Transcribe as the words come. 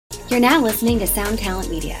You're now listening to Sound Talent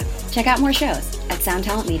Media. Check out more shows at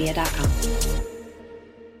soundtalentmedia.com.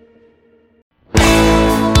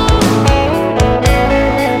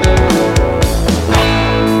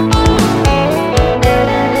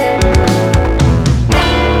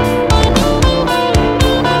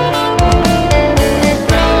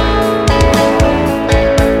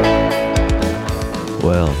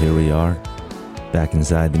 Well, here we are, back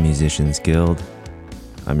inside the Musicians Guild.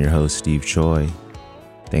 I'm your host, Steve Choi.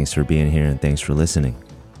 Thanks for being here and thanks for listening.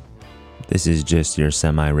 This is just your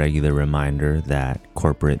semi-regular reminder that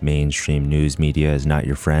corporate mainstream news media is not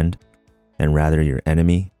your friend, and rather your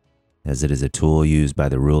enemy, as it is a tool used by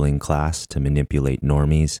the ruling class to manipulate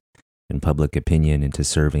normies and public opinion into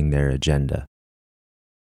serving their agenda.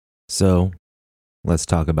 So, let's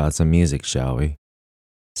talk about some music, shall we?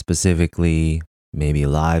 Specifically, maybe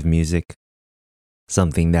live music,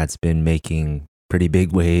 something that's been making pretty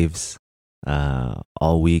big waves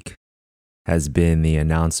all week has been the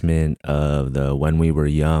announcement of the When We Were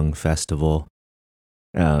Young festival.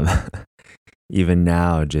 Even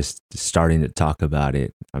now, just starting to talk about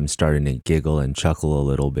it, I'm starting to giggle and chuckle a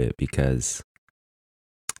little bit because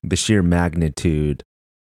the sheer magnitude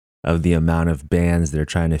of the amount of bands they're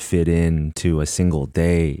trying to fit into a single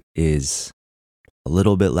day is a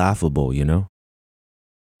little bit laughable, you know?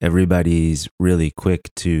 Everybody's really quick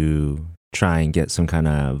to try and get some kind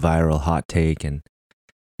of viral hot take, and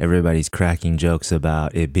everybody's cracking jokes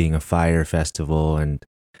about it being a fire festival and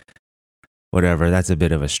whatever. That's a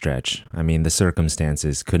bit of a stretch. I mean, the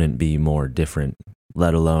circumstances couldn't be more different,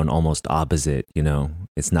 let alone almost opposite, you know?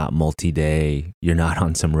 It's not multi-day. You're not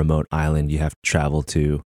on some remote island you have to travel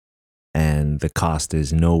to, and the cost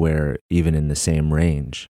is nowhere even in the same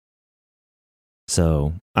range.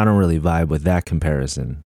 So I don't really vibe with that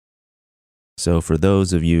comparison. So for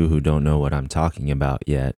those of you who don't know what I'm talking about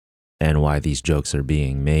yet and why these jokes are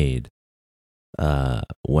being made,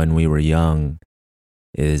 When We Were Young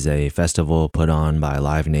is a festival put on by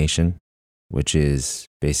Live Nation, which is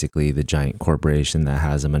basically the giant corporation that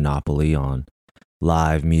has a monopoly on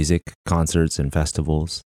live music, concerts, and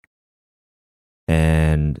festivals.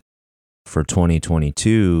 And for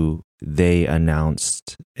 2022, they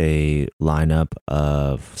announced a lineup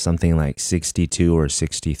of something like 62 or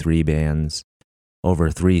 63 bands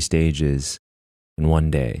over 3 stages in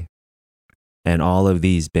one day. And all of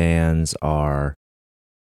these bands are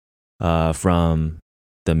from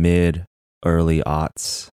the mid-early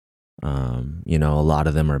aughts. You know, a lot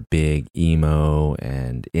of them are big emo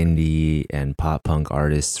and indie and pop punk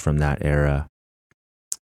artists from that era.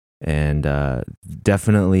 And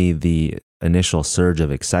definitely the initial surge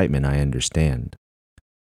of excitement, I understand.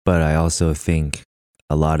 But I also think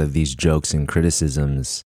a lot of these jokes and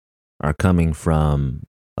criticisms are coming from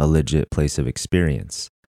a legit place of experience.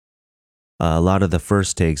 A lot of the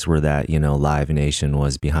first takes were that, you know, Live Nation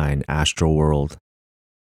was behind Astroworld,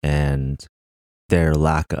 and their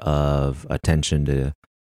lack of attention to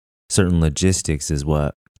certain logistics is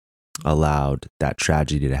what allowed that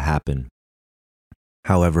tragedy to happen.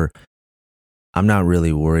 However, I'm not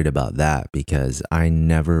really worried about that because I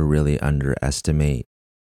never really underestimate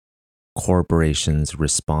corporations'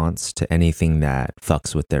 response to anything that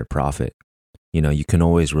fucks with their profit. You know, you can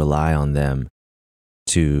always rely on them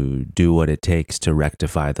to do what it takes to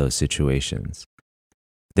rectify those situations.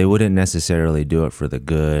 They wouldn't necessarily do it for the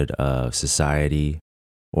good of society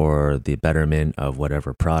or the betterment of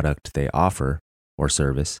whatever product they offer or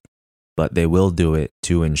service, but they will do it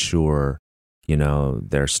to ensure, you know,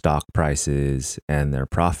 their stock prices and their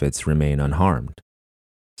profits remain unharmed.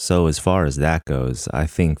 So as far as that goes, I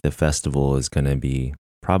think the festival is going to be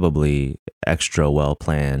probably extra well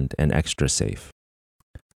planned and extra safe.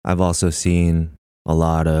 I've also seen a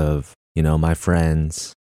lot of, you know, my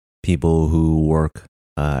friends, people who work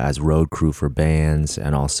as road crew for bands,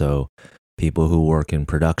 and also people who work in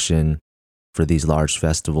production for these large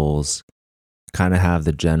festivals, kind of have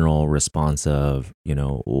the general response of, you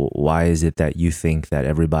know, why is it that you think that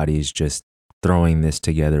everybody's just throwing this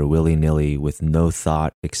together willy-nilly with no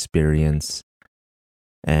thought, experience,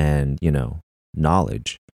 and, you know,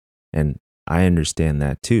 knowledge? And I understand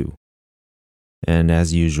that too. And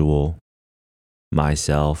as usual,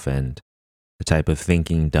 myself and the type of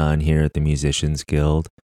thinking done here at the Musicians Guild,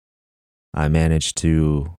 I managed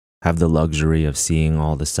to have the luxury of seeing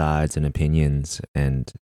all the sides and opinions,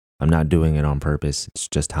 and I'm not doing it on purpose. It's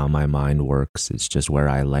just how my mind works. It's just where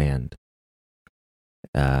I land.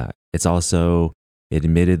 It's also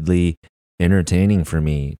admittedly entertaining for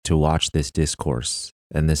me to watch this discourse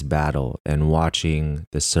and this battle, and watching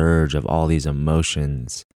the surge of all these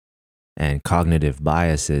emotions and cognitive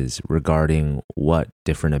biases regarding what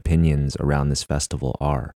different opinions around this festival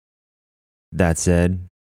are. That said,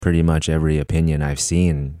 pretty much every opinion I've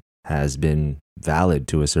seen has been valid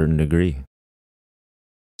to a certain degree.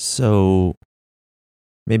 So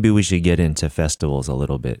maybe we should get into festivals a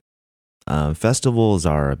little bit. Festivals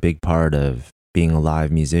are a big part of being a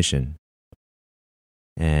live musician.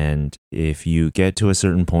 And if you get to a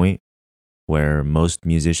certain point where most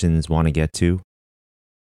musicians want to get to,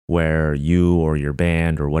 where you or your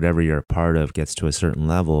band or whatever you're a part of gets to a certain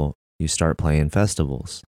level, you start playing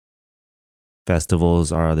festivals.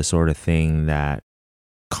 Festivals are the sort of thing that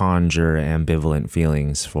conjure ambivalent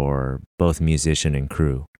feelings for both musician and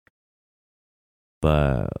crew.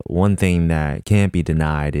 But one thing that can't be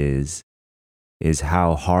denied is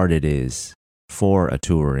how hard it is for a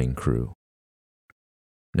touring crew.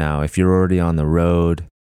 Now, if you're already on the road,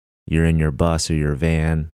 you're in your bus or your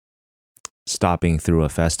van, stopping through a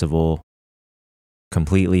festival,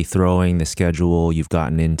 completely throwing the schedule you've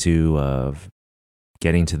gotten into of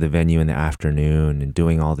getting to the venue in the afternoon and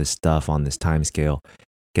doing all this stuff on this time scale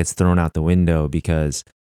gets thrown out the window because,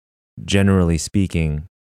 generally speaking,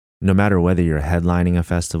 no matter whether you're headlining a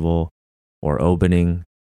festival or opening,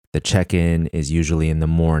 the check-in is usually in the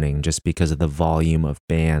morning just because of the volume of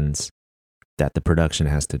bands that the production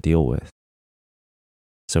has to deal with.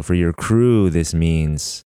 So for your crew, this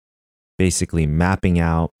means basically mapping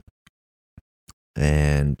out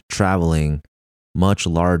and traveling much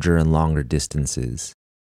larger and longer distances.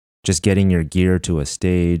 Just getting your gear to a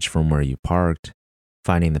stage from where you parked,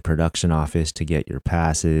 finding the production office to get your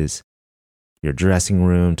passes, your dressing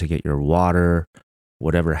room to get your water,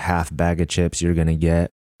 whatever half bag of chips you're going to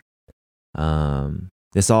get.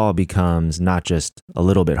 This all becomes not just a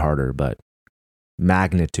little bit harder, but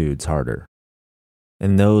magnitudes harder.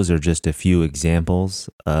 And those are just a few examples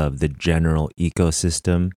of the general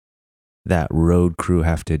ecosystem that road crew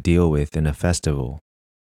have to deal with in a festival.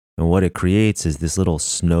 And what it creates is this little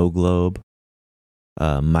snow globe,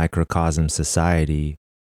 microcosm society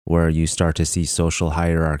where you start to see social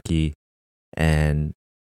hierarchy and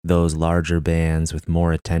those larger bands with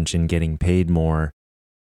more attention getting paid more,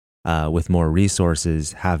 with more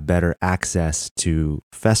resources, have better access to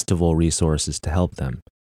festival resources to help them.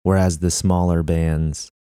 Whereas the smaller bands,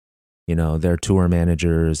 their tour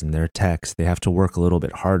managers and their techs, they have to work a little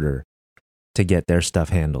bit harder to get their stuff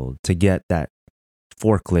handled, to get that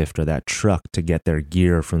forklift or that truck to get their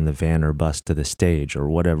gear from the van or bus to the stage or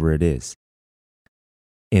whatever it is.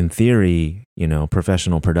 In theory,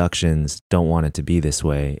 professional productions don't want it to be this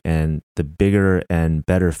way. And the bigger and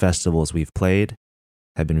better festivals we've played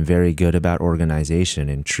have been very good about organization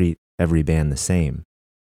and treat every band the same.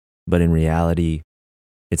 But in reality,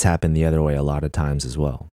 it's happened the other way a lot of times as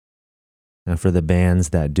well. And for the bands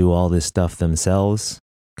that do all this stuff themselves,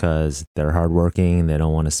 because they're hardworking, they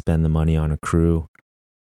don't want to spend the money on a crew,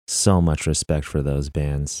 so much respect for those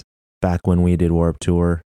bands. Back when we did Warped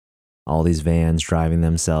Tour, all these vans driving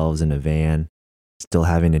themselves in a van, still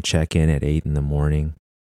having to check in at 8 a.m,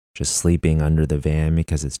 just sleeping under the van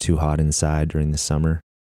because it's too hot inside during the summer.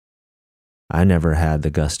 I never had the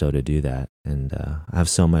gusto to do that, and I have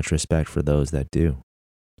so much respect for those that do.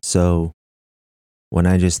 So when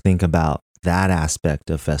I just think about that aspect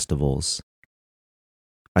of festivals,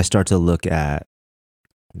 I start to look at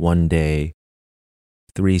one day,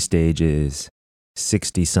 3 stages,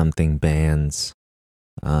 60-something bands.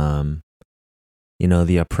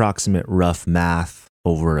 The approximate rough math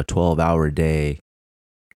over a 12-hour day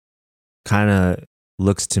kind of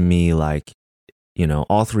looks to me like,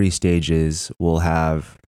 all 3 stages will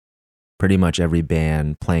have pretty much every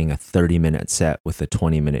band playing a 30-minute set with a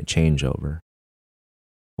 20-minute changeover.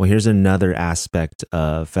 Well, here's another aspect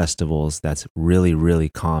of festivals that's really, really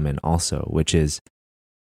common also, which is,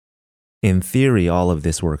 in theory, all of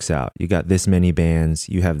this works out. You got this many bands,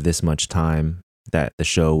 you have this much time that the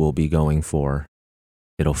show will be going for.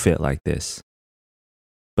 It'll fit like this.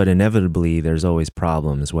 But inevitably, there's always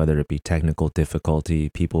problems, whether it be technical difficulty,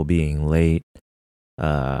 people being late,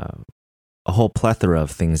 a whole plethora of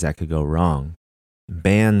things that could go wrong.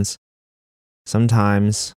 Bands,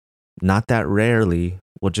 sometimes, not that rarely,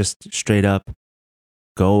 will just straight up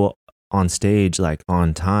go on stage like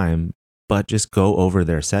on time, but just go over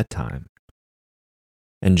their set time.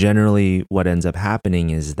 And generally what ends up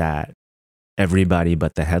happening is that everybody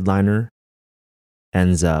but the headliner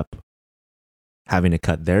ends up having to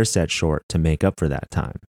cut their set short to make up for that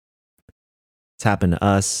time. It's happened to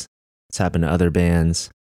us. It's happened to other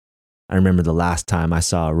bands. I remember the last time I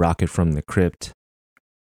saw a Rocket from the Crypt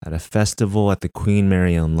at a festival at the Queen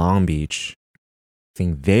Mary in Long Beach. I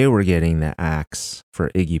think they were getting the axe for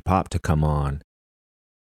Iggy Pop to come on.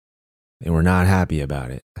 They were not happy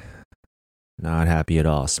about it. Not happy at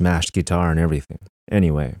all. Smashed guitar and everything.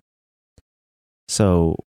 Anyway,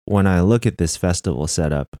 So when I look at this festival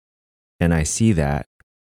setup and I see that,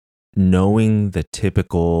 knowing the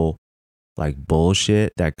typical like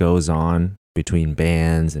bullshit that goes on between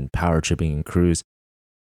bands and power tripping and crews,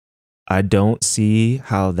 I don't see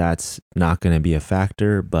how that's not going to be a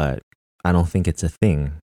factor, but I don't think it's a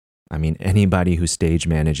thing. I mean, anybody who stage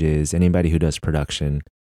manages, anybody who does production,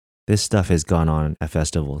 this stuff has gone on at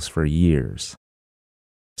festivals for years.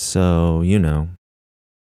 So,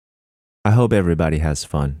 I hope everybody has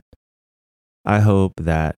fun. I hope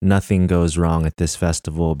that nothing goes wrong at this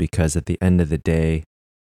festival, because at the end of the day,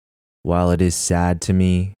 while it is sad to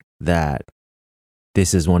me that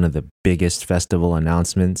this is one of the biggest festival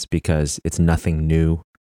announcements because it's nothing new,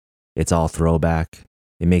 it's all throwback.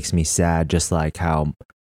 It makes me sad, just like how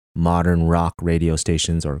modern rock radio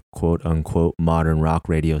stations, or quote unquote modern rock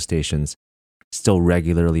radio stations, still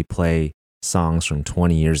regularly play songs from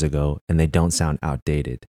 20 years ago and they don't sound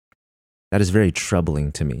outdated. That is very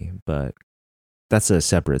troubling to me, but that's a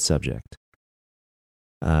separate subject.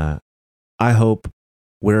 I hope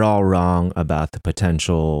we're all wrong about the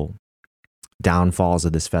potential downfalls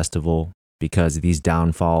of this festival, because these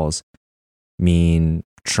downfalls mean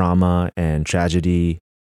trauma and tragedy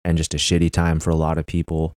and just a shitty time for a lot of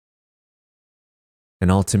people. And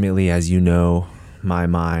ultimately, as you know, my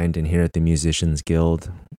mind and here at the Musicians Guild,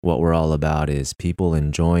 what we're all about is people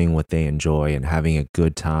enjoying what they enjoy and having a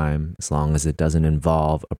good time, as long as it doesn't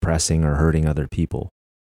involve oppressing or hurting other people,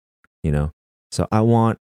 So I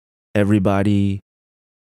want everybody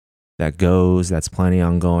that's planning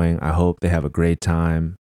on going, I hope they have a great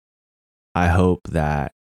time. I hope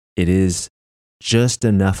that it is just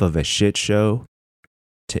enough of a shit show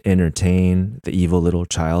to entertain the evil little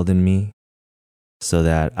child in me, so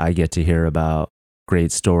that I get to hear about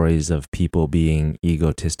great stories of people being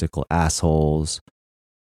egotistical assholes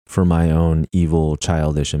for my own evil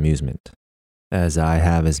childish amusement, as I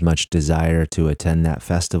have as much desire to attend that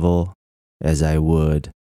festival as I would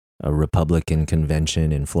a Republican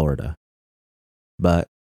convention in Florida. But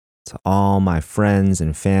to all my friends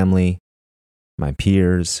and family, my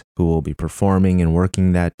peers who will be performing and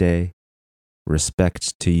working that day,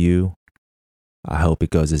 respect to you. I hope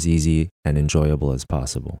it goes as easy and enjoyable as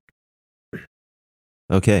possible.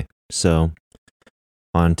 Okay, so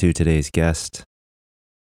on to today's guest.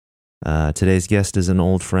 Today's guest is an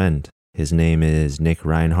old friend. His name is Nick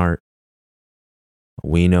Reinhart.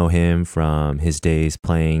 We know him from his days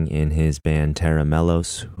playing in his band Terra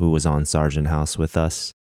Mellos, who was on Sargent House with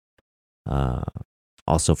us.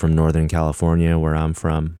 Also from Northern California, where I'm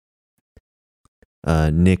from.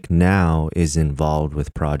 Nick now is involved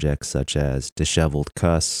with projects such as Disheveled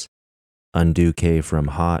Cuss, Undo K from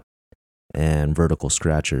Hot, and Vertical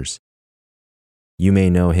Scratchers. You may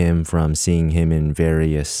know him from seeing him in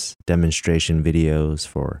various demonstration videos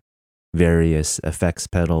for various effects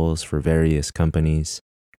pedals for various companies.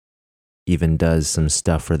 Even does some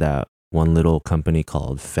stuff for that one little company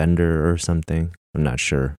called Fender or something. I'm not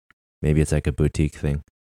sure. Maybe it's like a boutique thing.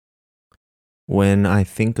 When I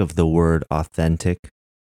think of the word authentic,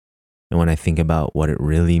 and when I think about what it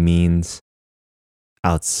really means,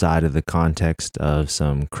 outside of the context of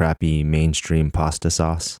some crappy mainstream pasta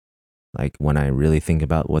sauce, like when I really think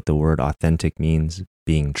about what the word authentic means,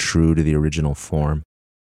 being true to the original form,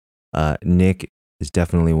 Nick is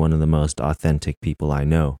definitely one of the most authentic people I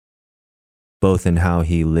know, both in how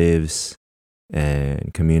he lives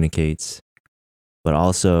and communicates, but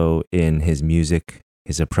also in his music,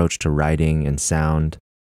 his approach to writing and sound,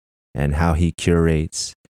 and how he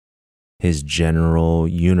curates his general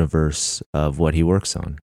universe of what he works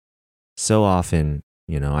on. So often,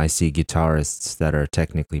 I see guitarists that are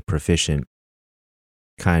technically proficient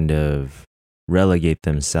kind of relegate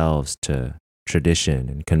themselves to tradition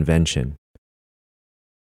and convention.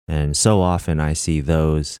 And so often I see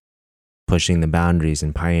those pushing the boundaries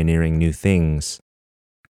and pioneering new things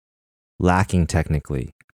lacking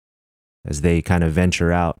technically, as they kind of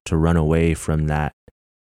venture out to run away from that,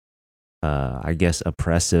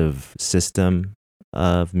 oppressive system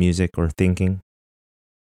of music or thinking.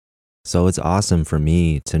 So it's awesome for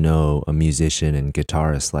me to know a musician and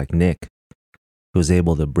guitarist like Nick, who's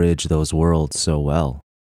able to bridge those worlds so well.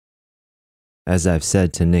 As I've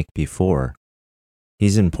said to Nick before,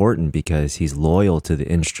 he's important because he's loyal to the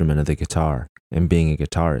instrument of the guitar and being a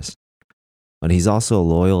guitarist. But he's also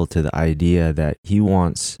loyal to the idea that he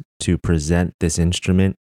wants to present this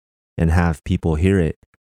instrument and have people hear it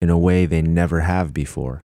in a way they never have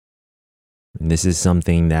before. And this is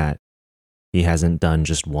something that he hasn't done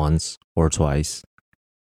just once or twice.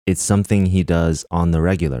 It's something he does on the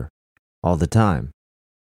regular, all the time.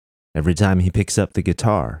 Every time he picks up the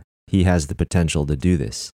guitar, he has the potential to do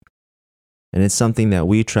this. And it's something that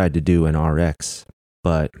we tried to do in RX,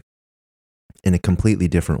 but in a completely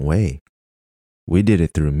different way. We did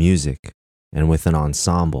it through music and with an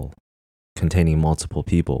ensemble containing multiple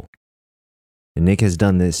people. And Nick has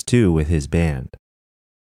done this too with his band.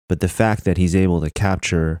 But the fact that he's able to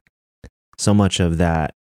capture so much of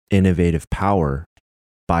that innovative power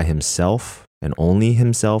by himself and only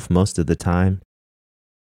himself most of the time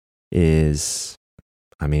is,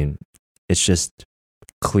 I mean, it's just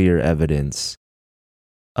clear evidence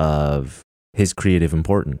of his creative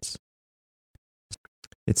importance.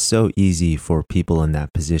 It's so easy for people in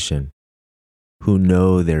that position who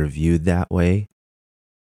know they're viewed that way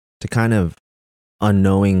to kind of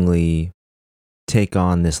unknowingly take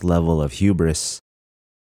on this level of hubris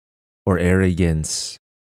or arrogance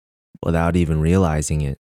without even realizing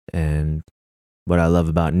it. And what I love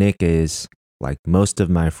about Nick is, like most of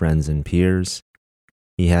my friends and peers,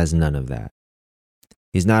 he has none of that.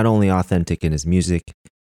 He's not only authentic in his music,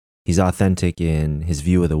 he's authentic in his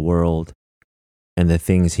view of the world and the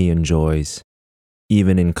things he enjoys,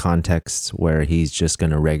 even in contexts where he's just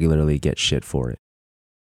going to regularly get shit for it.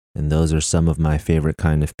 And those are some of my favorite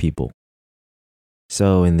kind of people.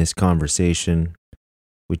 So in this conversation,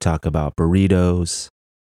 we talk about burritos,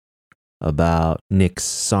 about Nick's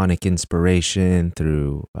sonic inspiration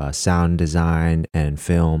through sound design and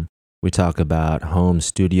film. We talk about home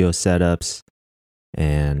studio setups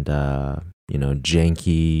and,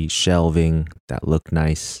 janky shelving that look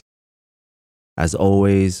nice. As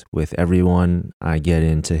always, with everyone, I get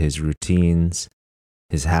into his routines,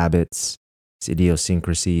 his habits, his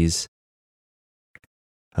idiosyncrasies.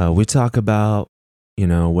 We talk about,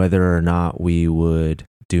 whether or not we would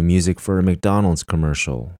do music for a McDonald's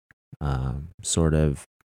commercial, sort of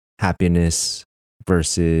happiness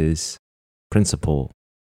versus principle.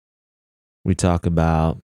 We talk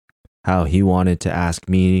about how he wanted to ask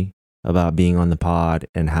me about being on the pod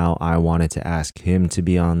and how I wanted to ask him to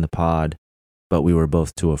be on the pod, but we were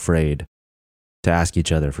both too afraid to ask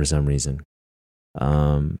each other for some reason.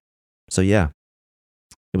 So yeah,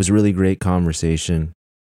 it was a really great conversation.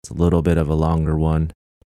 It's a little bit of a longer one.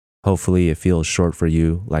 Hopefully it feels short for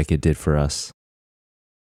you like it did for us.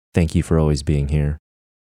 Thank you for always being here.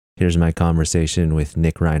 Here's my conversation with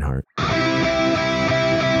Nick Reinhart.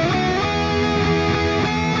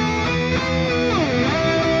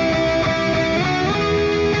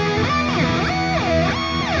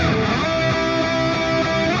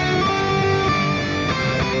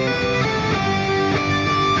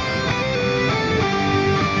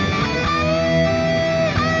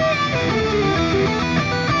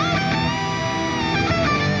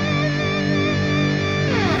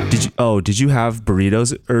 Did you have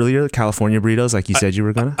burritos earlier? California burritos, like you said you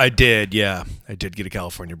were gonna? I did, yeah. I did get a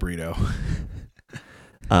California burrito.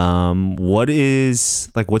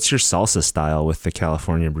 What's your salsa style with the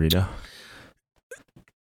California burrito?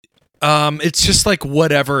 It's just like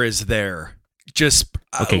whatever is there. Just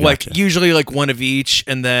gotcha. Usually like one of each,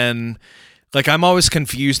 and then like I'm always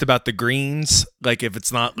confused about the greens. Like if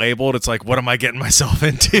it's not labeled, it's like, what am I getting myself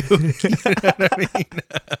into? You know what I mean?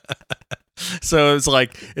 So it's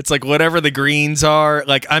like whatever the greens are.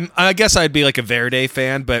 Like I guess I'd be like a Verde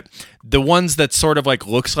fan, but the ones that sort of like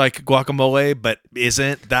looks like guacamole but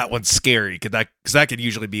isn't, that one's scary because that could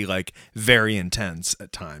usually be like very intense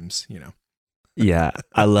at times, Yeah,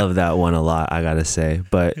 I love that one a lot, I gotta say.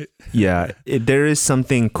 But yeah, there is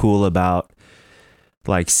something cool about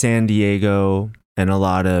like San Diego and a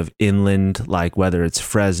lot of inland, like whether it's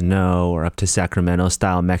Fresno or up to Sacramento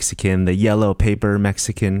style Mexican, the yellow paper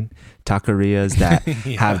Mexican taquerias that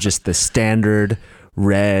have just the standard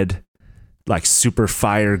red, like super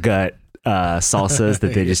fire gut salsas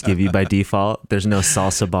that they just give you by default. There's no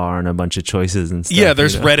salsa bar and a bunch of choices and stuff. Yeah,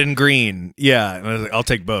 there's red and green. Yeah, I'll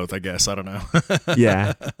take both, I guess. I don't know.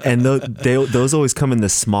 Yeah, and those always come in the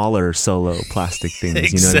smaller solo plastic things.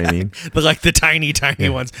 Exactly. You know what I mean? But like the tiny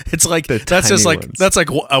ones. It's like that's like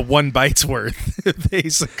a one bite's worth,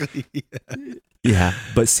 basically. Yeah,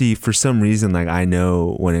 but see, for some reason, like I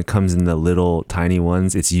know when it comes in the little tiny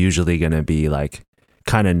ones, it's usually gonna be like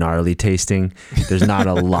kind of gnarly tasting. There's not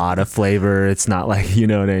a lot of flavor. It's not like, you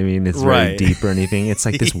know what I mean? It's very deep or anything. It's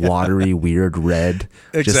like this watery, weird red.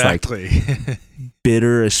 Exactly. Just like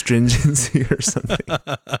bitter astringency or something.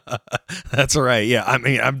 That's right. Yeah. I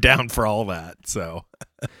mean, I'm down for all that. So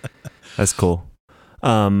that's cool.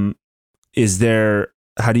 How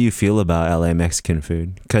do you feel about LA Mexican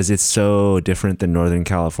food? Because it's so different than Northern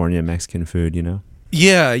California Mexican food,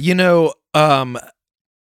 Yeah.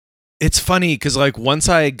 It's funny because like once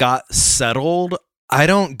I got settled, I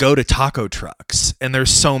don't go to taco trucks, and there's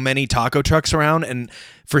so many taco trucks around. And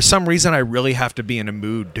for some reason I really have to be in a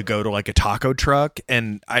mood to go to like a taco truck,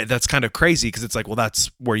 and that's kind of crazy because it's like, well, that's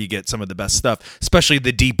where you get some of the best stuff, especially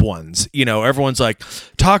the deep ones. You know, everyone's like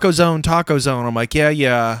Taco Zone, Taco Zone. I'm like,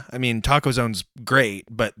 yeah. I mean, Taco Zone's great,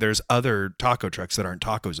 but there's other taco trucks that aren't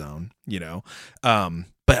Taco Zone. You know,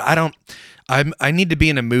 but I need to be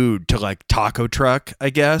in a mood to like taco truck, I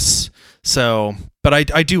guess. So, but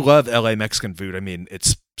I do love LA Mexican food. I mean,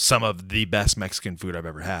 it's some of the best Mexican food I've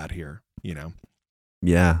ever had here, you know?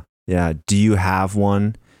 Yeah. Do you have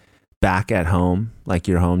one back at home, like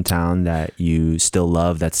your hometown, that you still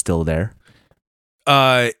love that's still there?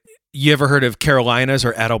 You ever heard of Carolinas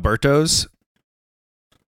or Adalberto's?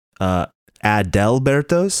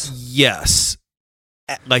 Adalberto's? Yes.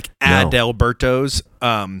 Like No. Adalberto's.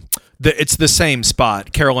 It's the same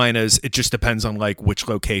spot. Carolinas, it just depends on like which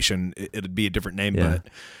location. It'd be a different name, Yeah. but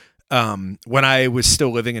when I was still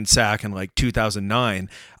living in Sac in like 2009,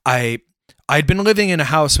 I'd been living in a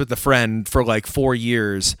house with a friend for like 4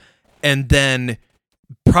 years, and then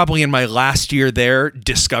probably in my last year there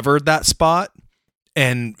discovered that spot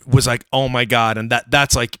and was like, oh my God. And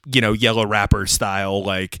that's like, you know, Yellow Rapper style,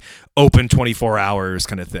 like open 24 hours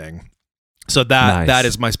kind of thing. So Nice. that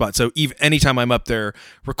is my spot. So anytime I'm up there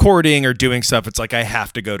recording or doing stuff, it's like I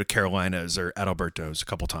have to go to Carolinas or Adalberto's a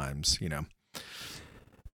couple times, you know.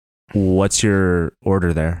 What's your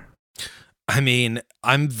order there? I mean,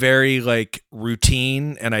 I'm very like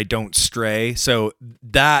routine and I don't stray. So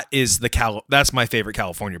that is that's my favorite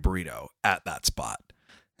California burrito at that spot.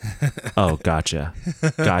 Oh, gotcha.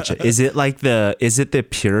 Is it the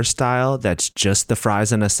pure style that's just the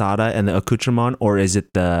fries and asada and the accoutrement, or is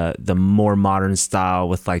it the more modern style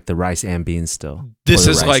with like the rice and beans still? This Or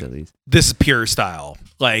the is rice, like, at least? this is pure style.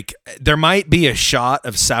 Like there might be a shot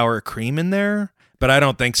of sour cream in there, but I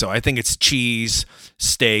don't think so. I think it's cheese,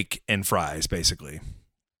 steak, and fries basically.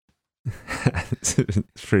 It's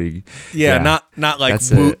pretty. Yeah. Not like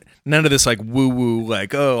That's woo, it. none of this like woo woo,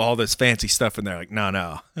 like, oh, all this fancy stuff in there. Like,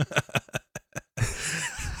 no.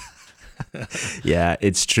 Yeah,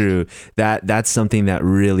 it's true. That's something that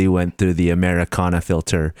really went through the Americana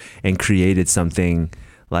filter and created something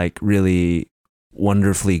like really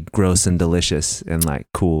wonderfully gross and delicious and like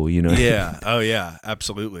cool, you know? Yeah. Oh yeah,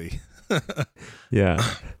 absolutely. Yeah.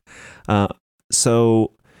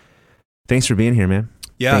 So thanks for being here, man.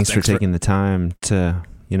 Yeah. Thanks for taking the time to,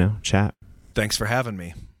 you know, chat. Thanks for having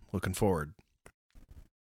me. Looking forward.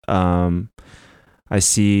 I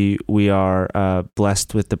see we are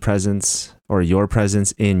blessed with the presence or your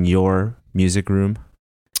presence in your music room.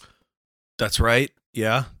 That's right.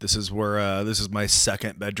 Yeah. This is where this is my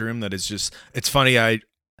second bedroom. That is just, it's funny.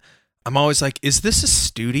 I'm always like, is this a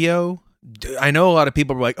studio? I know a lot of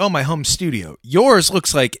people are like, oh, my home studio. Yours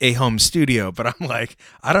looks like a home studio, but I'm like,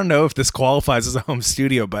 I don't know if this qualifies as a home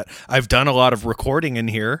studio, but I've done a lot of recording in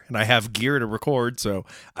here and I have gear to record. So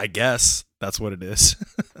I guess that's what it is.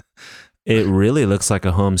 It really looks like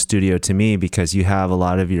a home studio to me because you have a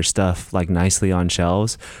lot of your stuff like nicely on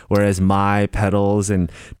shelves, whereas my pedals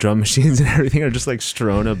and drum machines and everything are just like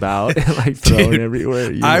strewn about and like thrown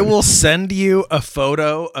everywhere. I will send you a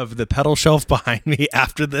photo of the pedal shelf behind me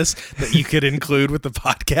after this that you could include with the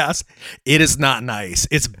podcast. It is not nice.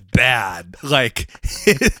 It's bad. Like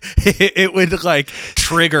it would like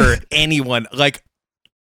trigger anyone. Like,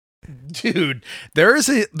 dude, there's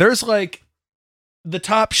like, the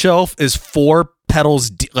top shelf is 4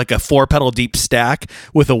 pedals, like a 4 pedal deep stack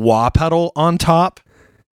with a wah pedal on top.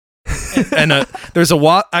 And there's a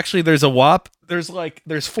wah. Actually, there's a wah.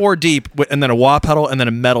 There's 4 deep, and then a wah pedal, and then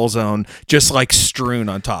a metal zone, just like strewn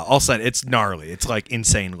on top. All said, it's gnarly. It's like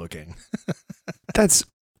insane looking. That's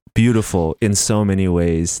beautiful in so many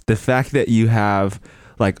ways. The fact that you have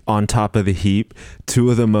like on top of the heap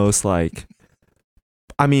 2 of the most like,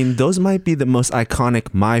 I mean, those might be the most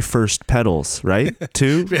iconic My First pedals, right?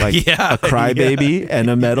 2, like Yeah, a Crybaby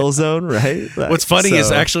and a Metal Zone, right? Like, What's funny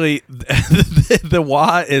is actually the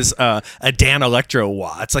wah is a Dan Electro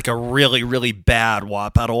wah. It's like a really, really bad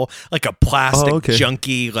wah pedal, like a plastic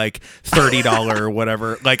junky, like $30 or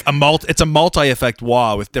whatever. Like it's a multi-effect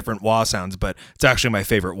wah with different wah sounds, but it's actually my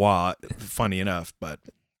favorite wah. Funny enough, but.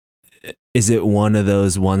 Is it one of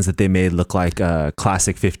those ones that they made look like a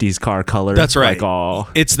classic 50s car color? That's right. Like all...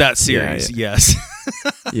 It's that series, yes.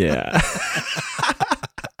 Yeah.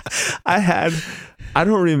 I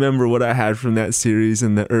don't remember what I had from that series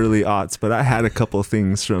in the early aughts, but I had a couple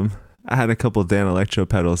Dan Electro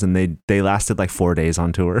pedals and they lasted like 4 days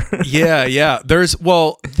on tour. Yeah. There's,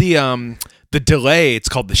 the delay, it's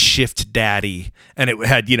called the Shift Daddy, and it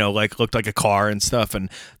had, like looked like a car and stuff. And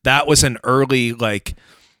that was an early, like,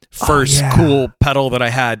 first cool pedal that I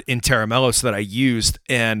had in Terramellos that I used,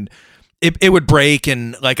 and it would break,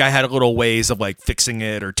 and like I had a little ways of like fixing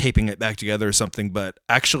it or taping it back together or something. But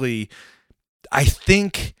actually, I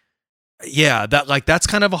think, yeah, that's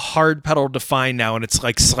kind of a hard pedal to find now, and it's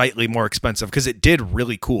like slightly more expensive because it did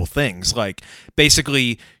really cool things, like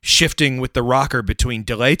basically shifting with the rocker between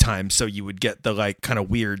delay times, so you would get the like kind of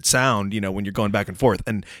weird sound, you know, when you're going back and forth.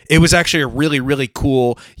 And it was actually a really, really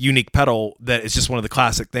cool, unique pedal that is just one of the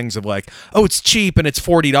classic things of like, oh, it's cheap and it's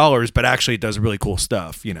 $40, but actually it does really cool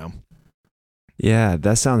stuff, you know. Yeah,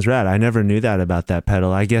 that sounds rad. I never knew that about that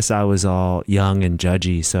pedal. I guess I was all young and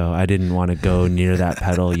judgy, so I didn't want to go near that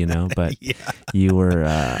pedal, you know, but Yeah. you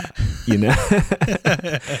were, you know.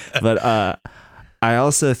 But I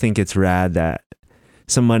also think it's rad that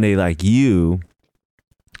somebody like you,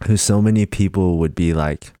 who so many people would be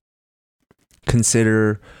like,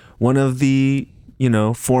 consider one of the, you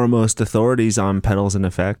know, foremost authorities on pedals and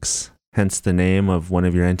effects, hence the name of one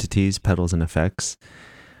of your entities, Pedals and Effects.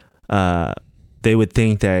 They would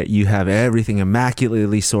think that you have everything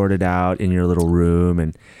immaculately sorted out in your little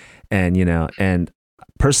room, and you know, and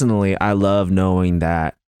personally, I love knowing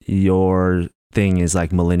that your thing is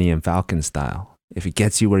like Millennium Falcon style. If it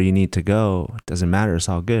gets you where you need to go, it doesn't matter. It's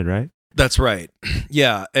all good, right? That's right.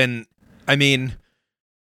 Yeah, and I mean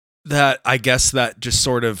that, I guess that just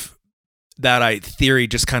sort of, that theory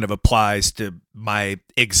just kind of applies to my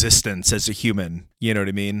existence as a human. You know what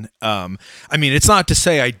I mean? I mean, it's not to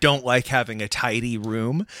say I don't like having a tidy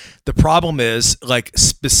room. The problem is, like,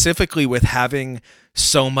 specifically with having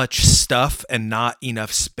so much stuff and not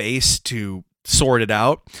enough space to sort it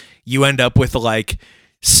out, you end up with like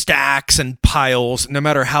stacks and piles. No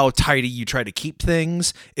matter how tidy you try to keep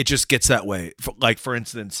things, it just gets that way. Like, for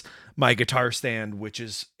instance, my guitar stand, which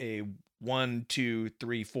is a 1, 2,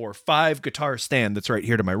 3, 4, 5 guitar stand that's right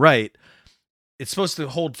here to my right. It's supposed to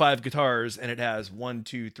hold 5 guitars, and it has 1,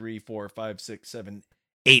 2, 3, 4, 5, 6, 7,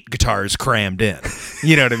 8 guitars crammed in.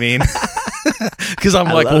 You know what I mean? Because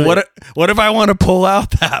I'm like, well, what if I want to pull out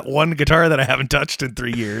that one guitar that I haven't touched in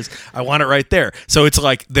 3 years? I want it right there. So it's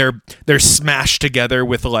like they're smashed together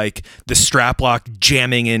with like the strap lock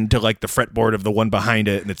jamming into like the fretboard of the one behind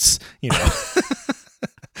it, and it's, you know.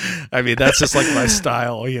 I mean, that's just like my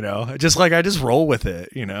style, you know, just like I just roll with it,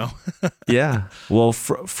 you know. Yeah. Well,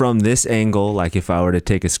 from this angle, like if I were to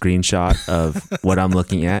take a screenshot of what I'm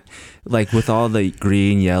looking at, like with all the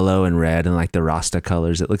green, yellow, and red and like the Rasta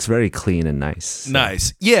colors, it looks very clean and nice. So.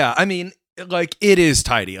 Nice. Yeah. I mean, like it is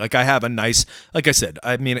tidy. Like I have a nice, like I said,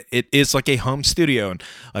 I mean, it is like a home studio, and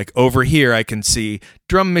like over here I can see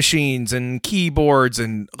drum machines and keyboards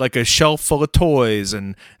and like a shelf full of toys,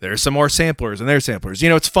 and there's some more samplers and there's samplers. You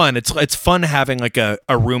know, it's fun. It's fun having like a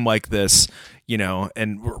room like this, you know,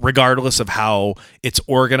 and regardless of how it's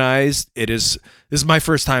organized, this is my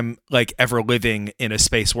first time like ever living in a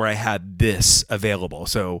space where I had this available.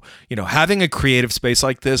 So, you know, having a creative space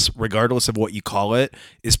like this, regardless of what you call it,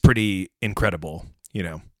 is pretty incredible, you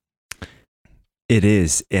know. It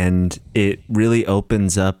is, and it really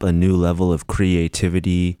opens up a new level of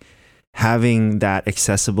creativity, having that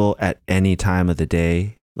accessible at any time of the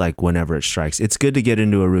day, like whenever it strikes. It's good to get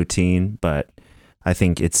into a routine, but I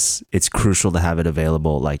think it's crucial to have it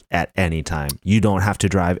available like at any time. You don't have to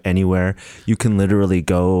drive anywhere. You can literally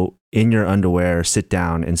go in your underwear, sit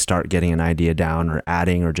down and start getting an idea down or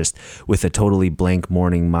adding, or just with a totally blank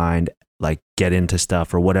morning mind, like get into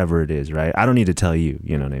stuff or whatever it is, right? I don't need to tell you,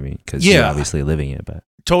 you know what I mean? Because you're obviously living it, but.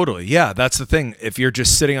 Totally. Yeah, that's the thing. If you're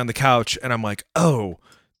just sitting on the couch and I'm like, oh,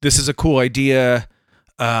 this is a cool idea.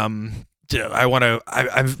 I want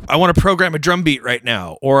to program a drum beat right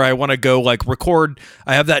now, or I want to go like record.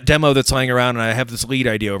 I have that demo that's laying around and I have this lead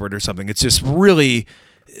idea over it or something. It's just really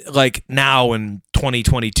like now in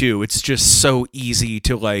 2022, it's just so easy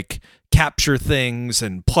to like capture things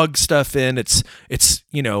and plug stuff in. It's,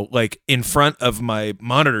 you know, like in front of my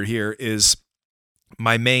monitor here is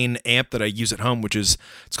my main amp that I use at home, it's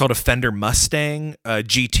called a Fender Mustang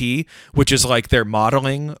GT, which is like their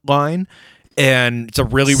modeling line. And it's a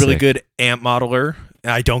really, really good amp modeler.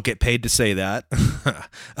 I don't get paid to say that.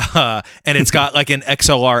 And it's got like an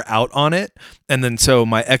XLR out on it. And then so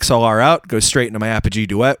my XLR out goes straight into my Apogee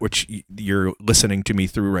Duet, which you're listening to me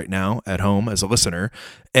through right now at home as a listener.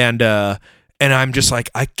 And I'm just like,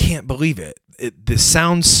 I can't believe it. This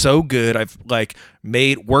sounds so good. I've like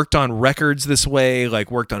worked on records this way,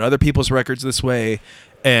 like worked on other people's records this way.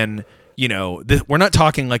 And you know, we're not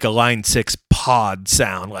talking like a Line 6 pod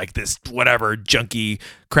sound, like this whatever junky,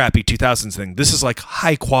 crappy 2000s thing. This is like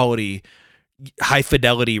high quality, high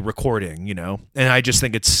fidelity recording, you know? And I just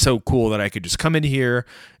think it's so cool that I could just come in here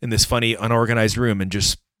in this funny, unorganized room and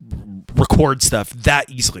just record stuff that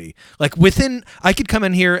easily. Like I could come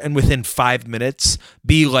in here and within 5 minutes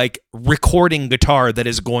be like recording guitar that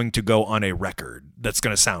is going to go on a record that's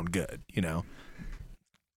going to sound good, you know?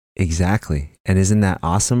 Exactly. And isn't that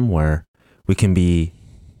awesome where we can be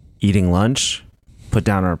eating lunch, put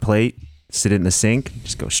down our plate, sit it in the sink,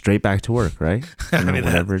 just go straight back to work, right? I mean,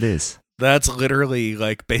 whatever it is. That's literally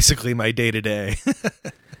like basically my day to day.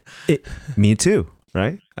 Me too,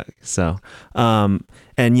 right? So,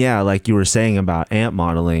 and yeah, like you were saying about amp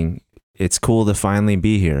modeling, it's cool to finally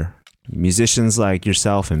be here. Musicians like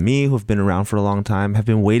yourself and me who have been around for a long time have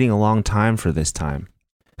been waiting a long time for this time.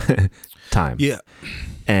 Yeah.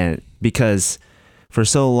 And because for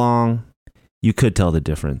so long, you could tell the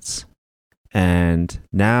difference. And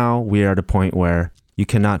now we are at a point where you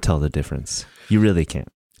cannot tell the difference. You really can't.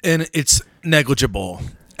 And it's negligible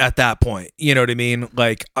at that point. You know what I mean?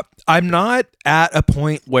 Like, I'm not at a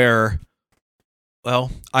point where,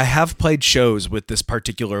 well, I have played shows with this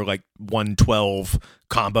particular like 112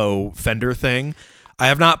 combo Fender thing. I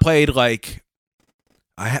have not played like,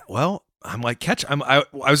 I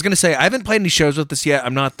was going to say, I haven't played any shows with this yet.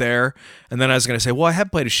 I'm not there. And then I was going to say, well, I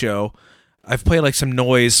have played a show. I've played like some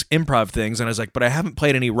noise improv things. And I was like, but I haven't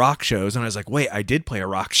played any rock shows. And I was like, wait, I did play a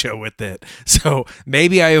rock show with it. So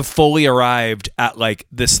maybe I have fully arrived at like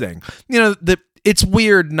this thing. You know, it's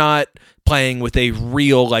weird not playing with a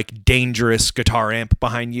real like dangerous guitar amp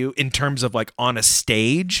behind you in terms of like on a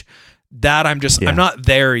stage. That I'm not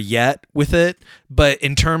there yet with it, but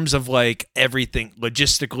in terms of like everything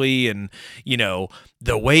logistically and, you know,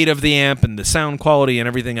 the weight of the amp and the sound quality and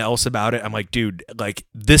everything else about it, I'm like, dude, like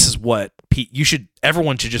this is what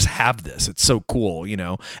everyone should just have this. It's so cool, you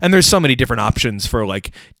know, and there's so many different options for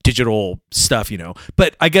like digital stuff, you know,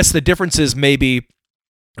 but I guess the difference is maybe,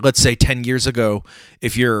 let's say 10 years ago,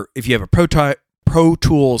 if you have a Pro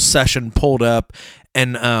Tools session pulled up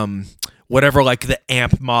and, whatever like the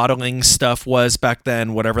amp modeling stuff was back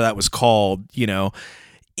then, whatever that was called, you know,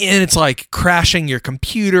 and it's like crashing your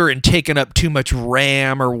computer and taking up too much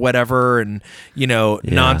RAM or whatever, and, you know,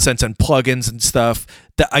 nonsense and plugins and stuff.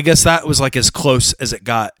 I guess that was like as close as it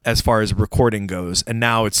got as far as recording goes. And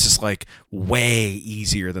now it's just like way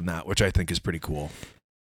easier than that, which I think is pretty cool.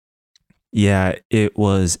 Yeah, it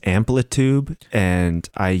was Amplitude, and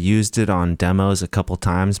I used it on demos a couple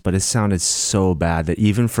times, but it sounded so bad that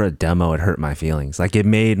even for a demo, it hurt my feelings. Like it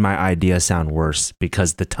made my idea sound worse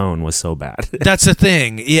because the tone was so bad. That's the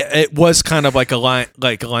thing. Yeah, it was kind of like a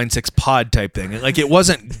Line 6 pod type thing. Like it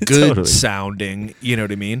wasn't good totally sounding, you know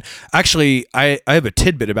what I mean? Actually, I have a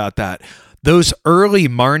tidbit about that. Those early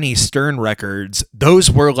Marnie Stern records, those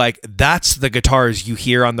were like, that's the guitars you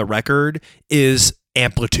hear on the record is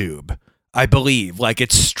Amplitude. I believe like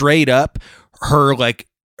it's straight up her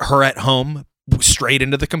at home straight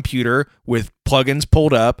into the computer with plugins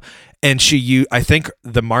pulled up. And I think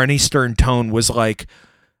the Marnie Stern tone was like,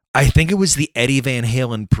 I think it was the Eddie Van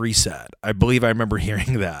Halen preset. I believe I remember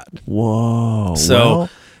hearing that. Whoa. So well,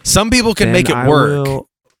 some people can make it work.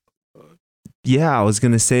 Yeah. I was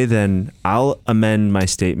going to say then I'll amend my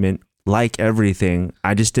statement. Like everything,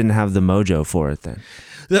 I just didn't have the mojo for it then.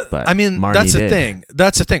 I mean, Marnie that's the thing.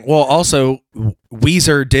 That's the thing. Well, also,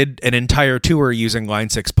 Weezer did an entire tour using Line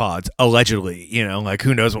 6 pods, allegedly. You know, like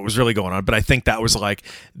who knows what was really going on. But I think that was like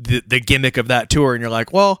the gimmick of that tour. And you're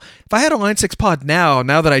like, well, if I had a Line 6 pod now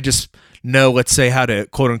that I just know, let's say, how to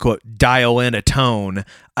quote unquote dial in a tone,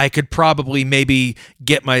 I could probably maybe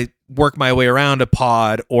work my way around a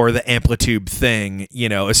pod or the Amplitude thing, you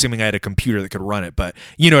know, assuming I had a computer that could run it. But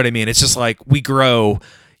you know what I mean? It's just like we grow,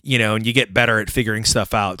 you know, and you get better at figuring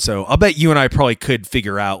stuff out. So I'll bet you and I probably could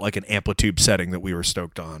figure out like an Amplitude setting that we were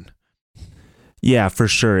stoked on. Yeah, for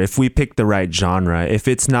sure. If we pick the right genre, if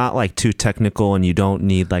it's not like too technical and you don't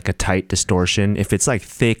need like a tight distortion, if it's like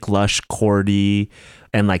thick, lush, chordy,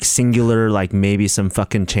 and like singular, like maybe some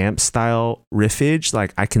fucking Champ style riffage,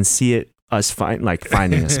 like I can see us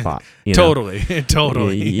finding a spot. You know?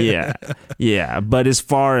 Totally. Yeah. But as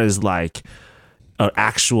far as like an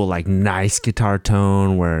actual like nice guitar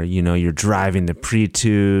tone where, you know, you're driving the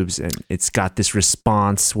pre-tubes and it's got this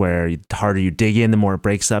response where the harder you dig in, the more it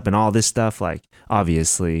breaks up and all this stuff, like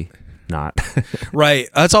obviously not. Right.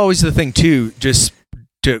 That's always the thing too. Just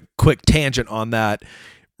to quick tangent on that.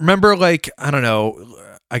 Remember, like, I don't know,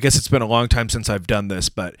 I guess it's been a long time since I've done this,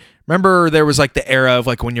 but remember there was like the era of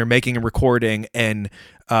like when you're making a recording and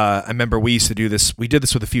I remember we used to do this. We did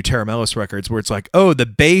this with a few Terra Mellis records where it's like, oh, the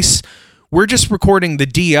bass, we're just recording the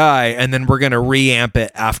DI and then we're going to reamp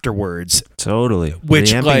it afterwards. Totally.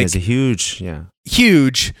 Which reamping like is a huge.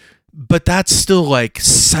 Huge. But that's still like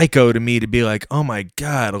psycho to me to be like, oh my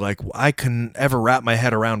God, like I couldn't ever wrap my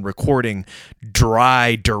head around recording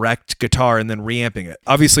dry, direct guitar and then reamping it.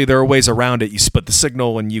 Obviously, there are ways around it. You split the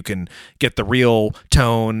signal and you can get the real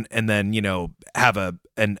tone and then, have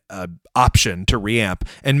an option to reamp.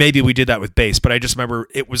 And maybe we did that with bass, but I just remember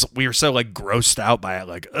we were so like grossed out by it.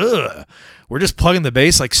 Like, ugh, we're just plugging the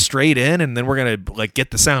bass like straight in and then we're going to like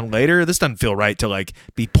get the sound later. This doesn't feel right to like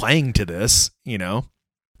be playing to this,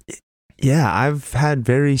 Yeah, I've had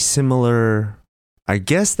very similar, I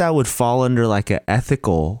guess that would fall under like an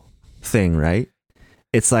ethical thing, right?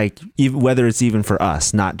 It's like, whether it's even for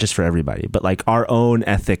us, not just for everybody, but like our own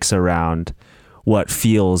ethics around what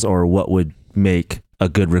feels or what would make a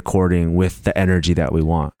good recording with the energy that we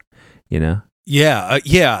want, Yeah.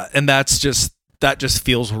 Yeah. And that just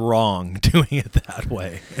feels wrong doing it that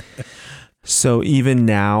way. So even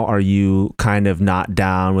now, are you kind of not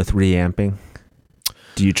down with reamping?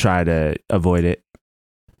 Do you try to avoid it?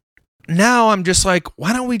 Now I'm just like,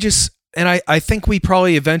 why don't we just, and I think we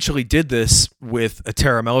probably eventually did this with a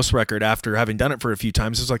Tara Mellis record after having done it for a few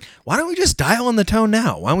times. It's like, why don't we just dial in the tone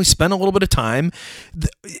now? Why don't we spend a little bit of time?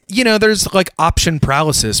 There's like option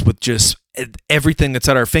paralysis with just everything that's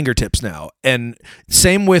at our fingertips now. And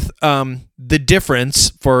same with the difference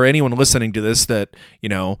for anyone listening to this that,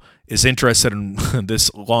 is interested in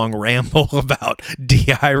this long ramble about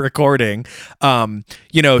DI recording.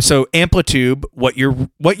 So Amplitude, what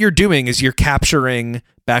you're doing is you're capturing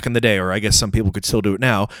back in the day, or I guess some people could still do it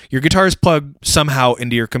now. Your guitar is plugged somehow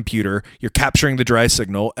into your computer. You're capturing the dry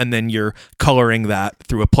signal, and then you're coloring that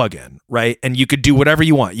through a plugin, right? And you could do whatever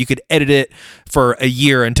you want. You could edit it for a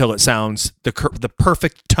year until it sounds the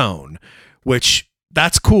perfect tone, which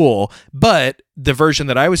that's cool. But the version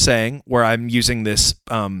that I was saying, where I'm using this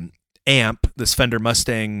amp, this Fender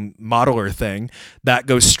Mustang modeler thing, that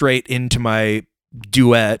goes straight into my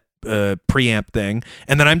Duet preamp thing,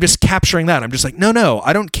 and then I'm just capturing that. I'm just like, no,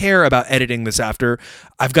 I don't care about editing this after.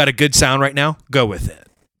 I've got a good sound right now. Go with it.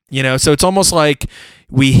 So it's almost like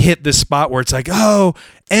we hit this spot where it's like, oh,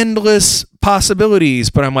 endless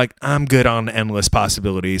possibilities, but I'm like, I'm good on endless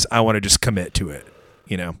possibilities. I want to just commit to it.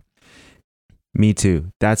 Me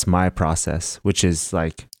too. That's my process, which is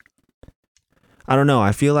like, I don't know.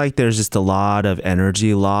 I feel like there's just a lot of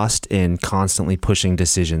energy lost in constantly pushing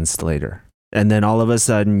decisions later. And then all of a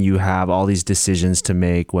sudden you have all these decisions to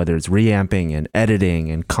make, whether it's reamping and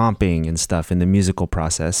editing and comping and stuff in the musical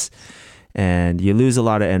process. And you lose a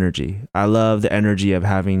lot of energy. I love the energy of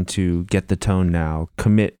having to get the tone now,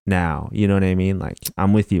 commit now. You know what I mean? Like,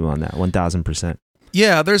 I'm with you on that 1000%.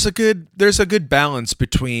 Yeah, there's a good balance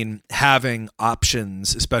between having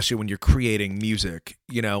options, especially when you're creating music.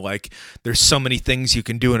 Like there's so many things you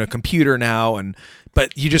can do in a computer now,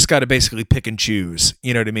 but you just got to basically pick and choose.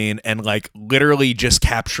 You know what I mean? And like literally just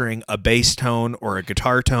capturing a bass tone or a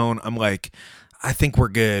guitar tone, I'm like, I think we're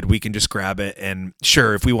good. We can just grab it, and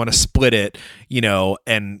sure, if we want to split it,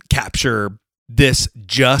 and capture this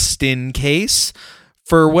just in case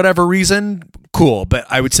for whatever reason, cool. But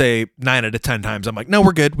I would say 9 out of 10 times I'm like, no,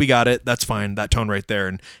 we're good. We got it. That's fine. That tone right there.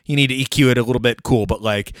 And you need to EQ it a little bit. Cool. But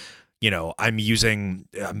like, we're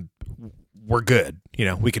good.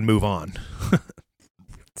 We can move on.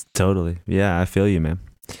 Totally. Yeah, I feel you, man.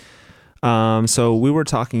 So we were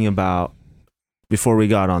talking about, before we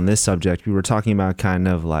got on this subject, we were talking about kind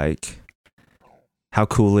of like how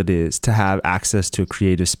cool it is to have access to a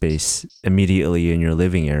creative space immediately in your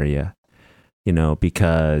living area.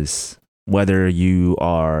 Because whether you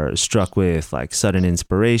are struck with like sudden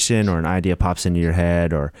inspiration or an idea pops into your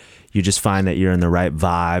head, or you just find that you're in the right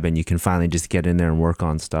vibe and you can finally just get in there and work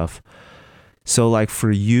on stuff. So like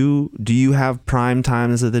for you, do you have prime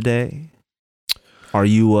times of the day? Are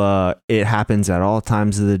you, it happens at all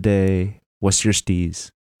times of the day? What's your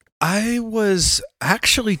steez? I was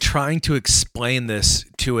actually trying to explain this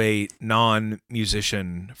to a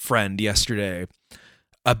non-musician friend yesterday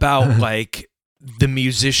about like the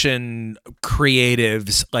musician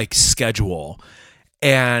creatives like schedule.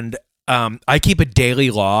 And I keep a daily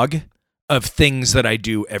log of things that I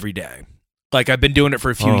do every day. Like I've been doing it for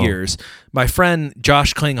a few years. My friend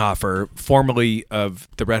Josh Klinghoffer, formerly of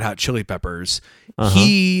the Red Hot Chili Peppers,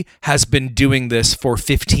 he has been doing this for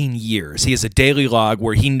 15 years. He has a daily log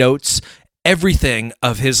where he notes everything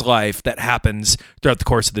of his life that happens throughout the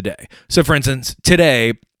course of the day. So for instance,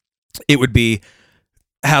 today it would be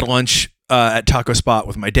had lunch at Taco Spot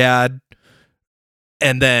with my dad,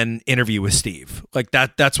 and then interview with Steve. Like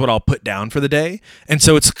that's what I'll put down for the day. And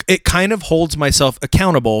so it kind of holds myself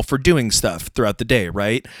accountable for doing stuff throughout the day,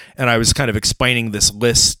 right? And I was kind of explaining this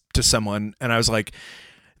list to someone, and I was like,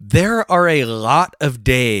 there are a lot of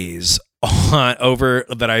days over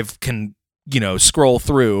that I've can, scroll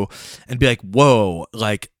through and be like, whoa,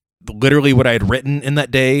 like literally what I had written in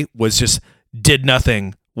that day was just did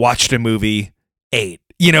nothing, watched a movie, ate.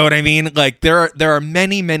 You know what I mean? Like there are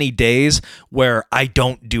many, many days where I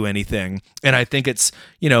don't do anything. And I think it's,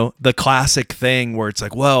 the classic thing where it's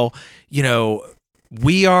like, well,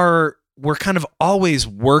 we're kind of always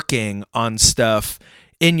working on stuff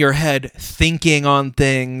in your head, thinking on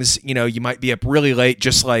things. You might be up really late,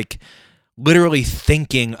 just like literally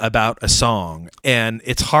thinking about a song. And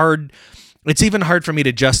it's hard. It's even hard for me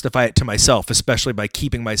to justify it to myself, especially by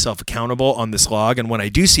keeping myself accountable on this log. And when I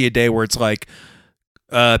do see a day where it's like,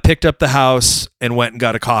 picked up the house and went and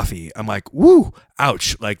got a coffee, I'm like, woo,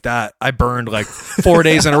 ouch, like that. I burned like 4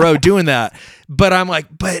 days in a row doing that. But I'm like,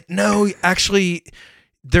 but no, actually,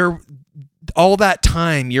 all that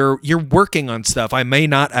time you're working on stuff. I may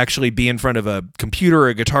not actually be in front of a computer or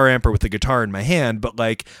a guitar amp or with a guitar in my hand, but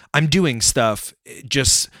like I'm doing stuff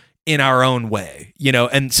just in our own way,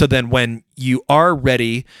 And so then when you are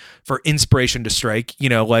ready for inspiration to strike,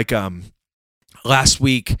 like last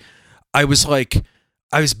week, I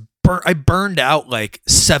burned out like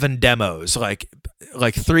 7 demos, like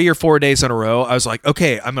 3 or 4 days in a row. I was like,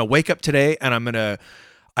 okay, I'm going to wake up today and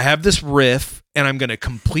I have this riff and I'm going to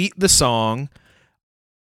complete the song.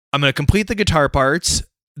 I'm going to complete the guitar parts.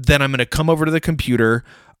 Then I'm going to come over to the computer.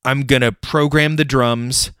 I'm going to program the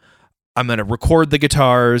drums. I'm going to record the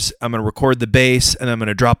guitars. I'm going to record the bass, and I'm going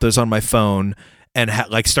to drop those on my phone and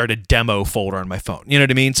start a demo folder on my phone. You know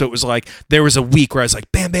what I mean? So it was like, there was a week where I was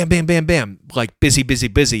like, bam, bam, bam, bam, bam, like busy, busy,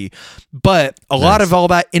 busy. But a lot of all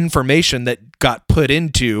that information that got put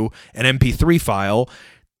into an MP3 file,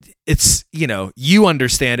 it's, you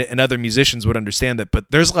understand it and other musicians would understand that.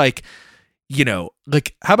 But there's like,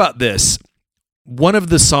 how about this? One of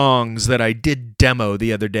the songs that I did demo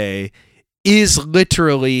the other day is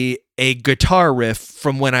literally a guitar riff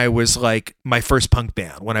from when I was like my first punk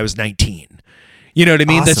band, when I was 19. You know what I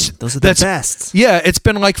mean? Awesome. Those are the best. Yeah, it's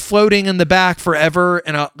been like floating in the back forever,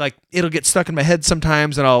 and it'll get stuck in my head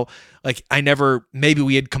sometimes, and maybe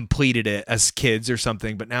we had completed it as kids or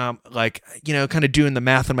something, but now I'm like, kind of doing the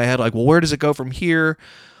math in my head, like, well, where does it go from here?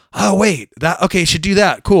 Oh, wait, okay, should do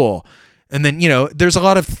that. Cool. And then, there's a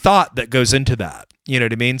lot of thought that goes into that. You know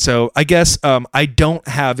what I mean? So I guess I don't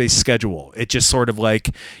have a schedule. It just sort of like,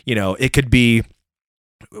 it could be,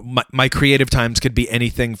 my creative times could be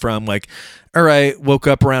anything from like, all right, woke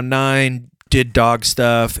up around 9, did dog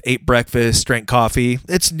stuff, ate breakfast, drank coffee.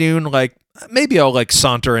 It's noon, like maybe I'll like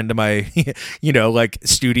saunter into my, like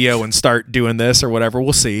studio and start doing this or whatever.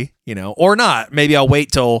 We'll see, or not. Maybe I'll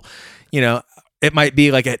wait till, it might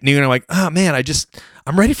be like at noon. I'm like, oh man,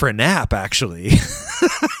 I'm ready for a nap actually.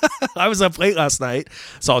 I was up late last night,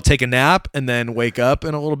 so I'll take a nap and then wake up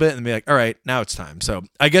in a little bit and be like, all right, now it's time. So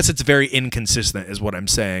I guess it's very inconsistent is what I'm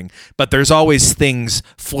saying, but there's always things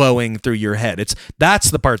flowing through your head. That's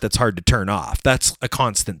the part that's hard to turn off. That's a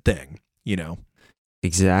constant thing,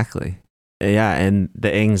 Exactly. Yeah. And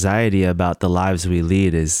the anxiety about the lives we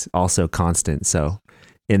lead is also constant. So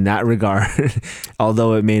in that regard,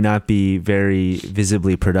 although it may not be very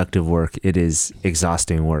visibly productive work, it is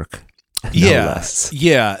exhausting work. Less.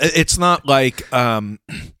 Yeah. It's not like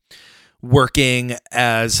working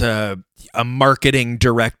as a marketing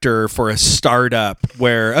director for a startup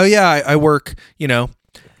where, oh yeah, I work,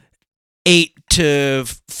 8 to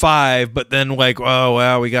 5, but then like, oh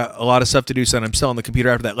wow, we got a lot of stuff to do, so I'm still on the computer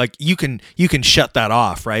after that. Like you can shut that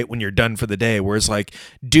off, right, when you're done for the day. Whereas like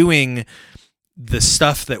doing the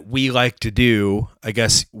stuff that we like to do, I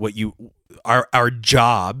guess our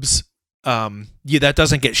jobs, that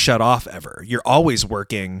doesn't get shut off ever. You're always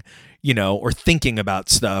working, or thinking about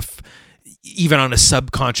stuff, even on a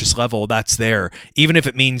subconscious level. That's there, even if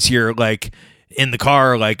it means you're like in the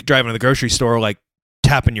car, like driving to the grocery store, like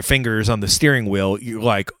tapping your fingers on the steering wheel.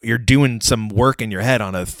 You're doing some work in your head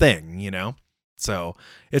on a thing, So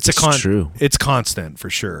it's true. It's constant for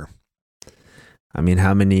sure. I mean,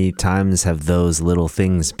 how many times have those little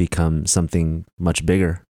things become something much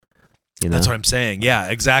bigger? That's what I'm saying. Yeah,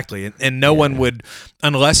 exactly. And no one would,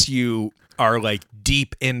 unless you are like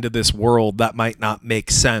deep into this world, that might not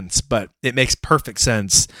make sense, but it makes perfect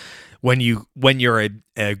sense when you're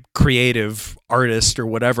a creative artist or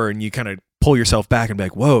whatever, and you kind of pull yourself back and be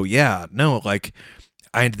like, whoa, yeah, no, like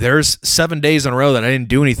there's 7 days in a row that I didn't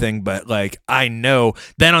do anything, but like, I know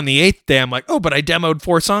then on the 8th day, I'm like, oh, but I demoed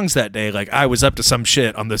 4 songs that day. Like I was up to some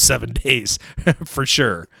shit on the 7 days for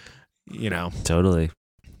sure,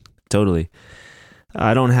 Totally.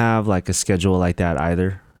 I don't have like a schedule like that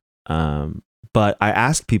either. But I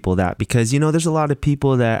ask people that because, there's a lot of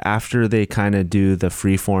people that after they kind of do the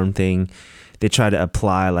freeform thing, they try to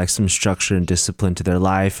apply like some structure and discipline to their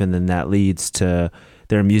life, and then that leads to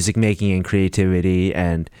their music making and creativity.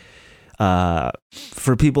 And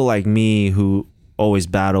for people like me who always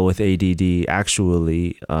battle with ADD,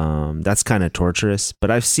 actually, that's kind of torturous.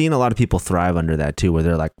 But I've seen a lot of people thrive under that too, where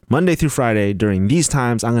they're like, Monday through Friday, during these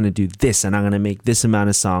times, I'm going to do this, and I'm going to make this amount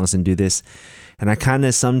of songs and do this. And I kind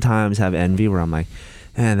of sometimes have envy where I'm like,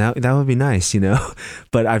 man, that would be nice, you know?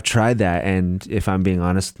 But I've tried that, and if I'm being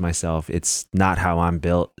honest with myself, it's not how I'm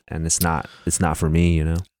built, and it's not for me, you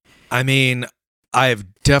know? I mean, I've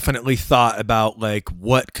definitely thought about like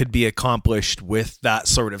what could be accomplished with that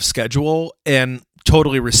sort of schedule, and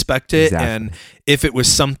totally respect it. Exactly. And if it was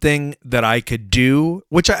something that I could do,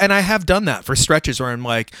 and I have done that for stretches where I'm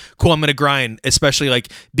like, cool, I'm going to grind, especially like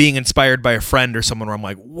being inspired by a friend or someone where I'm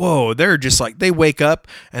like, whoa, they're just like, they wake up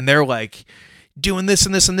and they're like doing this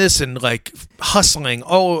and this and this and like hustling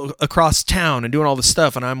all across town and doing all this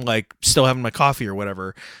stuff. And I'm like still having my coffee or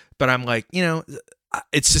whatever. But I'm like, you know,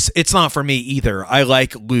 it's not for me either. I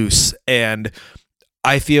like loose, and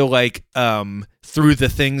I feel like through the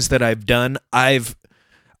things that I've done, I've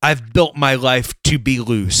built my life to be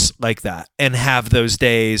loose like that and have those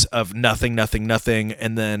days of nothing.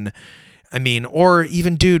 And then, I mean, or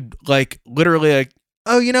even dude, like literally like,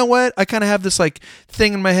 oh, you know what? I kind of have this like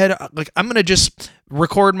thing in my head. Like I'm going to just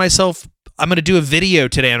record myself. I'm going to do a video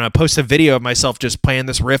today. I'm going to post a video of myself just playing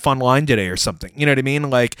this riff online today or something. You know what I mean?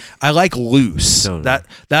 Like I like loose. Totally.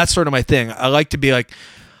 That's sort of my thing. I like to be like,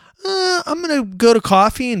 I'm going to go to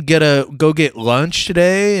coffee and go get lunch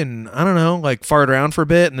today. And I don't know, like fart around for a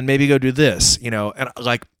bit and then maybe go do this, you know, and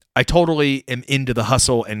like, I totally am into the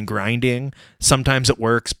hustle and grinding. Sometimes it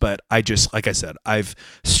works, but I just, like I said, I've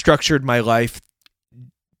structured my life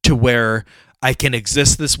to where I can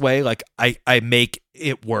exist this way. Like I make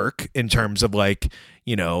it work in terms of like,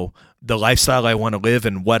 you know, the lifestyle I want to live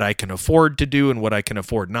and what I can afford to do and what I can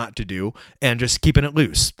afford not to do, and just keeping it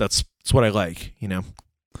loose. That's what I like, you know?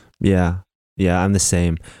 Yeah. Yeah, I'm the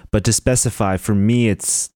same. But to specify, for me,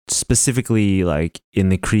 it's specifically like in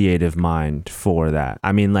the creative mind for that.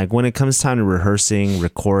 I mean, like when it comes time to rehearsing,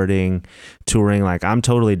 recording, touring, like I'm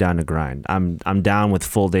totally down to grind. I'm down with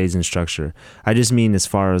full days and structure. I just mean as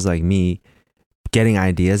far as like me getting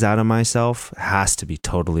ideas out of myself has to be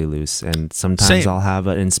totally loose. And sometimes I'll have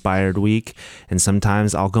an inspired week, and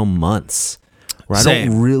sometimes I'll go months where I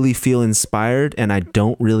don't really feel inspired and I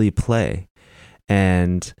don't really play.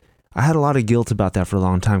 And I had a lot of guilt about that for a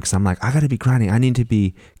long time, because I'm like, I got to be grinding. I need to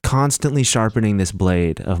be constantly sharpening this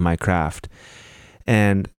blade of my craft.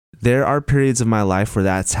 And there are periods of my life where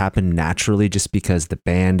that's happened naturally, just because the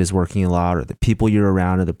band is working a lot, or the people you're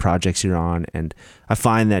around, or the projects you're on. And I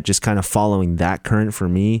find that just kind of following that current for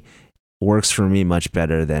me works for me much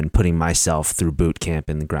better than putting myself through boot camp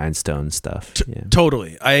and the grindstone stuff. Yeah.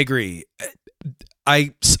 Totally. I agree.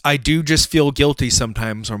 I do just feel guilty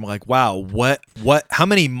sometimes where I'm like, wow, how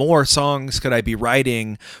many more songs could I be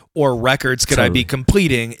writing or records could I be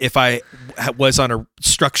completing if I was on a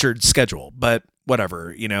structured schedule? But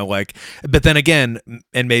whatever, you know, like, but then again,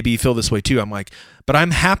 and maybe you feel this way too, I'm like, but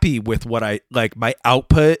I'm happy with what I like, my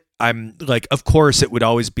output. I'm like, of course it would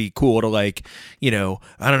always be cool to like, you know,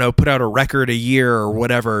 I don't know, put out a record a year or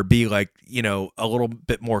whatever, be like, you know, a little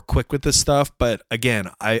bit more quick with this stuff. But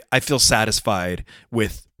again, I feel satisfied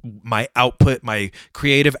with my output, my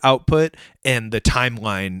creative output, and the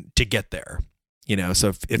timeline to get there, you know, so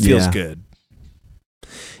it feels good.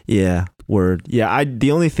 Yeah. Word. Yeah.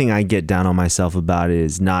 The only thing I get down on myself about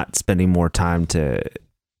is not spending more time to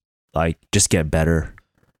like just get better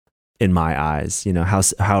in my eyes, you know,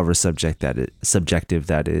 however subjective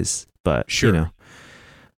that is. But sure.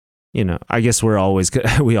 You know, I guess we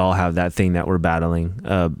all have that thing that we're battling,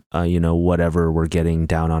 you know, whatever we're getting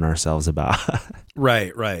down on ourselves about.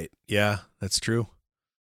 Right. Yeah, that's true.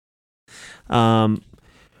 So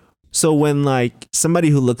when like somebody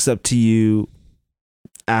who looks up to you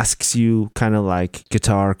asks you kind of like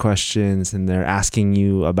guitar questions, and they're asking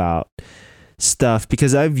you about stuff,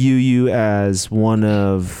 because I view you as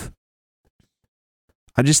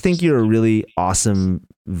I just think you're a really awesome,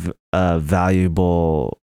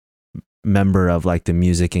 valuable member of like the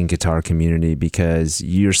music and guitar community, because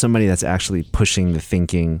you're somebody that's actually pushing the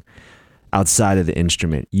thinking outside of the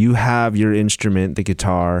instrument. You have your instrument, the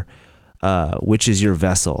guitar, which is your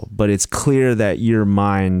vessel, but it's clear that your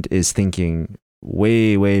mind is thinking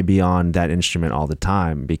way, way beyond that instrument all the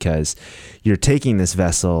time, because you're taking this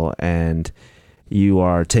vessel and you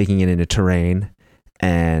are taking it into terrain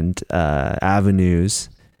and avenues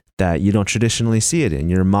that you don't traditionally see it in.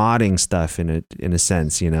 You're modding stuff in a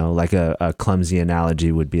sense, like a clumsy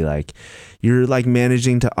analogy would be like you're like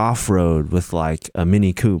managing to off-road with like a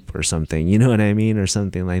Mini Coupe or something, you know what I mean, or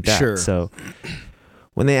something like that. Sure. So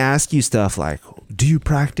when they ask you stuff like, do you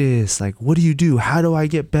practice? Like, what do you do? How do I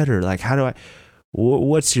get better? Like,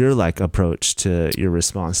 what's your like approach to your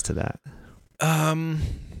response to that?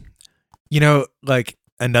 Like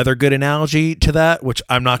another good analogy to that, which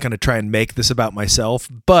I'm not going to try and make this about myself,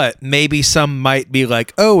 but maybe some might be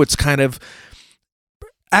like, oh, it's kind of,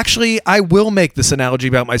 actually, I will make this analogy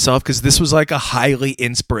about myself because this was like a highly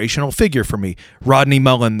inspirational figure for me. Rodney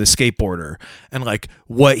Mullen, the skateboarder, and like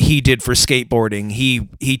what he did for skateboarding,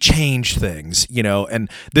 he changed things, and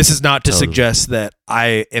this is not to suggest that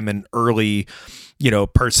I am an early,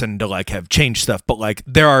 person to like have changed stuff, but like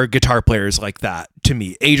there are guitar players like that to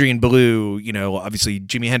me. Adrian Belew, obviously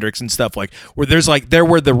Jimi Hendrix and stuff, like where there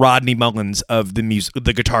were the Rodney Mullens of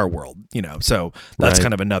the guitar world, so that's right.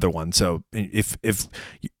 Kind of another one. So if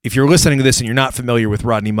you're listening to this and you're not familiar with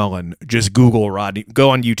Rodney Mullen, just go on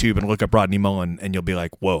YouTube and look up Rodney Mullen and you'll be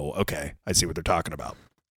like, whoa, okay, I see what they're talking about.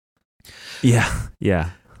 Yeah.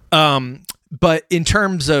 Yeah. But in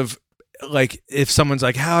terms of like, if someone's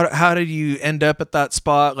like, how did you end up at that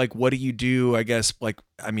spot? Like, what do you do? I guess, like,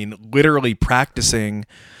 I mean, literally practicing.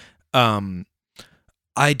 I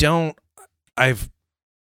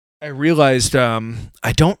realized,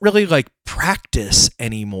 I don't really like practice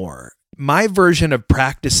anymore. My version of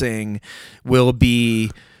practicing will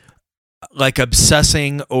be like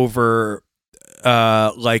obsessing over,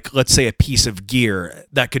 like, let's say a piece of gear.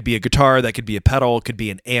 That could be a guitar, that could be a pedal, it could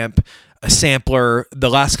be an amp, a sampler.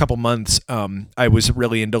 The last couple months, I was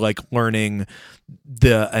really into like learning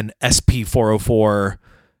an SP404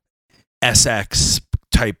 SX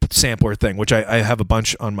type sampler thing, which I have a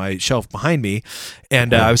bunch on my shelf behind me.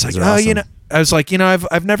 And I was like, awesome.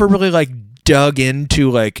 I've never really like dug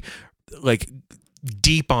into like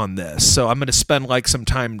deep on this, so I'm going to spend like some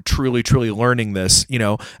time truly learning this,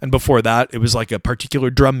 and before that it was like a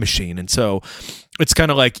particular drum machine. And so it's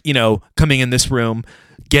kind of like, coming in this room,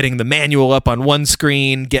 getting the manual up on one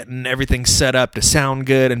screen, getting everything set up to sound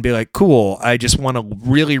good, and be like, cool, I just want to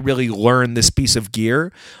really learn this piece of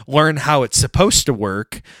gear, learn how it's supposed to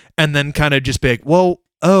work, and then kind of just be like,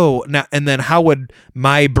 now, and then how would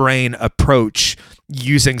my brain approach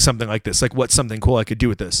using something like this? Like, what's something cool I could do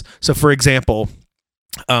with this? So for example,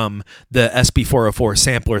 the SP404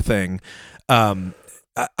 sampler thing,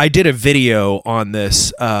 I did a video on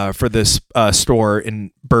this for this store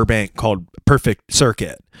in Burbank called Perfect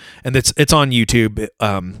Circuit, and it's on YouTube,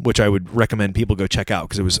 which I would recommend people go check out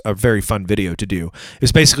because it was a very fun video to do. It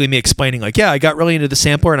was basically me explaining like, yeah, I got really into the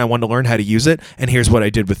sampler and I wanted to learn how to use it, and here's what I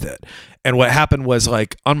did with it. And what happened was,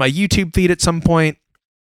 like, on my YouTube feed at some point,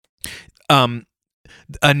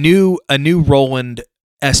 a new Roland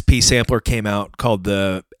SP sampler came out called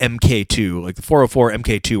the MK2, like the 404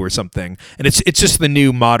 MK2 or something, and it's just the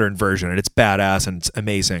new modern version, and it's badass and it's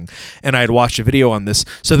amazing. And I had watched a video on this,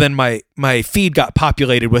 so then my feed got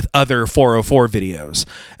populated with other 404 videos,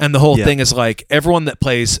 and the whole thing is like, everyone that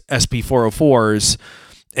plays SP 404s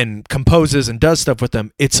and composes and does stuff with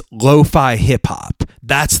them, it's lo-fi hip hop.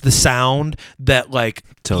 That's the sound that like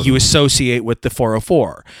you associate with the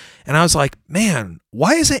 404. And I was like, man,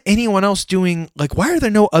 why isn't anyone else doing, like, why are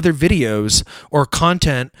there no other videos or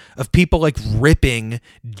content of people like ripping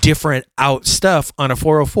different out stuff on a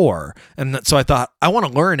 404? And so I thought, I want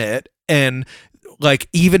to learn it. And like,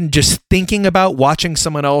 even just thinking about watching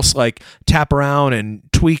someone else like tap around and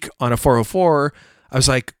tweak on a 404, I was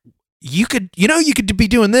like, you could be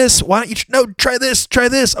doing this. Why don't you try this?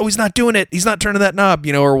 Oh, he's not doing it. He's not turning that knob,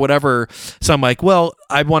 or whatever. So I'm like, well,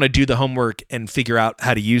 I want to do the homework and figure out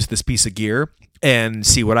how to use this piece of gear and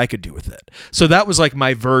see what I could do with it. So that was like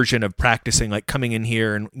my version of practicing, like coming in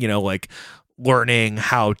here and, like learning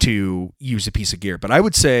how to use a piece of gear. But I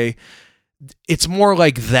would say it's more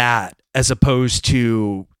like that as opposed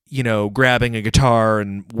to, grabbing a guitar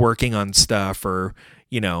and working on stuff, or,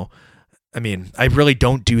 I mean, I really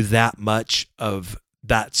don't do that much of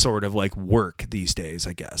that sort of like work these days,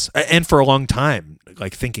 I guess. And for a long time,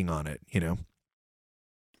 like thinking on it,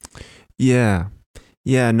 Yeah.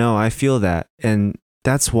 Yeah, no, I feel that. And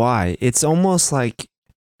that's why it's almost like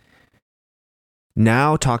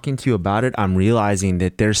now talking to you about it, I'm realizing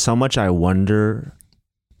that there's so much I wonder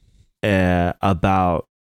about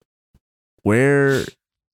where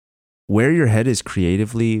your head is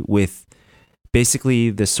creatively with basically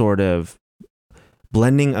the sort of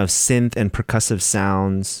blending of synth and percussive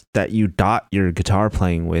sounds that you dot your guitar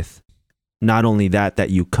playing with. Not only that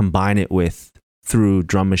you combine it with through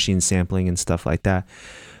drum machine sampling and stuff like that.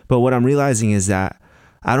 But what I'm realizing is that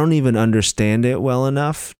I don't even understand it well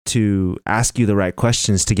enough to ask you the right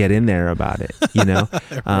questions to get in there about it, you know?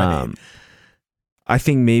 Right. I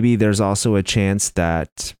think maybe there's also a chance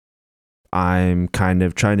that I'm kind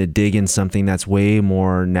of trying to dig in something that's way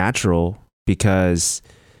more natural, because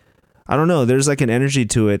I don't know, there's like an energy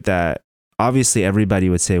to it that obviously everybody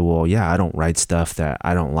would say, well, yeah, I don't write stuff that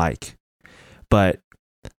I don't like. But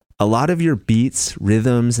a lot of your beats,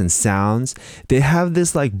 rhythms, and sounds, they have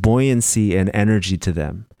this like buoyancy and energy to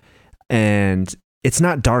them. And it's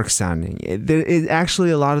not dark sounding. It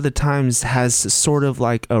actually a lot of the times has sort of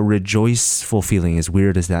like a rejoiceful feeling, as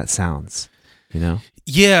weird as that sounds, you know?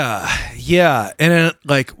 Yeah. And then,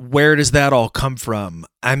 like, where does that all come from?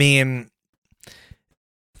 I mean,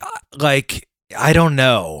 like, I don't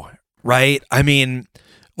know, right? I mean,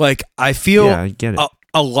 like, I feel I get it.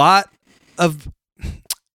 A lot of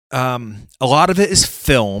it is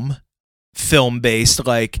film based,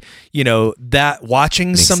 like, you know, that watching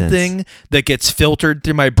Makes something sense. that gets filtered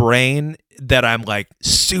through my brain that I'm like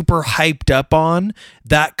super hyped up on,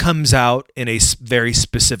 that comes out in a very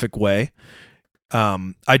specific way.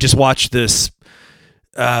 I just watched this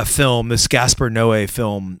film, this Gaspar Noé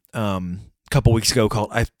film, a couple weeks ago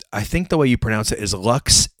called, I think the way you pronounce it is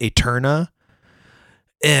Lux Eterna.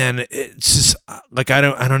 And it's just like, I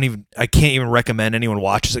can't even recommend anyone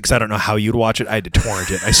watches it, because I don't know how you'd watch it. I had to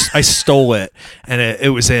torrent it. I stole it, and it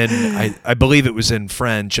was in, I believe it was in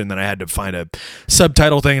French, and then I had to find a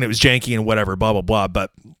subtitle thing, and it was janky and whatever, blah, blah, blah.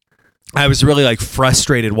 But I was really like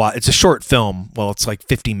frustrated. It's a short film. Well, it's like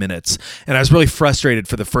 50 minutes. And I was really frustrated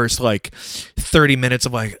for the first like 30 minutes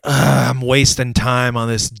of like, I'm wasting time on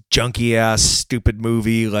this junky ass stupid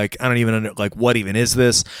movie. Like, I don't even know, like, what even is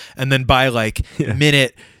this? And then by like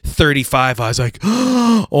minute 35, I was like,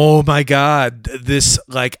 oh my God, this,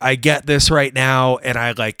 like, I get this right now. And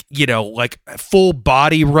I like, you know, like full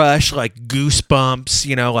body rush, like goosebumps,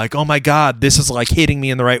 you know, like, oh my God, this is like hitting me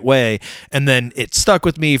in the right way. And then it stuck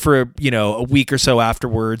with me for, you know, a week or so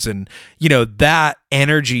afterwards. And, you know, that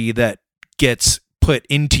energy that gets put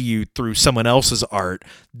into you through someone else's art,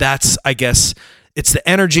 that's, I guess, it's the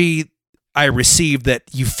energy I receive that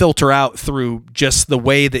you filter out through just the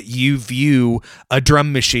way that you view a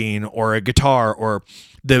drum machine or a guitar, or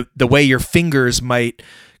the way your fingers might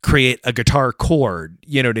create a guitar chord,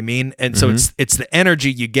 you know what I mean? And so it's the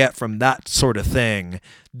energy you get from that sort of thing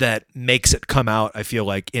that makes it come out, I feel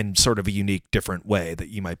like, in sort of a unique, different way that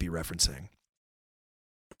you might be referencing.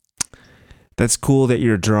 That's cool that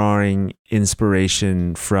you're drawing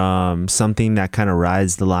inspiration from something that kind of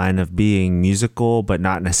rides the line of being musical, but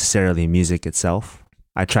not necessarily music itself.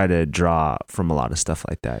 I try to draw from a lot of stuff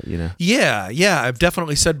like that, you know? Yeah. I've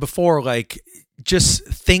definitely said before, like, just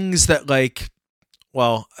things that, like,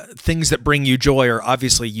 well, things that bring you joy, or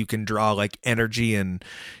obviously you can draw like energy and,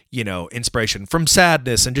 you know, inspiration from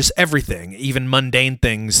sadness and just everything, even mundane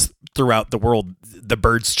things throughout the world. The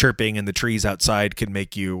birds chirping and the trees outside can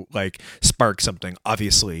make you like spark something,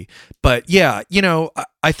 obviously. But yeah, you know,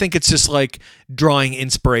 I think it's just like drawing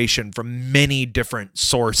inspiration from many different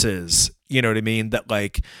sources, you know what I mean? That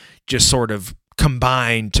like just sort of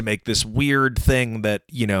combine to make this weird thing that,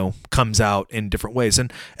 you know, comes out in different ways.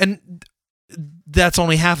 And that's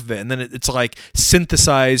only half of it. And then it's like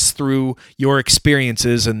synthesized through your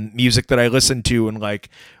experiences and music that I listen to, and like,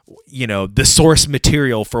 you know, the source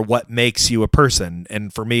material for what makes you a person.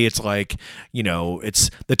 And for me, it's like, you know, it's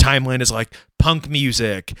the timeline is like punk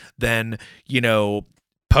music, then, you know,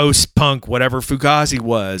 post-punk, whatever Fugazi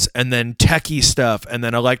was, and then techie stuff, and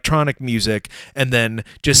then electronic music, and then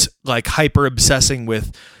just like hyper obsessing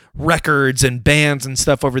with records and bands and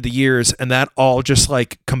stuff over the years, and that all just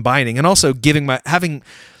like combining, and also having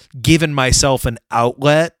given myself an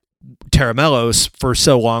outlet, Terramellos, for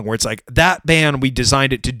so long, where it's like that band, we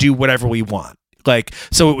designed it to do whatever we want. Like,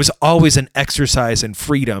 so it was always an exercise in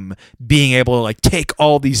freedom, being able to like take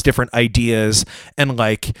all these different ideas and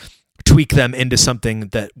like tweak them into something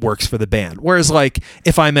that works for the band. Whereas like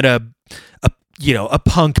if I'm in a you know, a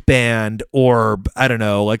punk band, or I don't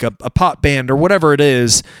know, like a pop band or whatever it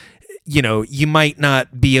is, you know, you might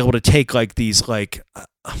not be able to take like these like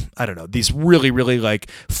I don't know, these really, really like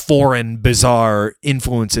foreign, bizarre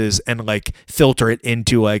influences and like filter it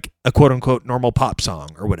into like a quote unquote normal pop song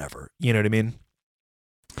or whatever. You know what I mean?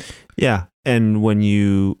 Yeah. And when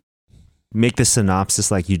you make the synopsis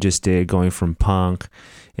like you just did, going from punk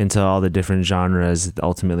into all the different genres,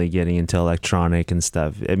 ultimately getting into electronic and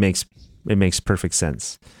stuff, it makes perfect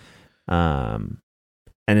sense. And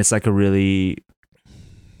it's like it's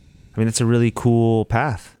a really cool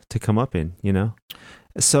path to come up in, you know?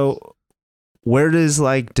 So where does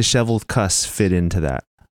like Disheveled Cuss fit into that?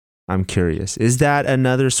 I'm curious. Is that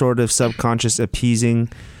another sort of subconscious appeasing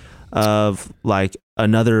of like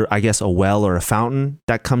another, I guess, a well or a fountain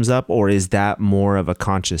that comes up, or is that more of a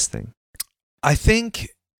conscious thing? I think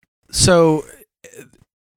so.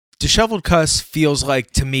 Disheveled Cuss feels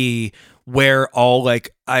like to me where all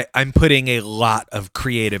like I'm putting a lot of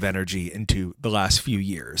creative energy into the last few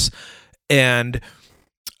years. And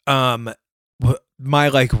my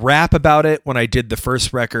like rap about it when I did the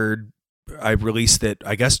first record, I released it,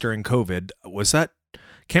 I guess during COVID. Was that,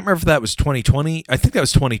 can't remember if that was 2020. I think that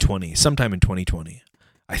was 2020, sometime in 2020.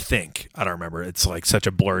 I think. I don't remember. It's like such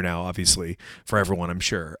a blur now, obviously, for everyone, I'm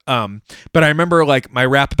sure. But I remember like my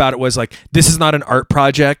rap about it was like, this is not an art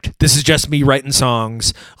project. This is just me writing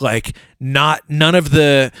songs. Like none of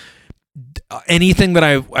the anything that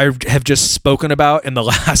I have just spoken about in the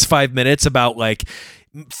last 5 minutes about like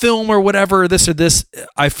film or whatever, this or this.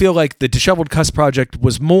 I feel like the Disheveled Cuss project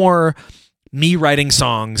was more me writing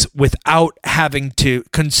songs without having to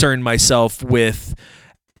concern myself with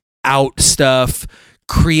out stuff,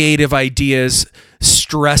 creative ideas,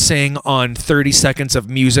 stressing on 30 seconds of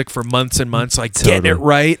music for months and months, like getting it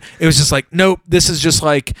right. It was just like, nope, this is just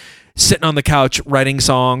like sitting on the couch writing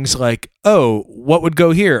songs like, oh, what would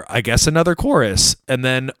go here? I guess another chorus and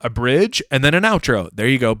then a bridge and then an outro. There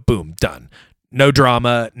you go. Boom, done. No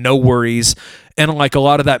drama, no worries. And like a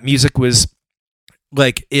lot of that music was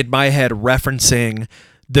like in my head referencing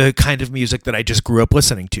the kind of music that I just grew up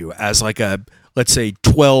listening to as like a, let's say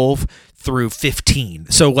 12 through 15.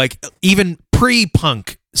 So like even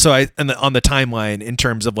pre-punk. So on the timeline in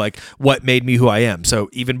terms of like what made me who I am. So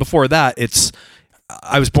even before that,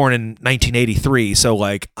 I was born in 1983. So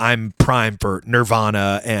like I'm prime for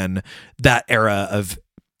Nirvana and that era of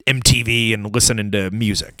MTV and listening to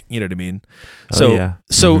music. You know what I mean? So, yeah.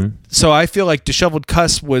 So I feel like Disheveled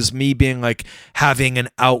Cuss was me being like having an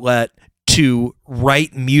outlet to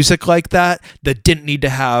write music like that didn't need to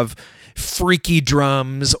have freaky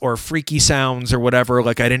drums or freaky sounds or whatever.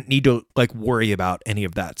 Like I didn't need to like worry about any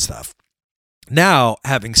of that stuff. Now,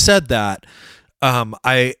 having said that,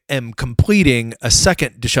 I am completing a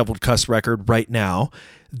second Disheveled Cuss record right now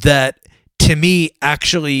that to me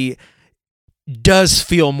actually does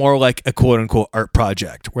feel more like a quote unquote art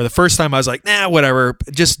project, where the first time I was like, nah, whatever,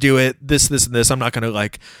 just do it. This, and this. I'm not going to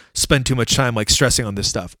like spend too much time like stressing on this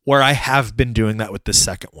stuff, where I have been doing that with the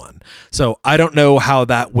second one. So I don't know how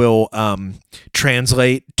that will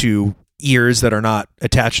translate to ears that are not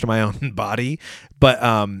attached to my own body. But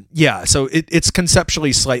yeah, so it's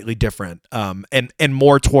conceptually slightly different and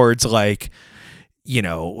more towards like, you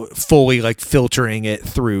know, fully like filtering it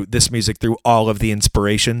through this music through all of the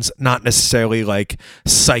inspirations, not necessarily like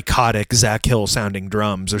psychotic Zach Hill sounding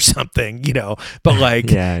drums or something, you know, but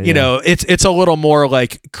like, you know, it's a little more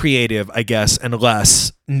like creative, I guess, and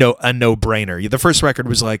less a no-brainer. The first record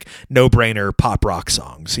was like no-brainer pop rock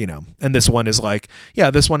songs, you know, and this one is like,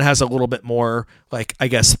 yeah, this one has a little bit more like, I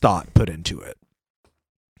guess, thought put into it.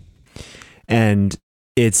 And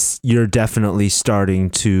you're definitely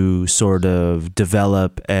starting to sort of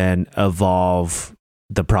develop and evolve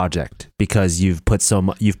the project because you've put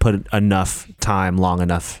enough time, long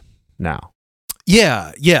enough now.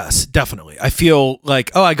 Yeah, yes, definitely. I feel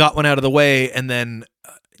like, oh, I got one out of the way, and then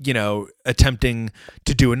you know, attempting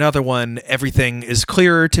to do another one, everything is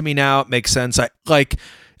clearer to me now. It makes sense.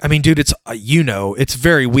 I mean, dude, it's, you know, it's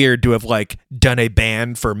very weird to have like done a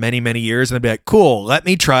band for many, many years and then be like, cool, let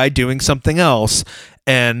me try doing something else.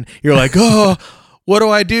 And you're like, oh, what do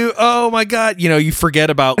I do? Oh my God. You know, you forget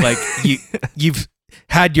about like, you've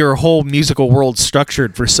had your whole musical world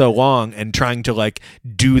structured for so long, and trying to like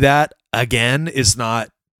do that again is not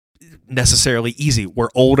necessarily easy. We're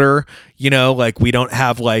older, you know, like we don't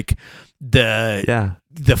have like the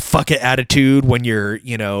fuck it attitude when you're,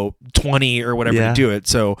 you know, 20 or whatever to do it.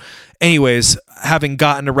 So anyways, having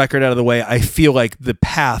gotten a record out of the way, I feel like the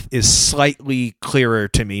path is slightly clearer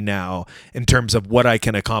to me now in terms of what I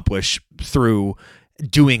can accomplish through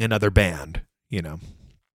doing another band, you know?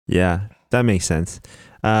 Yeah, that makes sense.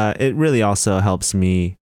 It really also helps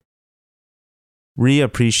me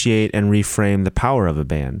reappreciate and reframe the power of a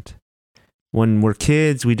band. When we're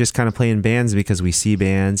kids, we just kind of play in bands because we see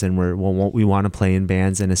bands and we want to play in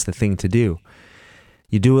bands, and it's the thing to do.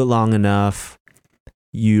 You do it long enough,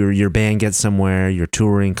 your band gets somewhere, you're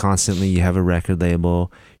touring constantly, you have a record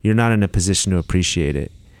label, you're not in a position to appreciate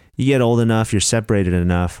it. You get old enough, you're separated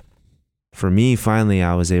enough. For me, finally,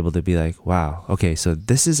 I was able to be like, wow, okay, so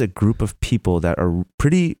this is a group of people that are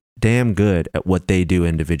pretty damn good at what they do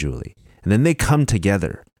individually. And then they come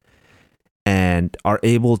together and are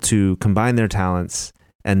able to combine their talents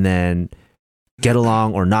and then get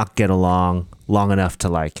along or not get along long enough to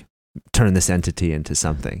like turn this entity into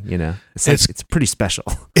something, you know? It's pretty special.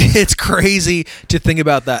 It's crazy to think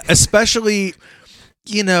about that, especially,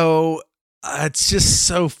 you know, it's just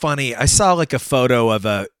so funny. I saw like a photo of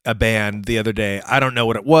a band the other day. I don't know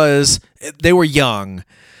what it was. They were young.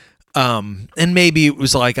 And maybe it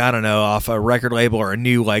was like, I don't know, off a record label or a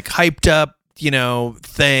new like hyped up, you know,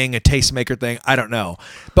 thing, a tastemaker thing. I don't know.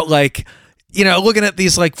 But like, you know, looking at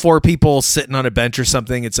these like 4 people sitting on a bench or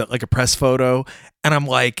something, it's like a press photo. And I'm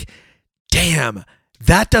like, damn,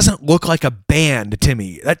 that doesn't look like a band to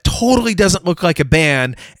me. That totally doesn't look like a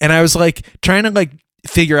band. And I was like trying to like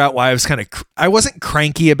figure out why I wasn't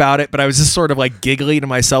cranky about it, but I was just sort of like giggly to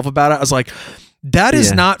myself about it. I was like, that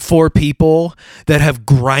is not 4 people that have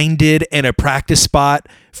grinded in a practice spot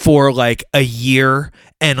for like a year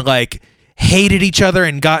and like hated each other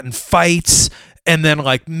and gotten fights and then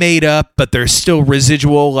like made up, but there's still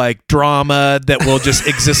residual like drama that will just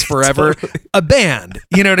exist forever. Totally. A band,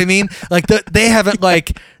 you know what I mean? Like they haven't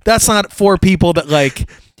like, that's not 4 people that like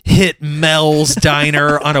hit Mel's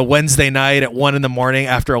Diner on a Wednesday night at 1 a.m.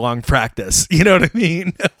 after a long practice. You know what I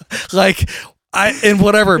mean? Like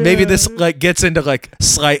whatever, maybe this like gets into like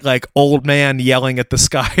slight like old man yelling at the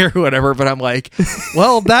sky or whatever, but I'm like,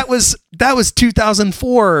 well, that was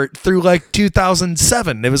 2004 through like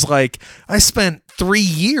 2007. It was like I spent 3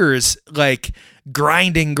 years like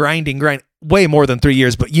grinding way more than 3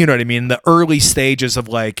 years, but you know what I mean, the early stages of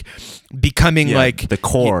like becoming like the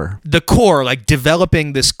core, like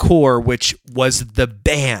developing this core, which was the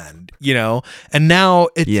band. You know, and now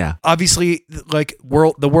it's obviously like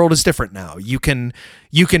the world is different now. You can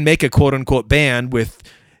make a quote unquote band with,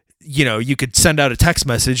 you know, you could send out a text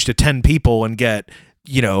message to 10 people and get,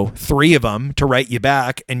 you know, 3 of them to write you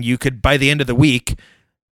back. And you could, by the end of the week,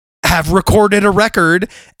 have recorded a record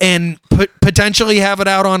and potentially have it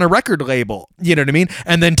out on a record label. You know what I mean?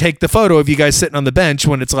 And then take the photo of you guys sitting on the bench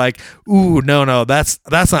when it's like, ooh, no, that's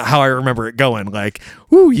not how I remember it going. Like,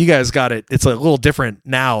 ooh, you guys got it. It's a little different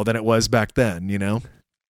now than it was back then, you know?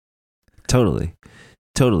 Totally.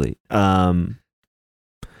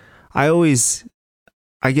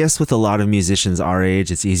 I guess with a lot of musicians our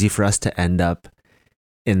age, it's easy for us to end up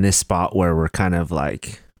in this spot where we're kind of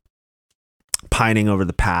like pining over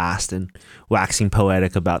the past and waxing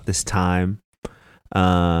poetic about this time.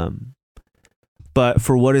 But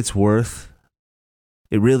for what it's worth,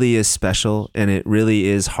 it really is special, and it really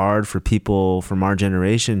is hard for people from our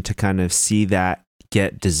generation to kind of see that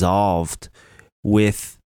get dissolved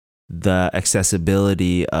with the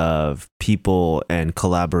accessibility of people and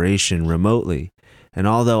collaboration remotely. And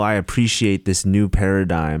although I appreciate this new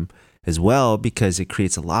paradigm as well, because it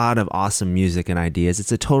creates a lot of awesome music and ideas,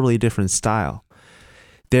 it's a totally different style.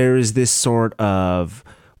 There is this sort of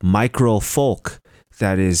micro folk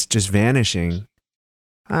that is just vanishing.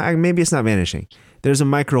 Maybe it's not vanishing. There's a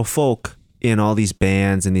micro folk in all these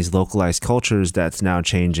bands and these localized cultures that's now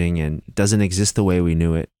changing and doesn't exist the way we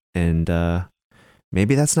knew it. And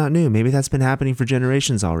maybe that's not new. Maybe that's been happening for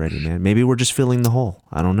generations already, man. Maybe we're just filling the hole.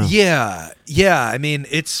 I don't know. Yeah. I mean,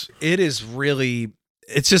 it's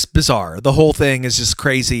just bizarre. The whole thing is just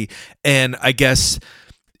crazy. And I guess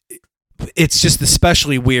it's just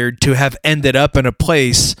especially weird to have ended up in a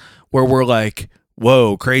place where we're like,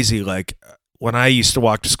 whoa, crazy. Like when I used to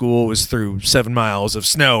walk to school, it was through 7 miles of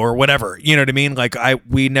snow or whatever. You know what I mean? Like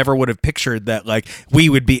we never would have pictured that like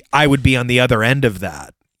I would be on the other end of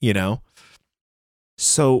that, you know?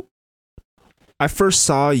 So I first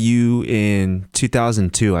saw you in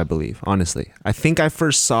 2002, I believe, honestly. I think I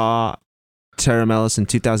first saw Terra Mellis in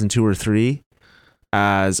 2002 or 3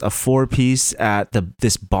 as a 4-piece at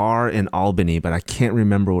this bar in Albany, but I can't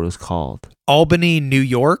remember what it was called. Albany, New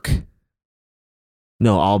York?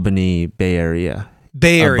 No, Albany, Bay Area.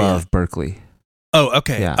 Above Berkeley. Oh,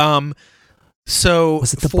 okay. Yeah. So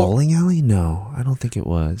was it the bowling alley? No, I don't think it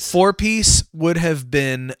was. 4-piece would have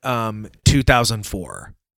been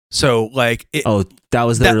 2004. So like that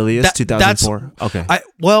was the earliest, 2004. Okay.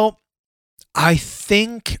 I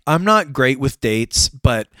think I'm not great with dates,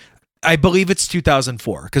 but I believe it's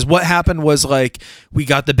 2004 because what happened was like we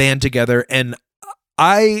got the band together and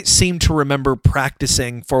I seem to remember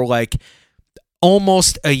practicing for like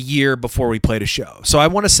almost a year before we played a show. So I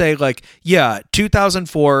want to say like,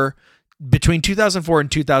 2004, between 2004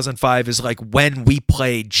 and 2005 is like when we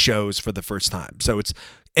played shows for the first time. So it's,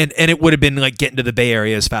 and it would have been like getting to the Bay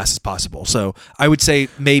Area as fast as possible. So I would say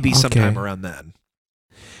maybe sometime around then.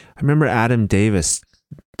 I remember Adam Davis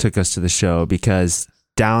took us to the show because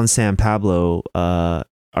down San Pablo,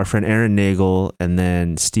 our friend Aaron Nagel and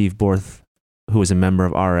then Steve Borth, who was a member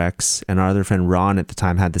of RX, and our other friend Ron at the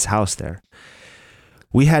time had this house there.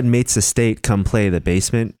 We had Mates Estate come play the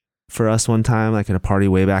basement for us one time, like in a party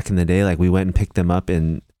way back in the day. Like we went and picked them up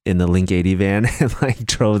in the Link 80 van and like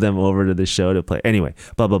drove them over to the show to play. Anyway,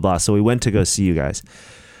 blah, blah, blah. So we went to go see you guys.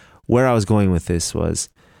 Where I was going with this was,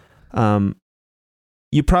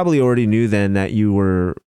 you probably already knew then that you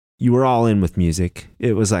were all in with music.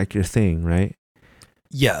 It was like your thing, right?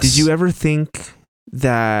 Yes. Did you ever think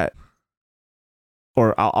that,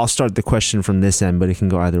 or I'll start the question from this end, but it can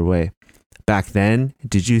go either way. Back then,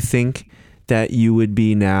 did you think that you would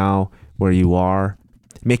be now where you are,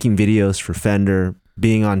 making videos for Fender,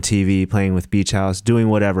 being on TV, playing with Beach House, doing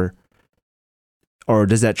whatever? Or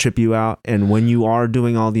does that trip you out? And when you are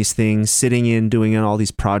doing all these things, doing all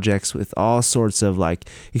these projects with all sorts of like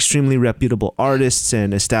extremely reputable artists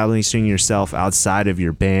and establishing yourself outside of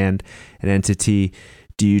your band and entity,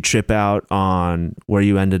 do you trip out on where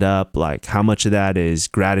you ended up? Like how much of that is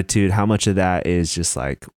gratitude? How much of that is just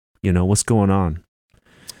like, what's going on?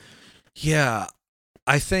 Yeah,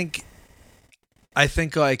 I think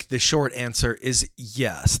like the short answer is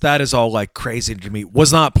yes. That is all like crazy to me.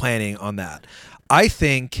 Was not planning on that. I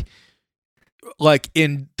think like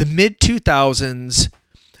in the mid 2000s,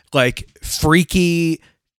 like freaky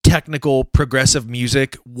technical progressive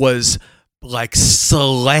music was like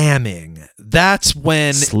slamming. That's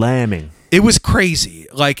when slamming. It was crazy.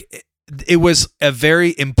 Like it was a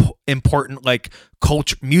very important like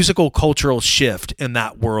musical cultural shift in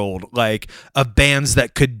that world, like of bands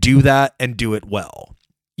that could do that and do it well,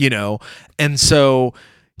 And so,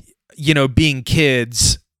 being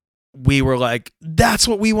kids, we were like, that's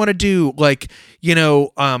what we want to do. Like,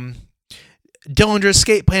 Dillinger's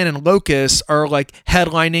Escape Plan and Locust are like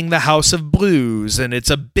headlining the House of Blues, and it's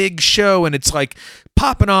a big show and it's like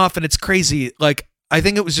popping off and it's crazy. Like, I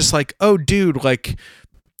think it was just like, oh dude, like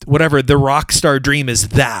whatever, the rock star dream is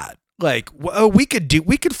that. Like, oh, we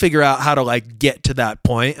could figure out how to like get to that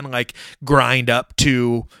point and like grind up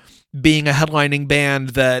to being a headlining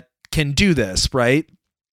band that can do this, right?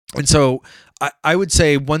 And so I would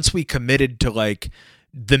say once we committed to like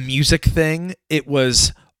the music thing, it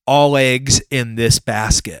was all eggs in this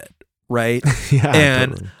basket, right? Yeah,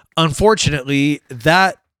 and totally. Unfortunately,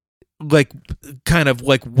 that like kind of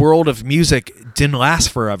like world of music didn't last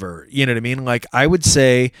forever. You know what I mean? Like I would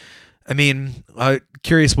say,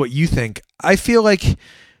 curious what you think. I feel like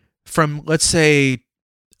from let's say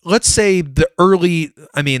the early,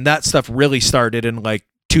 that stuff really started in like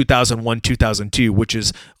 2001, 2002, which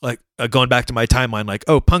is like going back to my timeline, like,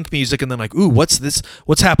 oh, punk music. And then like, ooh, what's this?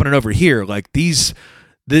 What's happening over here? Like these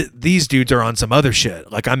dudes are on some other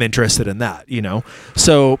shit. Like I'm interested in that,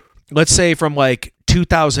 So let's say from like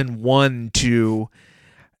 2001 to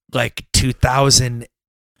like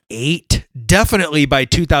 2008, definitely by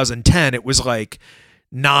 2010, it was like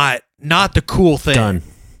not the cool thing.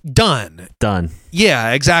 Done.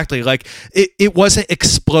 Yeah, exactly. Like it wasn't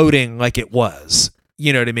exploding like it was.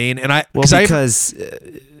 You know what I mean? And I was just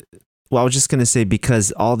going to say,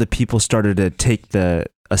 because all the people started to take the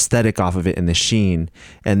aesthetic off of it in the sheen,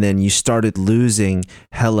 and then you started losing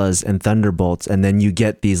Hellas and Thunderbolts, and then you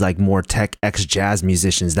get these like more tech jazz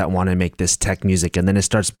musicians that want to make this tech music, and then it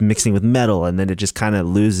starts mixing with metal, and then it just kind of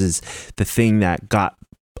loses the thing that got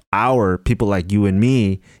our people like you and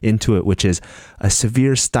me into it, which is a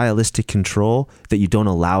severe stylistic control that you don't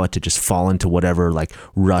allow it to just fall into whatever like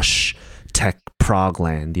rush tech prog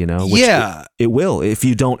land, which yeah, it will if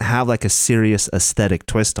you don't have like a serious aesthetic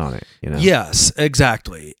twist on it, Yes,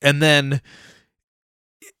 exactly. And then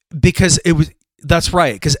because that's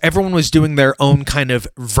right, because everyone was doing their own kind of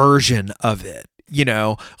version of it,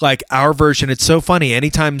 like our version. It's so funny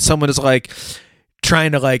anytime someone is like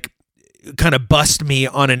trying to like kind of bust me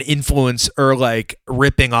on an influence or like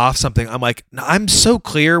ripping off something, I'm like, I'm so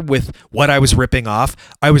clear with what I was ripping off.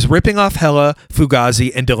 I was ripping off Hella,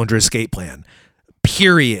 Fugazi, and Dillinger's Escape Plan.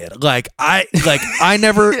 Period. Like I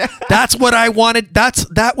never. Yeah. That's what I wanted.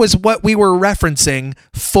 That was what we were referencing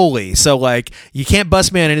fully. So like, you can't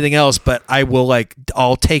bust me on anything else, but I will like.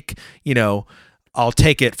 I'll take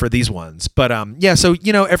it for these ones. But yeah. So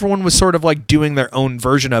everyone was sort of like doing their own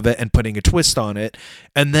version of it and putting a twist on it,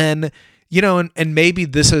 and then and maybe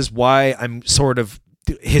this is why I'm sort of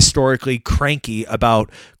historically cranky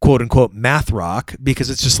about quote unquote math rock,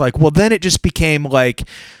 because it's just like, well, then it just became like,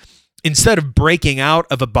 instead of breaking out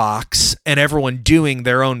of a box and everyone doing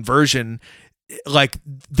their own version, like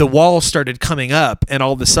the walls started coming up, and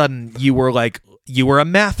all of a sudden you were a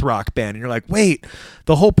math rock band, and you're like, wait,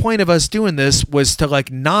 the whole point of us doing this was to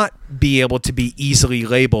like not be able to be easily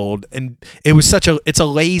labeled, and it's a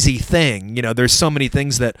lazy thing, there's so many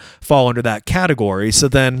things that fall under that category. So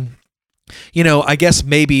then, I guess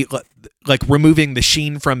maybe like removing the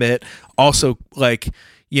sheen from it also like,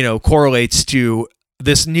 correlates to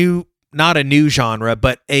this new, not a new genre,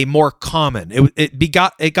 but a more common.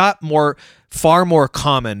 It got far more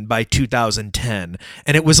common by 2010,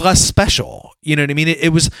 and it was less special. You know what I mean?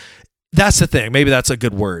 It was. That's the thing. Maybe that's a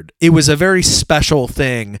good word. It was a very special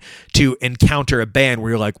thing to encounter a band where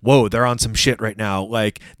you're like, whoa, they're on some shit right now.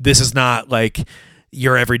 Like, this is not like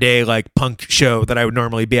your everyday like punk show that I would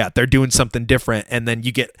normally be at. They're doing something different. And then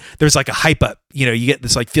there's like a hype up, you get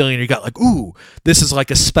this like feeling you got like, ooh, this is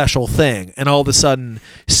like a special thing. And all of a sudden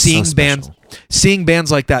seeing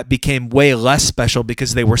bands like that became way less special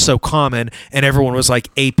because they were so common and everyone was like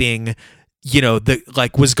aping,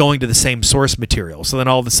 was going to the same source material. So then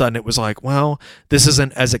all of a sudden it was like, well, this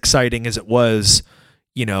isn't as exciting as it was,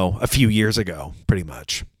 a few years ago, pretty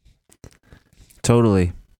much.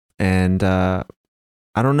 Totally. And I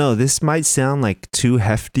don't know, this might sound like too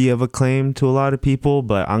hefty of a claim to a lot of people,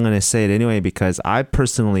 but I'm going to say it anyway because I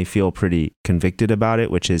personally feel pretty convicted about it,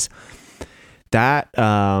 which is that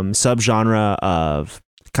subgenre of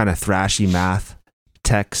kind of thrashy math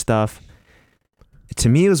tech stuff. To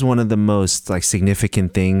me, it was one of the most like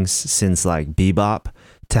significant things since like bebop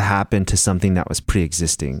to happen to something that was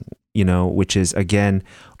pre-existing, which is again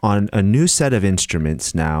on a new set of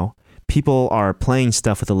instruments now. People are playing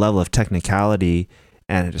stuff with a level of technicality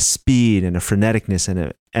and a speed and a freneticness and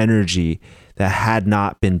an energy that had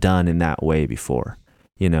not been done in that way before.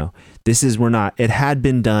 It had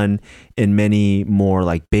been done in many more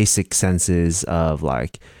like basic senses of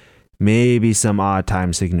like, maybe some odd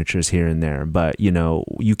time signatures here and there, but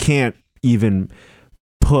you can't even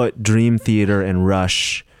put Dream Theater and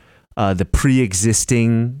Rush, the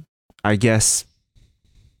pre-existing, I guess,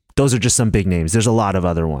 those are just some big names. There's a lot of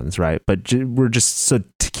other ones, right? But we're just, so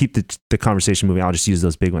to keep the conversation moving, I'll just use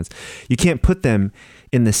those big ones. You can't put them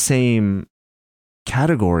in the same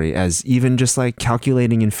category as even just like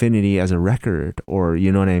Calculating Infinity as a record, or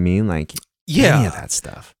you know what I mean? Like, any of that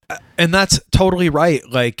stuff. And that's totally right.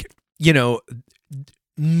 Like, new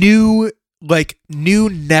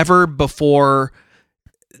never before,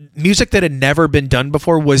 music that had never been done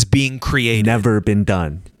before was being created. Never been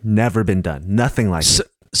done. Nothing like it.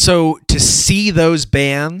 So to see those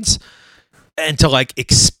bands and to like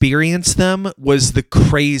experience them was the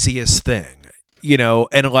craziest thing,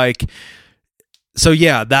 and like, so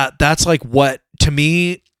yeah, that's like what, to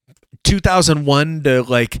me, 2001 to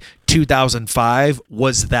like 2005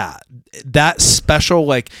 was that special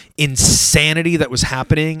like insanity that was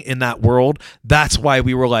happening in that world. That's why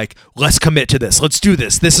we were like, let's commit to this. Let's do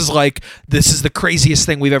this. This is the craziest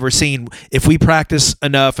thing we've ever seen. If we practice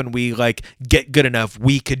enough and we like get good enough,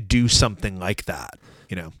 we could do something like that,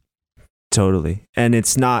 Totally. And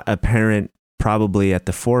it's not apparent probably at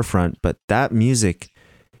the forefront, but that music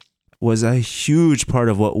was a huge part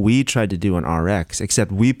of what we tried to do in RX,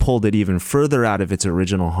 except we pulled it even further out of its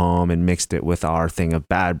original home and mixed it with our thing of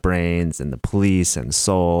Bad Brains and the Police and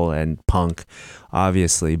soul and punk,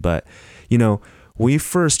 obviously. But, we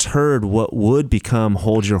first heard what would become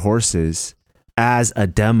Hold Your Horses as a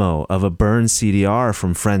demo of a burned CDR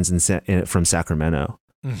from friends from Sacramento,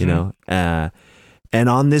 and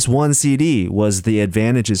on this one CD was the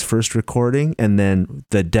Advantage's first recording and then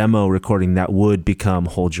the demo recording that would become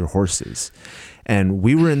Hold Your Horses. And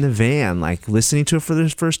we were in the van, like listening to it for the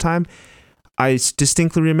first time. I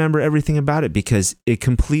distinctly remember everything about it because it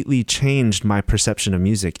completely changed my perception of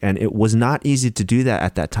music. And it was not easy to do that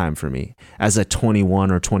at that time for me as a 21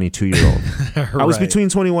 or 22-year-old. Right. I was between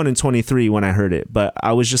 21 and 23 when I heard it, but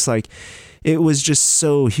I was just like, it was just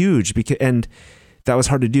so huge and that was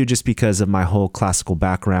hard to do just because of my whole classical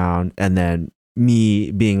background and then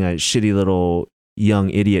me being a shitty little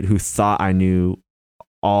young idiot who thought I knew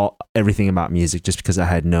everything about music just because I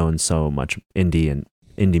had known so much indie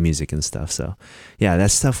music and stuff. So yeah,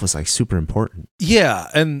 that stuff was like super important. Yeah,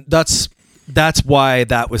 and that's why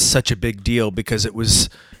that was such a big deal, because it was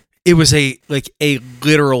a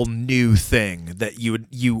literal new thing that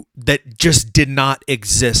that just did not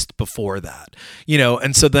exist before that,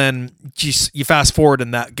 and so then you fast forward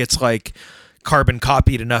and that gets like carbon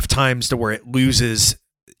copied enough times to where it loses,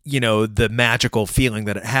 the magical feeling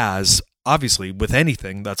that it has. Obviously with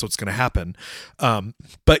anything, that's what's going to happen.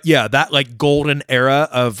 But yeah, that like golden era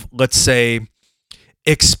of, let's say,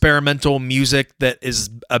 experimental music that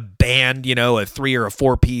is a band, a 3 or a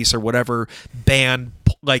 4 piece or whatever band,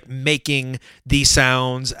 like making these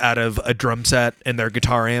sounds out of a drum set and their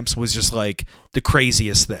guitar amps was just like the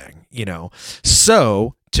craziest thing,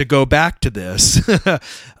 So to go back to this,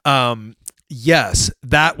 yes,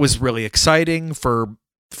 that was really exciting for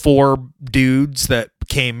 4 dudes that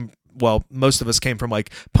came well, most of us came from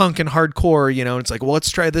like punk and hardcore, and it's like, well,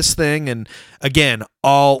 let's try this thing. And again,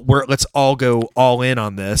 let's all go all in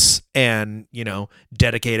on this and,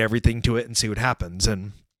 dedicate everything to it and see what happens.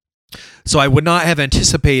 And so I would not have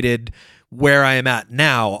anticipated where I am at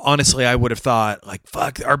now. Honestly, I would have thought like,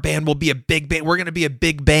 fuck, our band will be a big band. We're going to be a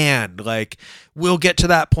big band. Like we'll get to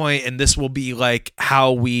that point and this will be like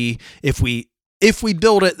how if we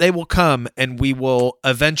build it, they will come and we will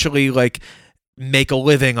eventually like make a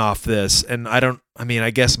living off this. And I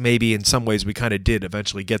guess maybe in some ways we kind of did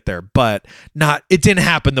eventually get there, but it didn't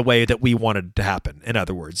happen the way that we wanted it to happen. In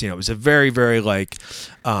other words, it was a very, very like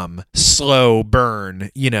slow burn,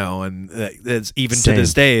 and it's even Same. to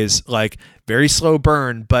this day is like very slow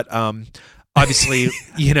burn. But obviously,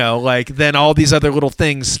 like then all these other little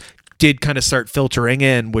things did kind of start filtering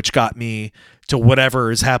in, which got me to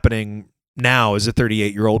whatever is happening now as a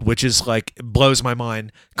 38-year-old, which is like blows my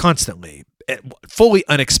mind constantly. Fully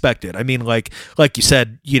unexpected. I mean, like you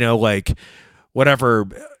said, like whatever,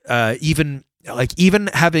 even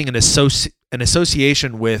having an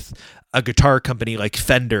association with a guitar company like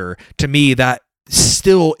Fender, to me, that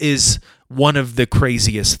still is one of the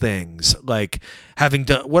craziest things. Like having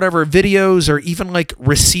done whatever videos or even like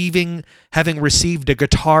having received a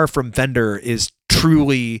guitar from Fender is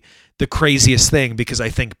truly the craziest thing, because I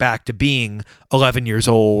think back to being 11 years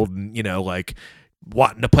old and, like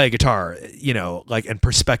wanting to play guitar, like, and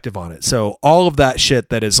perspective on it. So all of that shit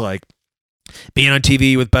that is like being on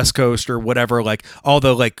TV with Best Coast or whatever, like all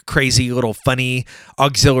the like crazy little funny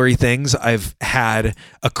auxiliary things I've had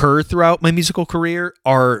occur throughout my musical career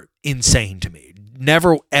are insane to me.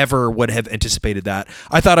 Never ever would have anticipated that.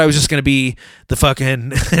 I thought I was just going to be the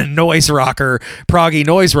fucking noise rocker, proggy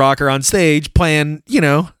noise rocker on stage playing,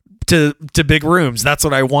 to big rooms. That's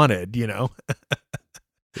what I wanted,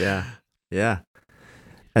 Yeah. Yeah.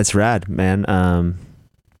 That's rad, man.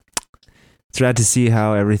 It's rad to see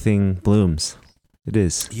how everything blooms. It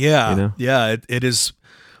is. Yeah. Yeah. It is.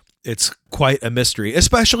 It's quite a mystery,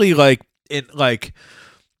 especially like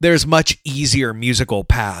there's much easier musical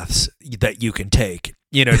paths that you can take.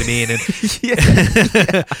 You know what I mean?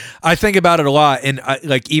 And I think about it a lot, and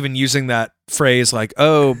like even using that phrase, like,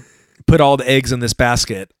 oh, put all the eggs in this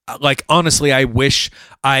basket. Like, honestly, I wish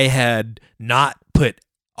I had not put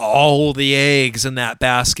all the eggs in that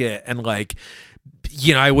basket, and like,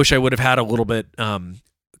 I wish I would have had a little bit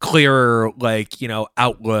clearer, like,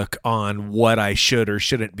 outlook on what I should or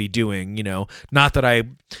shouldn't be doing. Not that I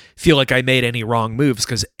feel like I made any wrong moves,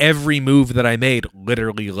 because every move that I made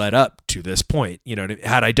literally led up to this point.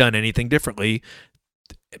 Had I done anything differently,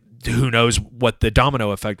 who knows what the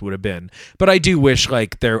domino effect would have been. But I do wish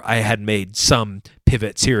like I had made some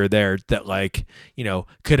pivots here or there that like,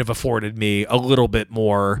 could have afforded me a little bit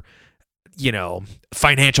more,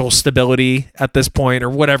 financial stability at this point, or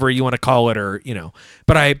whatever you want to call it, or,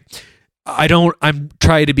 but I'm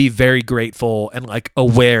trying to be very grateful and like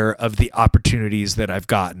aware of the opportunities that I've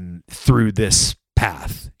gotten through this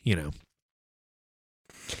path,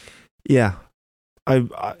 Yeah.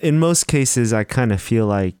 In most cases, I kind of feel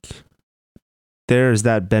like there's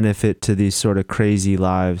that benefit to these sort of crazy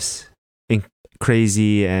lives,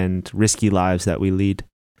 crazy and risky lives that we lead,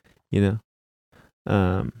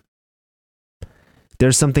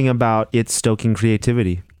 there's something about it stoking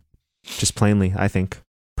creativity, just plainly, I think,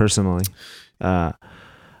 personally. I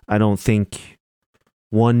don't think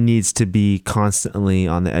one needs to be constantly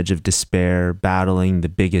on the edge of despair, battling the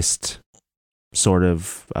biggest sort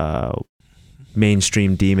of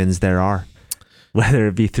mainstream demons there are, whether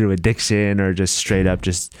it be through addiction or just straight up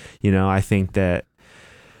I think that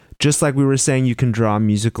just like we were saying, you can draw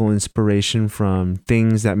musical inspiration from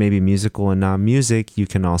things that may be musical and not music. You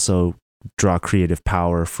can also draw creative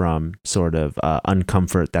power from sort of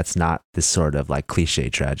uncomfort that's not this sort of like cliche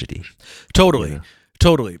tragedy. Totally.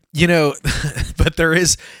 But there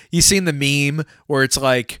is, you seen the meme where it's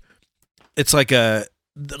like a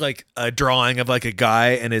drawing of like a guy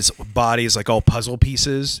and his body is like all puzzle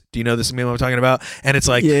pieces. Do you know this meme I'm talking about? And it's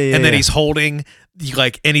like, and then he's holding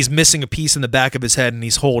and he's missing a piece in the back of his head, and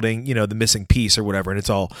he's holding, the missing piece or whatever. And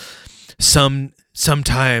it's all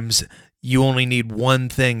sometimes you only need one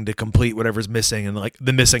thing to complete whatever's missing. And like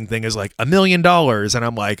the missing thing is like $1 million. And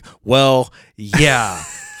I'm like, well, yeah.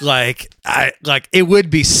 It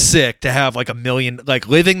would be sick to have like $1 million, like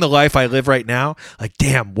living the life I live right now. Like,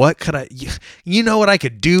 damn, what could what I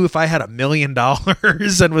could do if I had $1 million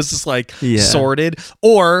and was just like sorted?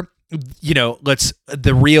 Or,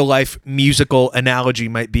 the real life musical analogy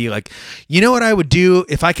might be like, what I would do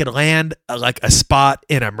if I could land a spot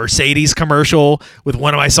in a Mercedes commercial with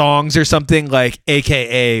one of my songs or something, like,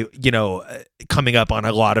 AKA, coming up on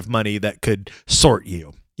a lot of money that could sort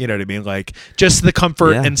you. You know what I mean? Like just the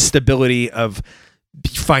comfort Yeah. and stability of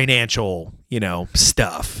financial,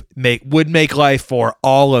 stuff would make life for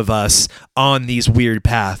all of us on these weird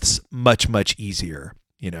paths much, much easier,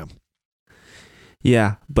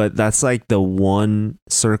 Yeah, but that's like the one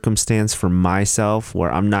circumstance for myself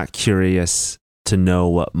where I'm not curious to know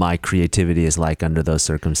what my creativity is like under those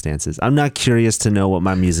circumstances. I'm not curious to know what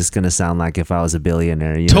my music's going to sound like if I was a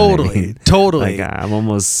billionaire. You know what I mean? Totally. Like I'm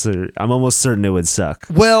almost certain it would suck.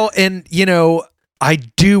 Well, and I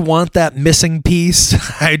do want that missing piece.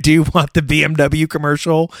 I do want the BMW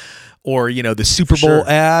commercial or, the Super Bowl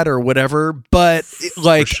ad or whatever. But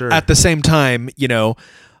at the same time, a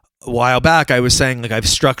while back I was saying like I've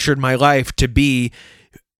structured my life to be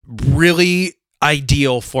really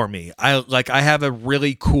ideal for me. I have a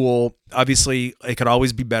really cool, obviously it could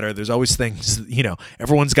always be better. There's always things,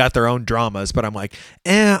 everyone's got their own dramas, but I'm like,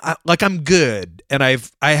 I'm good. And I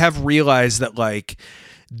have realized that like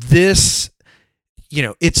this,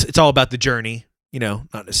 it's all about the journey,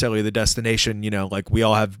 not necessarily the destination, like we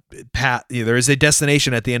all have path. There is a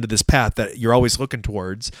destination at the end of this path that you're always looking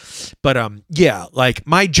towards. But like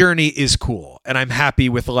my journey is cool and I'm happy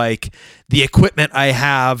with like the equipment I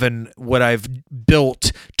have and what I've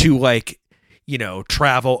built to like,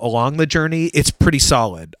 travel along the journey. It's pretty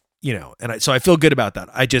solid, and so I feel good about that.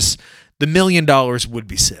 The $1 million would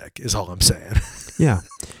be sick is all I'm saying. Yeah.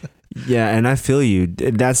 Yeah, and I feel you.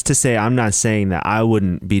 That's to say, I'm not saying that I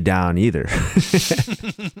wouldn't be down either.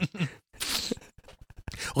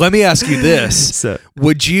 Let me ask you this: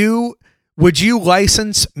 would you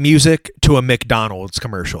license music to a McDonald's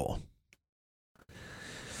commercial?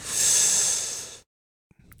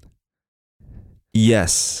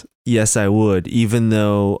 Yes, I would. Even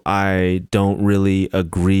though I don't really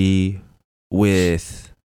agree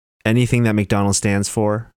with anything that McDonald's stands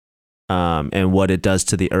for. And what it does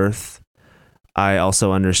to the earth. I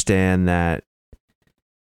also understand that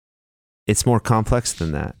it's more complex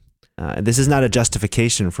than that. This is not a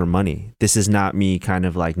justification for money. This is not me kind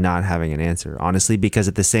of like not having an answer, honestly, because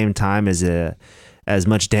at the same time as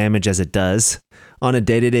much damage as it does on a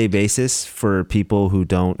day-to-day basis for people who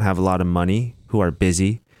don't have a lot of money, who are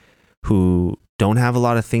busy, who don't have a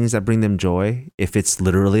lot of things that bring them joy, if it's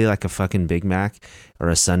literally like a fucking Big Mac or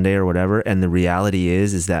a sundae or whatever. And the reality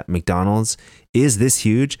is that McDonald's is this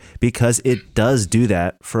huge because it does do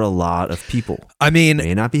that for a lot of people. I mean, it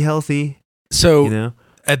may not be healthy. So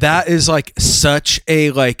that is like such a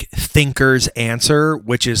like thinker's answer,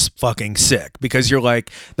 which is fucking sick because you're like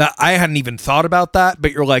that. I hadn't even thought about that,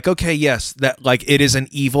 but you're like, okay, yes, that like it is an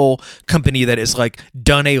evil company that has like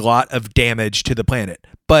done a lot of damage to the planet.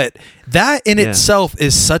 But that in itself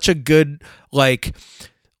is such a good like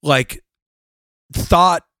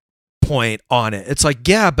thought point on it. It's like,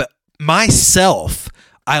 yeah, but myself,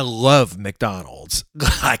 I love McDonald's.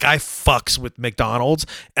 Like I fucks with McDonald's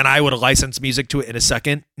and I would license music to it in a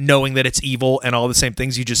second, knowing that it's evil and all the same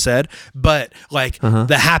things you just said. But like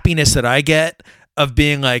the happiness that I get of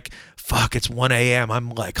being like, fuck, it's 1 a.m.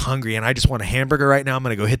 I'm like hungry and I just want a hamburger right now. I'm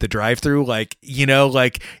going to go hit the drive-thru. Like,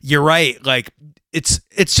 like you're right. Like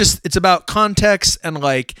it's about context and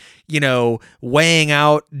like, weighing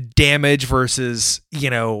out damage versus,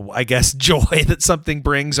 I guess joy that something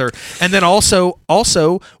brings and then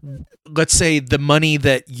also let's say the money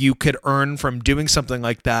that you could earn from doing something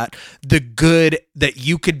like that, the good that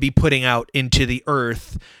you could be putting out into the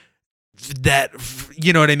earth that,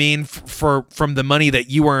 you know what I mean? From the money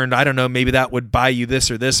that you earned, I don't know, maybe that would buy you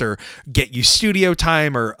this or get you studio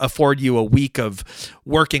time or afford you a week of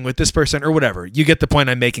working with this person or whatever. You get the point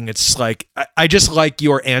I'm making. It's like, I just like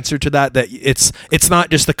your answer to that it's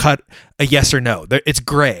not just a yes or no. It's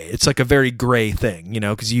gray. It's like a very gray thing,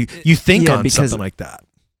 because you think on something like that.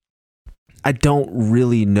 I don't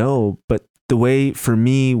really know, but the way for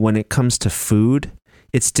me, when it comes to food,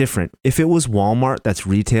 it's different. If it was Walmart that's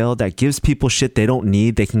retail that gives people shit they don't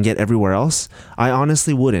need, they can get everywhere else, I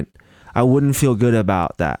honestly wouldn't. I wouldn't feel good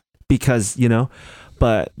about that because,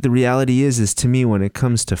 but the reality is to me, when it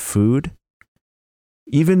comes to food,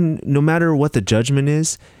 even no matter what the judgment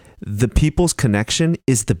is, the people's connection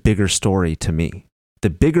is the bigger story to me. The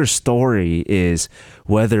bigger story is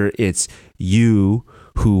whether it's you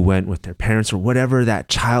who went with their parents or whatever that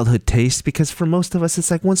childhood taste, because for most of us,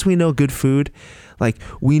 it's like once we know good food, like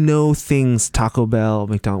we know things, Taco Bell,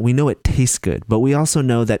 McDonald's, we know it tastes good, but we also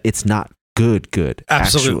know that it's not good.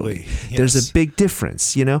 Absolutely. Yes. There's a big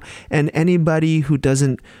difference, and anybody who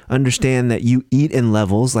doesn't understand that you eat in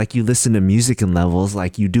levels, like you listen to music in levels,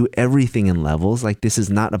 like you do everything in levels, like this is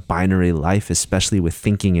not a binary life, especially with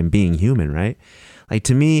thinking and being human, right? Like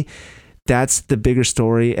to me, that's the bigger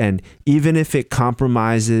story. And even if it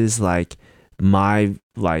compromises like my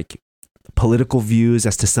like political views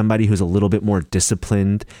as to somebody who's a little bit more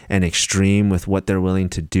disciplined and extreme with what they're willing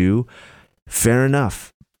to do, fair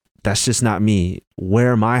enough. That's just not me.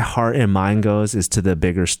 Where my heart and mind goes is to the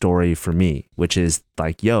bigger story for me, which is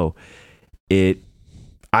like, yo, I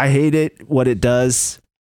hate it, what it does.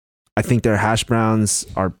 I think their hash browns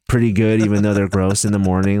are pretty good, even though they're gross in the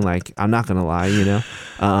morning. Like, I'm not going to lie, you know?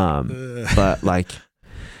 But like,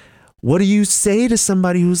 what do you say to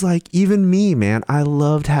somebody who's like, even me, man, I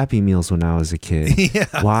loved Happy Meals when I was a kid. Yeah.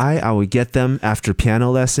 Why? I would get them after piano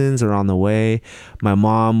lessons or on the way. My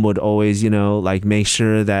mom would always, you know, like make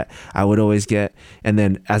sure that I would always get, and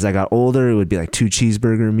then as I got older, it would be like 2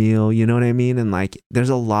 cheeseburger meal, you know what I mean? And like, there's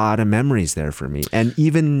a lot of memories there for me. And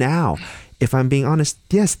even now, if I'm being honest,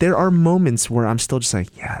 yes, there are moments where I'm still just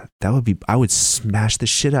like, yeah, I would smash the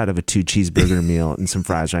shit out of a 2 cheeseburger meal and some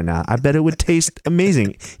fries right now. I bet it would taste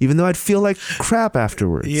amazing, even though I'd feel like crap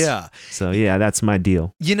afterwards. Yeah. So yeah, that's my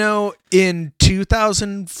deal. You know, in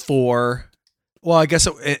 2004, well, I guess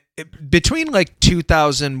between like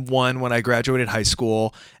 2001 when I graduated high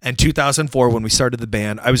school and 2004 when we started the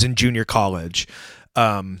band, I was in junior college.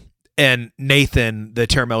 And Nathan, the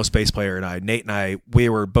Terramellos bass player, Nate and I, we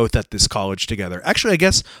were both at this college together. Actually, I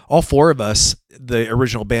guess all 4 of us, the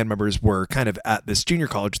original band members, were kind of at this junior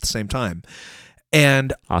college at the same time.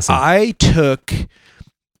 And awesome. I took,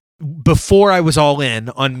 before I was all in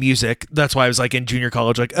on music, that's why I was like in junior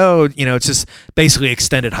college, like, oh, you know, it's just basically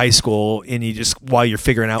extended high school, and you just, while you're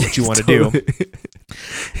figuring out what you want to do.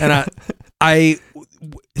 And I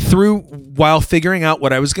while figuring out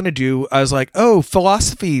what I was going to do, I was like, oh,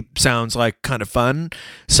 philosophy sounds like kind of fun.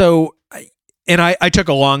 So I took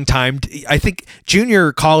a long time. I think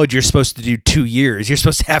junior college, you're supposed to do 2 years. You're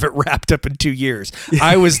supposed to have it wrapped up in 2 years.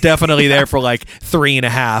 I was definitely there for like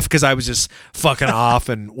 3.5 because I was just fucking off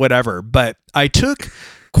and whatever. But I took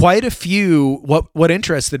quite a few. What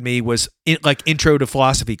interested me was like intro to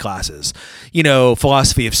philosophy classes, you know,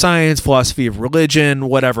 philosophy of science, philosophy of religion,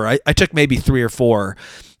 whatever. I took maybe 3 or 4.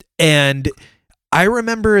 And I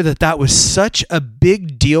remember that was such a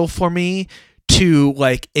big deal for me to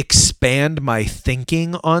like expand my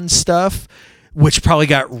thinking on stuff, which probably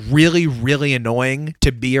got really, really annoying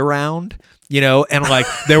to be around, you know, and like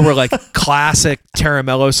there were like classic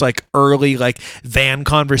Terramellos, like early like van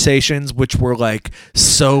conversations, which were like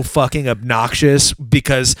so fucking obnoxious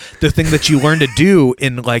because the thing that you learn to do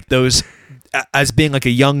in like those as being like a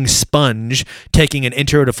young sponge taking an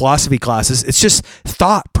intro to philosophy classes, it's just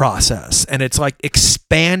thought process, and it's like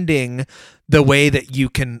expanding the way that you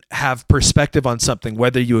can have perspective on something,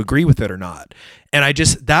 whether you agree with it or not. And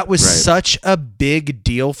that was such a big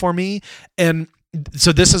deal for me. And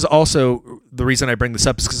so this is also the reason I bring this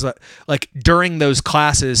up, is because like during those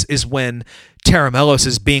classes is when Terramellos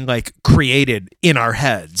is being like created in our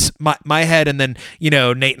heads, my head, and then, you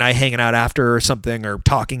know, Nate and I hanging out after or something, or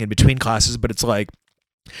talking in between classes. But it's like,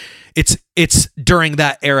 it's during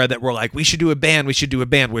that era that we're like, we should do a band,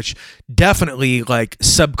 which definitely like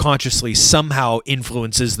subconsciously somehow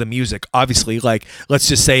influences the music. Obviously, like, let's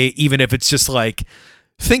just say, even if it's just like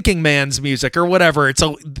thinking man's music or whatever,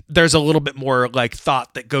 there's a little bit more like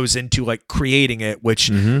thought that goes into like creating it, which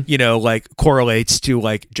you know, like correlates to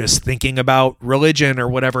like just thinking about religion or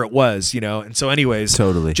whatever it was, you know. And so anyways,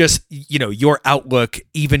 totally, just, you know, your outlook,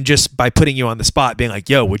 even just by putting you on the spot, being like,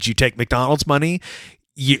 yo, would you take McDonald's money?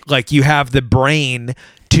 You have the brain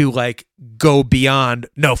to like go beyond,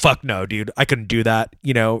 no, fuck no, dude, I couldn't do that,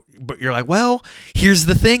 you know. But you're like, well, here's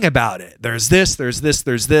the thing about it, there's this,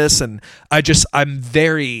 and I'm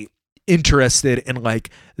very interested in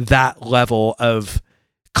like that level of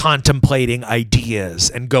contemplating ideas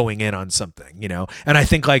and going in on something, you know. And I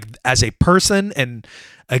think like as a person, and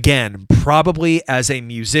again, probably as a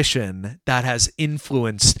musician, that has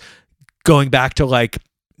influenced, going back to like,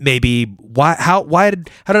 maybe how did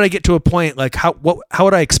I get to a point, like how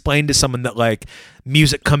would I explain to someone that like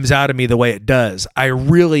music comes out of me the way it does? I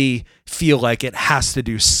really feel like it has to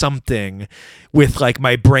do something with like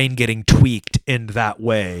my brain getting tweaked in that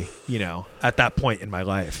way, you know, at that point in my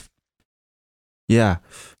life. Yeah,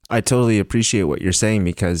 I totally appreciate what you're saying,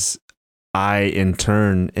 because I in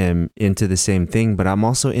turn am into the same thing, but I'm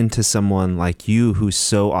also into someone like you who's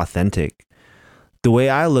so authentic. The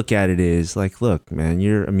way I look at it is like, look, man,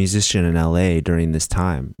 you're a musician in LA during this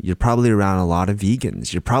time. You're probably around a lot of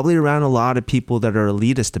vegans. You're probably around a lot of people that are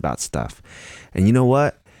elitist about stuff. And you know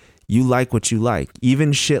what? You like what you like.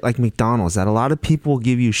 Even shit like McDonald's that a lot of people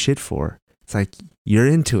give you shit for. It's like, you're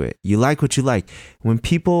into it. You like what you like. When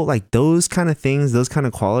people like those kind of things, those kind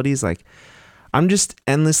of qualities, like, I'm just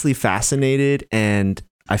endlessly fascinated, and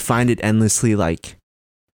I find it endlessly like,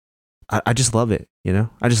 I just love it. You know,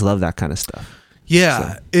 I just love that kind of stuff.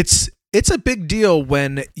 Yeah, So. it's a big deal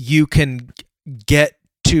when you can get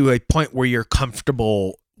to a point where you're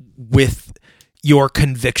comfortable with your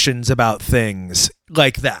convictions about things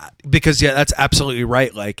like that. Because yeah, that's absolutely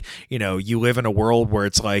right. Like, you know, you live in a world where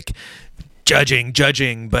it's like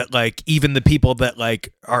judging, but like even the people that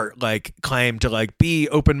like are like claim to like be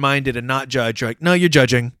open-minded and not judge, you're like, no, you're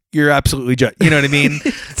judging. You're absolutely you know what I mean?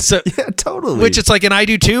 So Yeah, totally. Which it's like, and I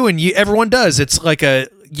do too, and everyone does. It's like a,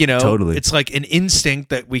 you know, Totally. It's like an instinct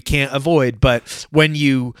that we can't avoid. But when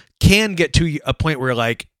you can get to a point where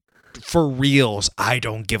like, for reals, I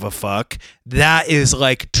don't give a fuck, that is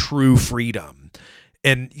like true freedom.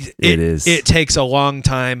 And it takes a long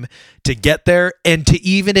time to get there, and to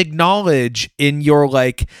even acknowledge in your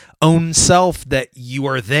like own self that you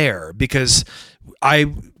are there. Because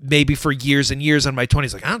I maybe for years and years in my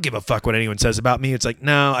 20s, like, I don't give a fuck what anyone says about me. It's like,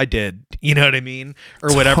 no, I did. You know what I mean?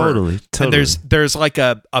 Or whatever. Totally. And there's like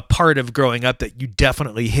a part of growing up that you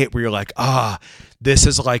definitely hit where you're like, this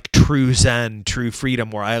is like true Zen, true freedom,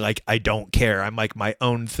 where I don't care. I'm like my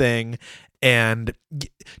own thing. And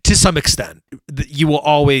to some extent, you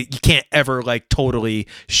can't ever like totally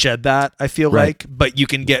shed that, I feel like, but you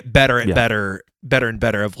can get better and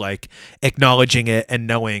better of like acknowledging it and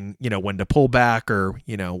knowing, you know, when to pull back or,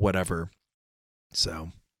 you know, whatever. So,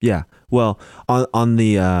 yeah. Well, on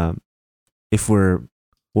the,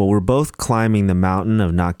 we're both climbing the mountain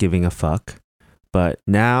of not giving a fuck, but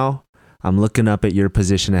now I'm looking up at your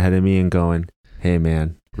position ahead of me and going, hey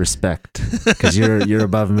man, respect, because you're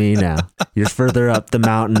above me now. You're further up the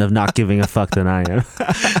mountain of not giving a fuck than I am.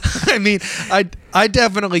 I mean, I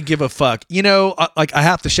definitely give a fuck. You know, like I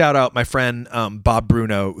have to shout out my friend Bob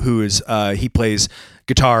Bruno, who is he plays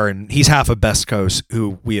guitar, and he's half of Best Coast,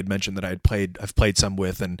 who we had mentioned that I've played some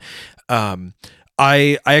with, and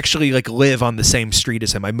I actually like live on the same street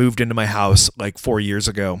as him. I moved into my house like 4 years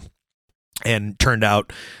ago. And turned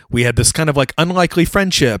out we had this kind of like unlikely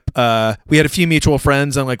friendship. We had a few mutual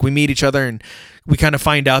friends, and like we meet each other, and we kind of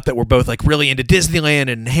find out that we're both like really into Disneyland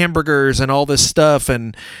and hamburgers and all this stuff.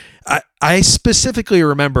 And I specifically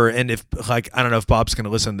remember, and if like, I don't know if Bob's going to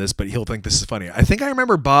listen to this, but he'll think this is funny. I think I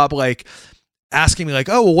remember Bob like asking me like,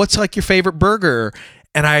 oh, well, what's like your favorite burger?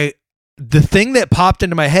 And the thing that popped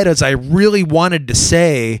into my head is I really wanted to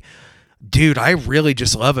say, dude, I really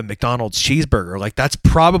just love a McDonald's cheeseburger. Like that's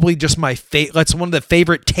probably just my that's one of the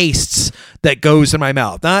favorite tastes that goes in my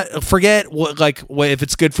mouth. Not forget what if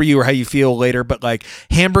it's good for you or how you feel later, but like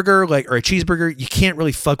hamburger, like, or a cheeseburger, you can't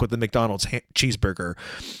really fuck with the McDonald's cheeseburger.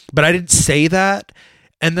 But I didn't say that.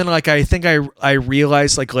 And then like, I think I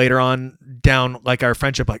realized like later on down like our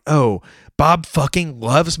friendship, like, oh, Bob fucking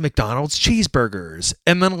loves McDonald's cheeseburgers.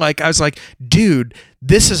 And then like, I was like, dude,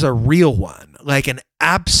 this is a real one, like an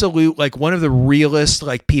absolute, like one of the realest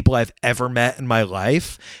like people I've ever met in my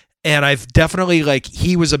life. And I've definitely like,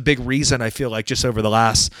 he was a big reason I feel like just over the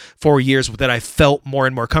last 4 years that I felt more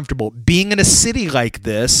and more comfortable being in a city like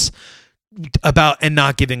this about and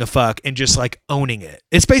not giving a fuck and just like owning it.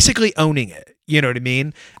 It's basically owning it. You know what I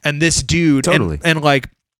mean? And this dude, totally.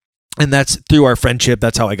 And that's through our friendship.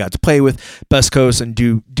 That's how I got to play with Best Coast and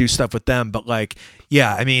do stuff with them. But like,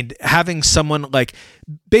 yeah, I mean, having someone like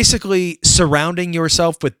basically surrounding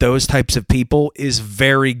yourself with those types of people is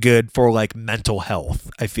very good for like mental health,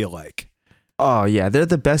 I feel like. Oh yeah, they're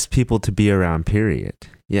the best people to be around, period.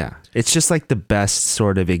 Yeah. It's just like the best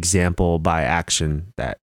sort of example by action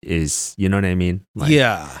that is, you know what I mean? Like,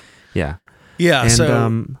 yeah. Yeah. Yeah. And,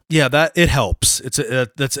 so yeah, that it helps. It's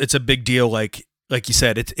a big deal. Like you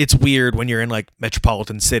said, it's weird when you're in like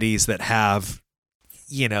metropolitan cities that have,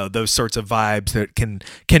 you know, those sorts of vibes that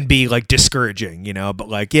can be like discouraging, you know, but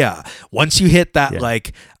like, yeah, once you hit that,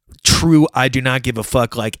 like true, I do not give a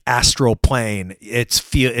fuck, like astral plane,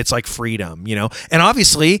 it's like freedom, you know? And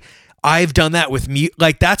obviously I've done that with me.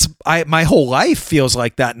 Like my whole life feels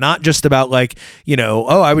like that. Not just about like, you know,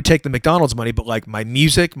 oh, I would take the McDonald's money, but like my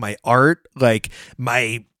music, my art, like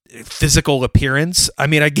my physical appearance. I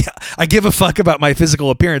mean, I give a fuck about my physical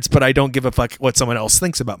appearance, but I don't give a fuck what someone else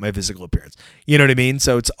thinks about my physical appearance. You know what I mean?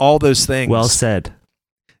 So it's all those things. Well said.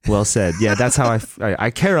 Yeah, that's how I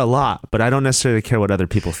care a lot, but I don't necessarily care what other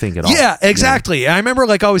people think at all. Yeah, exactly. I remember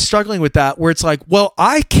like I was struggling with that, where it's like, well,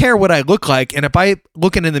 I care what I look like, and if I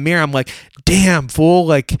looking in the mirror, I'm like, damn fool,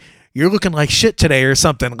 like you're looking like shit today or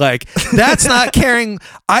something. Like that's not caring.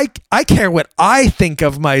 I care what I think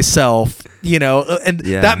of myself, you know, and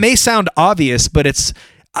that may sound obvious, but it's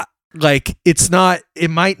like, it's not, it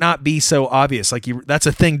might not be so obvious. Like that's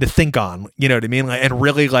a thing to think on, you know what I mean? Like, and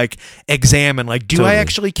really like examine, like, do I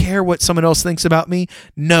actually care what someone else thinks about me?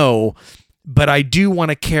 No, but I do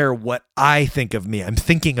want to care what I think of me. I'm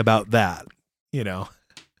thinking about that, you know?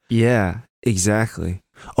 Yeah, exactly.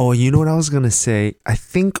 Oh, you know what I was going to say? I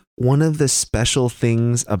think one of the special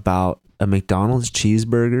things about a McDonald's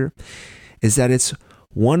cheeseburger is that it's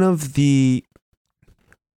one of the,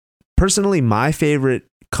 personally, my favorite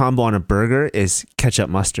combo on a burger is ketchup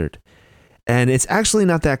mustard. And it's actually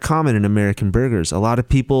not that common in American burgers. A lot of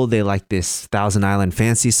people, they like this Thousand Island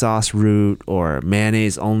fancy sauce route or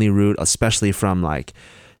mayonnaise only route, especially from like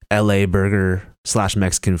LA burger /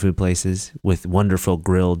 Mexican food places with wonderful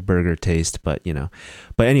grilled burger taste. But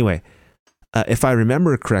anyway, if I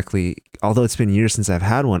remember correctly, although it's been years since I've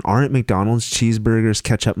had one, aren't McDonald's cheeseburgers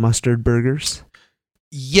ketchup mustard burgers?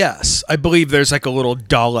 Yes, I believe there's like a little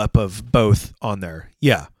dollop of both on there.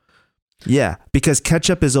 Yeah. Yeah, because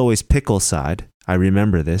ketchup is always pickle side. I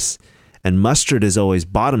remember this. And mustard is always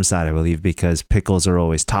bottom side, I believe, because pickles are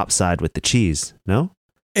always top side with the cheese. No?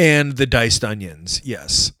 And the diced onions.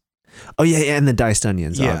 Yes. Oh yeah, and the diced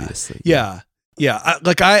onions, obviously. Yeah.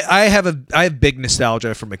 I have big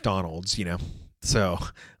nostalgia for McDonald's, so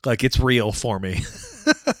like it's real for me.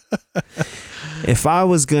 If I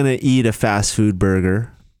was gonna eat a fast food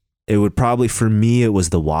burger, it would probably, for me, it was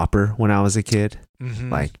the Whopper when I was a kid.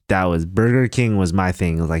 Mm-hmm. Like that was Burger King was my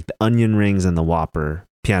thing. It was like the onion rings and the Whopper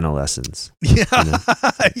piano lessons. Yeah.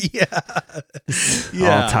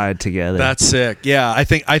 All tied together. That's sick. Yeah. I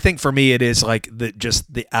think for me, it is like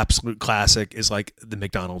the absolute classic is like the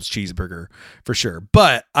McDonald's cheeseburger for sure.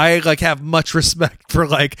 But I like have much respect for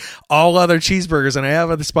like all other cheeseburgers, and I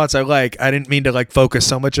have other spots I like. I didn't mean to like focus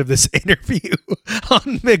so much of this interview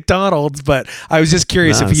on McDonald's, but I was just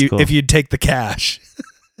curious if you'd take the cash.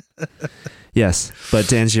 Yes. But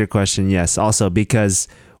to answer your question, yes. Also because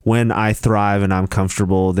when I thrive and I'm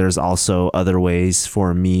comfortable, there's also other ways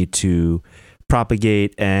for me to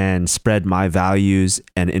propagate and spread my values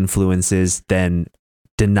and influences than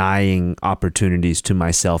denying opportunities to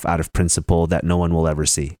myself out of principle that no one will ever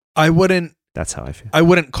see. That's how I feel. I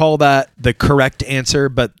wouldn't call that the correct answer,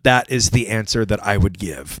 but that is the answer that I would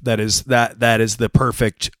give. That is the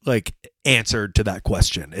perfect like answer to that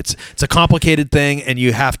question. It's a complicated thing, and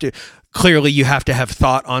you have to have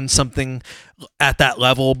thought on something at that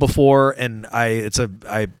level before, and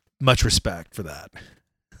I much respect for that.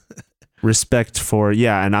 Respect for,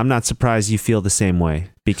 yeah, and I'm not surprised you feel the same way,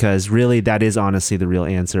 because really that is honestly the real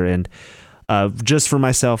answer. And just for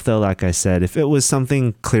myself though, like I said, if it was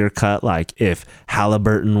something clear cut, like if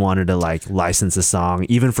Halliburton wanted to like license a song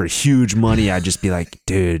even for huge money, I'd just be like,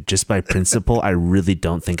 dude, just by principle, I really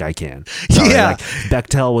don't think I can. Sorry, yeah. Like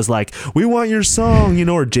Bechtel was like, we want your song,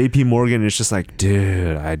 or JP Morgan is just like,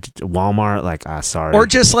 dude, Walmart, like, sorry. Or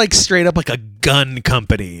just like straight up like a gun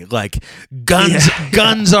company, like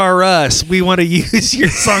guns are us. We want to use your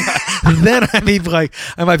song. Then I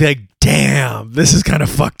might be like, damn, this is kind of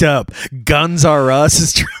fucked up. Guns are us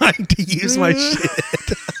is trying to use my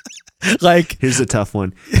shit. Like, here's a tough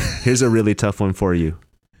one. Here's a really tough one for you.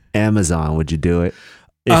 Amazon, would you do it?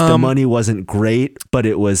 If the money wasn't great, but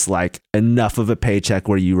it was like enough of a paycheck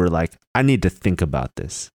where you were like, I need to think about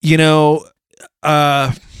this.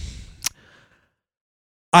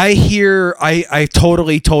 I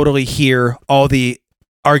totally hear all the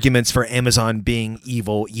arguments for Amazon being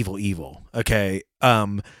evil. Okay.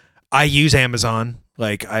 I use Amazon,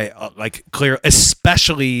 clear,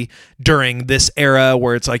 especially during this era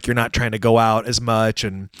where it's like you're not trying to go out as much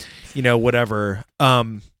and whatever.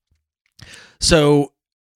 So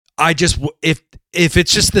I just if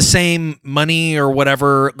it's just the same money or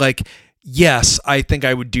whatever, like, yes, I think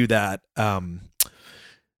I would do that.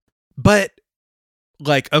 But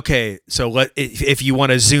like, okay, so if you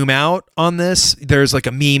want to zoom out on this, there's like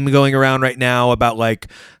a meme going around right now about like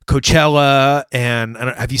Coachella, and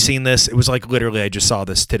have you seen this? It was like literally I just saw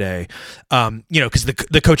this today, because the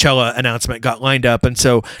Coachella announcement got lined up, and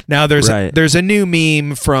so now there's a new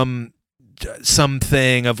meme from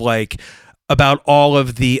something of like about all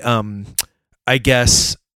of the I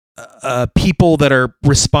guess people that are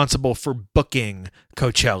responsible for booking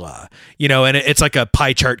Coachella, and it's like a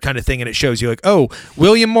pie chart kind of thing, and it shows you like, oh,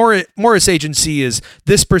 William Morris Agency is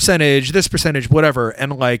this percentage, whatever,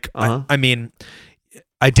 and like, I mean,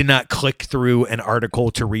 I did not click through an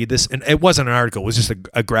article to read this, and it wasn't an article, it was just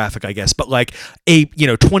a graphic, I guess, but like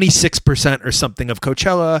 26% or something of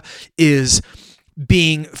Coachella is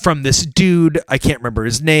being from this dude, I can't remember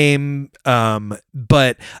his name,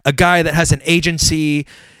 but a guy that has an agency.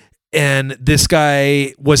 And this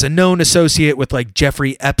guy was a known associate with like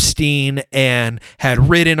Jeffrey Epstein and had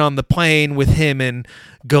ridden on the plane with him and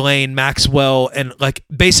Ghislaine Maxwell, and like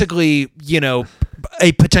basically,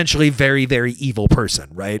 a potentially very, very evil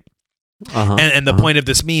person, right? And the point of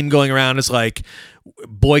this meme going around is like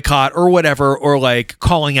boycott or whatever, or like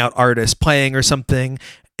calling out artists playing or something.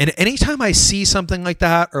 And anytime I see something like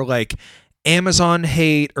that, or like Amazon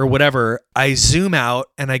hate or whatever, I zoom out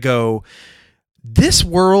and I go, this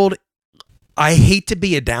world, I hate to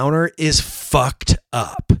be a downer, is fucked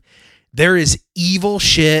up. There is evil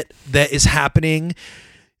shit that is happening.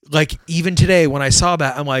 Like even today when I saw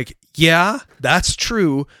that, I'm like, yeah, that's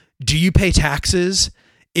true. Do you pay taxes?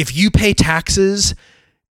 If you pay taxes,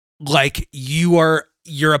 like you're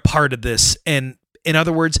a part of this. And in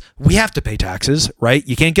other words, we have to pay taxes, right?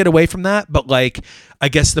 You can't get away from that. But like, I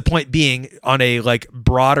guess the point being, on a like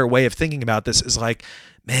broader way of thinking about this, is like,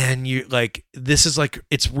 man, you like, this is like,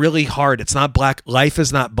 it's really hard. It's not black. Life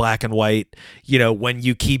is not black and white, you know, when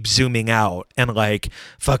you keep zooming out and like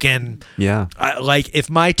fucking, yeah. Like if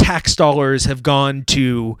my tax dollars have gone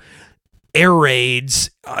to air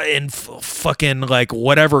raids in fucking like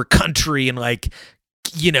whatever country, and like,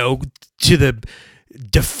 you know, to the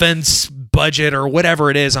defense budget or whatever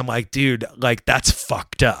it is, I'm like, dude, like that's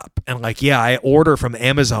fucked up. And like, yeah, I order from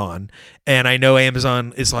Amazon, and I know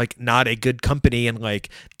Amazon is like not a good company and like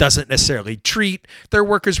doesn't necessarily treat their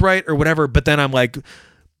workers right or whatever. But then I'm like,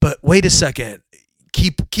 but wait a second,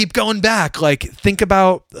 keep going back. Like think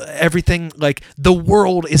about everything. Like the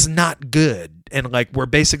world is not good, and like we're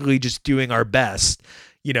basically just doing our best,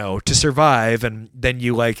 you know, to survive. And then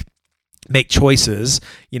you like make choices,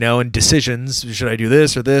 you know, and decisions. Should I do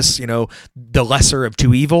this or this? You know, the lesser of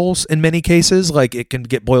two evils in many cases, like it can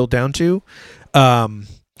get boiled down to.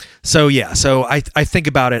 So yeah, so I think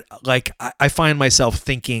about it, like I find myself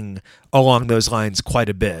thinking along those lines quite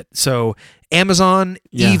a bit. So Amazon,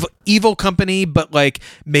 evil company, but like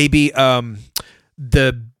maybe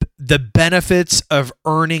the benefits of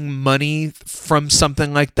earning money from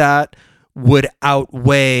something like that would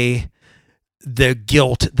outweigh the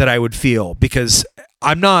guilt that I would feel, because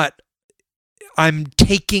I'm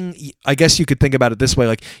taking, I guess you could think about it this way,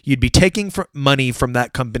 like you'd be taking money from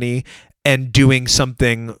that company and doing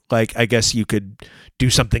something, like I guess you could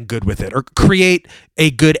do something good with it, or create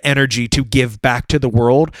a good energy to give back to the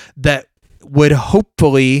world that would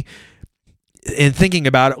hopefully, in thinking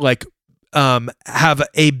about it, like have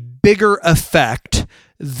a bigger effect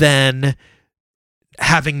than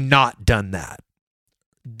having not done that.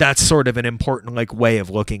 That's sort of an important like way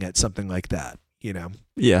of looking at something like that, you know?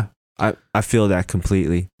 Yeah, I feel that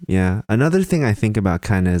completely. Yeah. Another thing I think about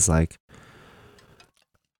kind of is like,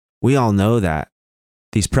 we all know that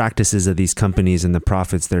these practices of these companies and the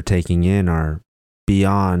profits they're taking in are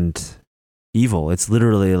beyond evil. It's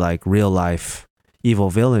literally like real life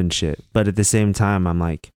evil villain shit. But at the same time, I'm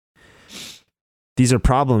like, these are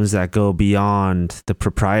problems that go beyond the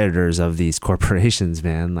proprietors of these corporations,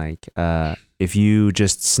 man. Like, if you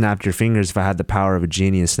just snapped your fingers, if I had the power of a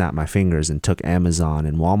genie and snapped my fingers and took Amazon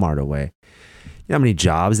and Walmart away, you know how many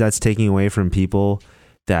jobs that's taking away from people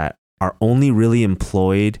that are only really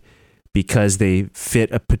employed because they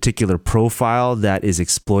fit a particular profile that is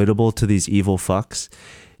exploitable to these evil fucks.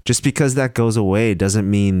 Just because that goes away doesn't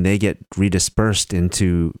mean they get redispersed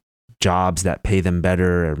into jobs that pay them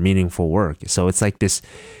better or meaningful work. So it's like this,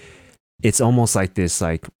 it's almost like this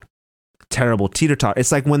like terrible teeter-totter.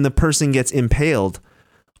 It's like when the person gets impaled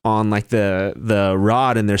on like the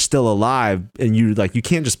rod and they're still alive, and you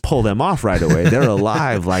can't just pull them off right away. They're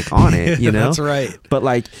alive, like on it, you know? That's right. But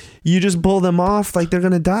like you just pull them off, like they're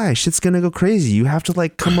gonna die. Shit's gonna go crazy. You have to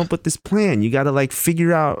like come up with this plan. You gotta like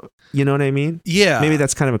figure out, you know what I mean? Yeah. Maybe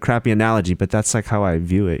that's kind of a crappy analogy, but that's like how I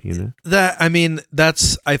view it, you know?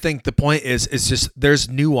 I think the point is just there's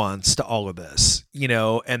nuance to all of this, you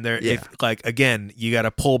know, and if like, again, you got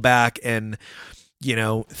to pull back and, you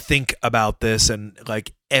know, think about this, and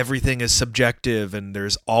like everything is subjective, and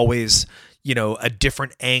there's always, you know, a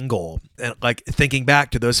different angle. And like thinking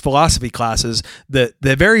back to those philosophy classes, the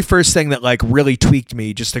very first thing that like really tweaked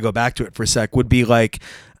me, just to go back to it for a sec, would be like,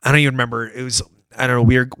 I don't even remember, it was, I don't know,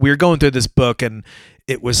 we were going through this book, and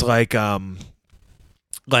it was like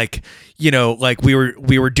you know, like we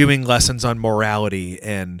were doing lessons on morality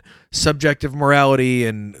and subjective morality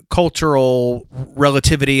and cultural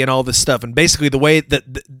relativity and all this stuff. And basically the way that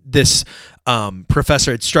this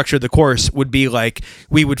professor had structured the course would be like,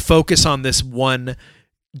 we would focus on this one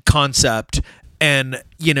concept and,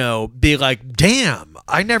 you know, be like, damn,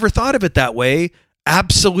 I never thought of it that way.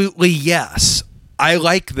 Absolutely. Yes. I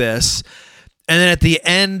like this. And then at the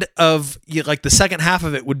end of like the second half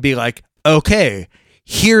of it would be like, okay,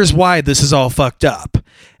 here's why this is all fucked up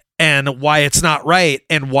and why it's not right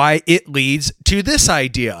and why it leads to this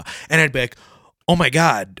idea. And I'd be like, oh my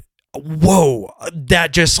God, whoa,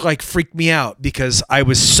 that just like freaked me out because I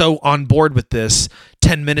was so on board with this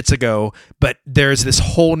 10 minutes ago, but there's this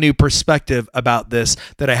whole new perspective about this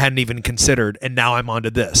that I hadn't even considered, and now I'm onto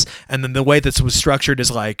this. And then the way this was structured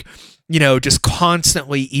is like, just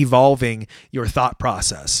constantly evolving your thought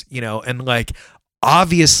process, and like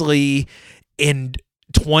obviously in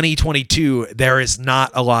 2022 there is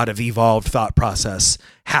not a lot of evolved thought process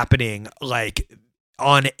happening like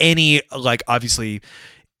on any, like obviously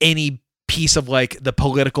any piece of like the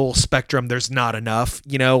political spectrum. There's not enough,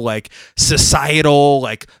 like societal,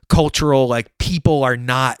 like cultural, like people are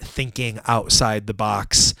not thinking outside the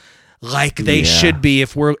box like they should be.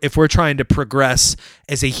 If we're trying to progress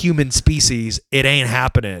as a human species, it ain't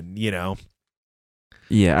happening,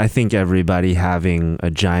 Yeah, I think everybody having a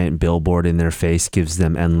giant billboard in their face gives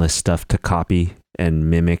them endless stuff to copy and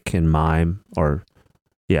mimic and mime,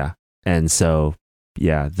 and so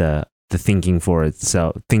the thinking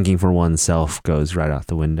for oneself goes right out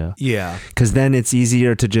the window. Yeah. Because then it's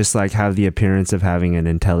easier to just like have the appearance of having an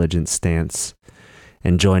intelligent stance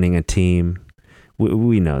and joining a team.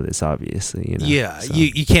 We know this, obviously. Yeah, so,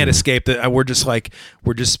 you can't escape that. We're just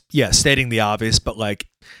stating the obvious, but like,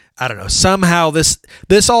 I don't know, somehow this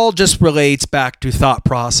all just relates back to thought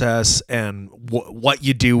process and what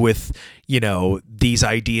you do with, these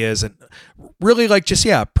ideas, and really like just,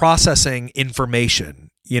 processing information.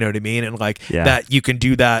 You know what I mean? And like that you can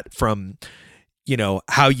do that from,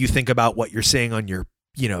 how you think about what you're seeing on your,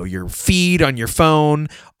 your feed, on your phone,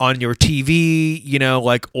 on your TV,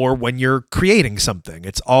 like, or when you're creating something.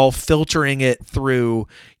 It's all filtering it through,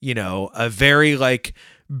 a very like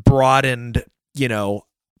broadened,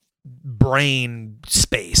 brain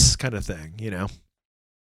space kind of thing,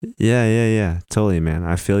 Yeah. Totally, man.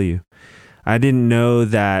 I feel you. I didn't know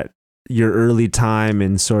that your early time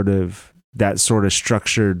in that sort of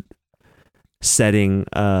structured setting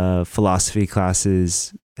philosophy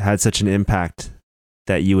classes had such an impact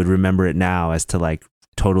that you would remember it now as to like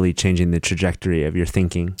totally changing the trajectory of your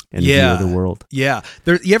thinking and view of the world. Yeah.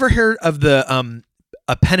 You ever heard of the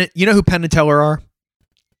who Penn and Teller are?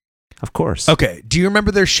 Of course. Okay. Do you remember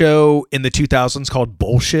their show in the 2000s called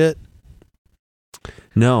Bullshit?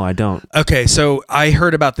 No, I don't. Okay, so I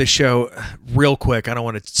heard about this show real quick. I don't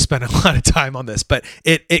want to spend a lot of time on this, but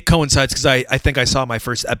it coincides because I think I saw my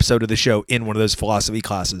first episode of the show in one of those philosophy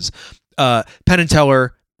classes. Penn and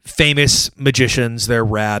Teller, famous magicians. They're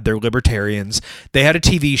rad. They're libertarians. They had a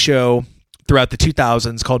TV show throughout the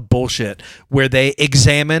 2000s called Bullshit, where they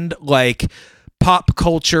examined like pop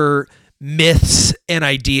culture myths and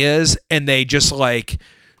ideas, and they just like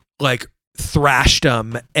thrashed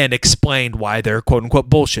them and explained why they're quote unquote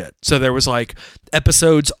bullshit. So there was like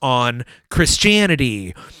episodes on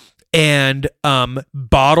Christianity and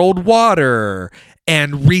bottled water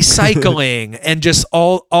and recycling and just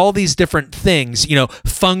all these different things,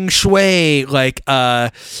 feng shui, like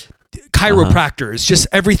chiropractors, just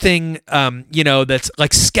everything, that's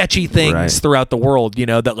like sketchy things throughout the world,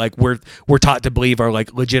 that like we're taught to believe are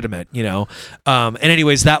like legitimate, and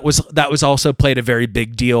anyways, that was also played a very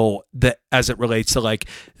big deal that as it relates to like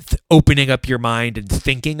opening up your mind and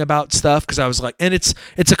thinking about stuff. Cause I was like, and it's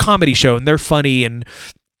a comedy show and they're funny, and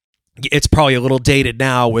it's probably a little dated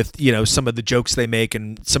now with, some of the jokes they make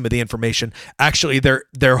and some of the information. Actually,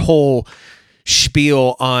 their whole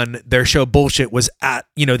spiel on their show Bullshit was at,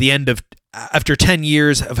 the end of, after 10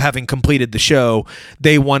 years of having completed the show,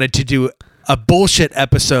 they wanted to do a bullshit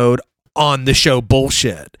episode on the show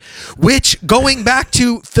Bullshit, which, going back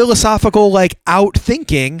to philosophical, like out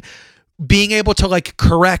thinking, being able to like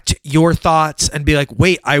correct your thoughts and be like,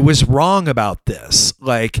 wait, I was wrong about this.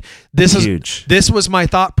 Like this is huge. This was my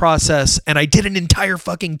thought process. And I did an entire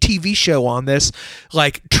fucking TV show on this,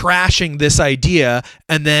 like trashing this idea.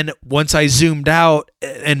 And then once I zoomed out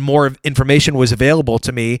and more information was available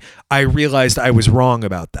to me, I realized I was wrong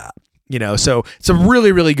about that. So it's a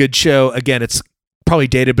really, really good show. Again, it's probably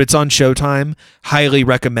dated, but it's on Showtime. Highly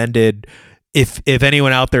recommended. If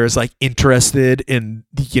anyone out there is like interested in,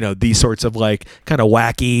 these sorts of like kind of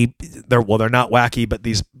wacky, they're not wacky, but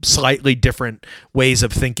these slightly different ways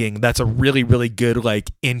of thinking, that's a really, really good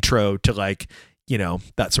like intro to like,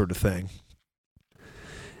 that sort of thing.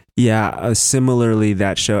 Yeah. Similarly,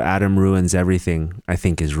 that show Adam Ruins Everything, I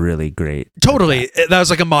think, is really great. Totally. That was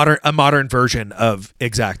like a modern version of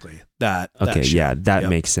exactly that. Okay. That show. Yeah. That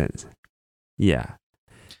makes sense. Yeah.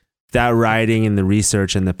 That writing and the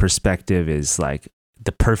research and the perspective is like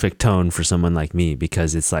the perfect tone for someone like me,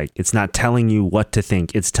 because it's like, it's not telling you what to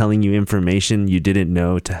think. It's telling you information you didn't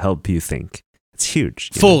know to help you think. It's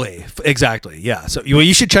huge. Fully. Exactly. Yeah. So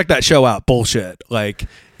you should check that show out. Bullshit. Like,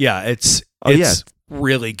 yeah, it's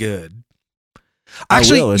really good.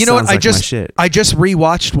 Actually, will. It you know what? sounds I like my just shit. I just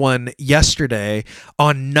rewatched one yesterday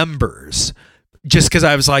on numbers. Just because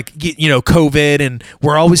I was like, COVID, and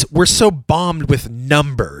we're so bombed with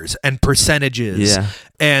numbers and percentages. Yeah.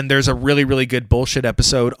 And there's a really, really good bullshit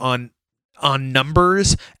episode on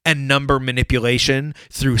numbers and number manipulation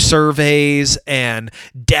through surveys and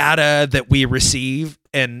data that we receive,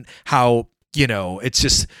 and how, it's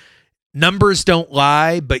just numbers don't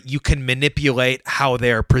lie, but you can manipulate how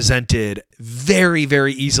they're presented very,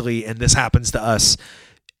 very easily. And this happens to us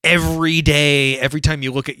every day. Every time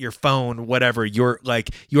you look at your phone, whatever, you're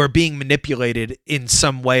being manipulated in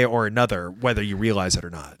some way or another, whether you realize it or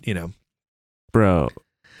not, Bro,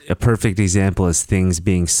 a perfect example is things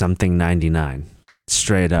being something 99.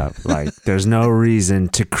 Straight up. Like, there's no reason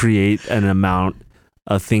to create an amount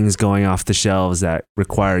of things going off the shelves that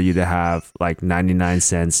require you to have like 99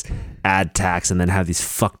 cents, add tax, and then have these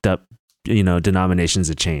fucked up denominations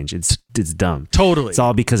of change. It's dumb. Totally. It's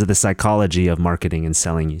all because of the psychology of marketing and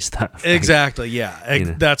selling you stuff. Exactly.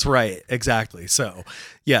 Yeah. That's right. Exactly. So,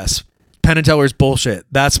 yes, Penn and Teller's bullshit.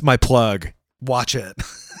 That's my plug. Watch it.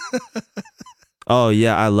 Oh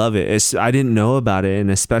yeah, I love it. I didn't know about it,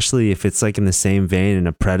 and especially if it's like in the same vein and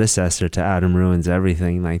a predecessor to Adam Ruins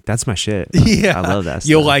Everything, like that's my shit. Yeah, I love that stuff.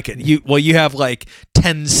 You'll like it. You have like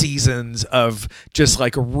 10 seasons of just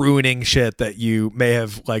like ruining shit that you may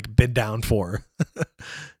have like been down for.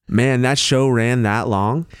 Man, that show ran that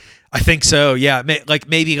long? I think so. Yeah,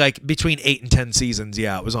 maybe like between 8 and 10 seasons.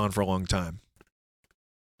 Yeah, it was on for a long time.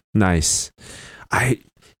 Nice.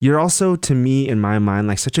 You're also, to me, in my mind,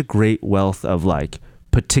 like such a great wealth of like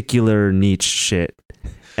particular niche shit.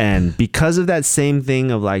 And because of that same thing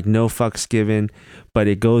of like no fucks given, but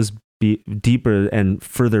it goes deeper and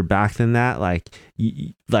further back than that, like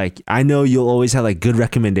I know you'll always have like good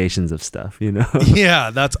recommendations of stuff,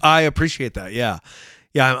 Yeah, I appreciate that. Yeah.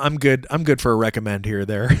 Yeah, I'm good. I'm good for a recommend here or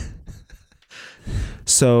there.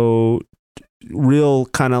 So real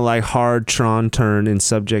kind of like hard Tron turn in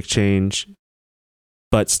subject change,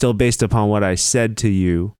 but still based upon what I said to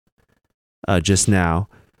you just now.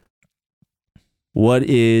 What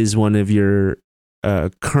is one of your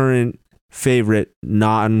current favorite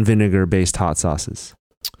non-vinegar based hot sauces?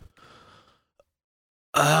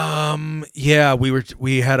 Yeah,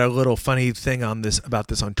 we had a little funny thing about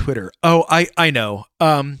this on Twitter. Oh, I know.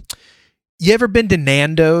 You ever been to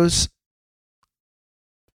Nando's?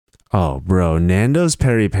 Oh, bro, Nando's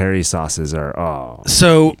peri peri sauces are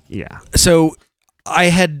yeah. So I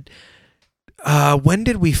had when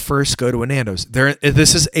did we first go to a Nando's?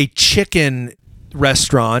 This is a chicken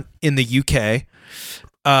restaurant in the UK.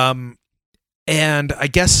 And I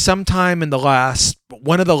guess sometime in not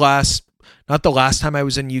the last time I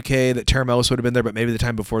was in UK that Tara Mellis would have been there, but maybe the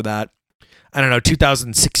time before that, I don't know,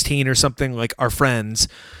 2016 or something, like our friends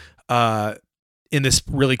in this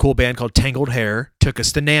really cool band called Tangled Hair took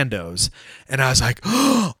us to Nando's. And I was like,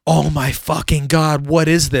 oh my fucking God, what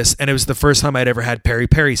is this? And it was the first time I'd ever had peri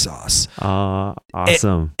peri sauce.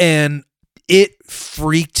 Awesome. And it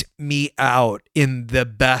freaked me out in the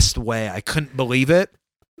best way. I couldn't believe it.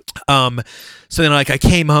 So then like I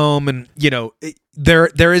came home and,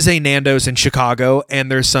 there is a Nando's in Chicago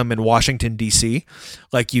and there's some in Washington, D.C.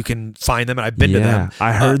 Like you can find them and I've been to them.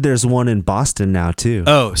 I heard there's one in Boston now too.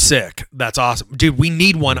 Oh, sick. That's awesome. Dude, we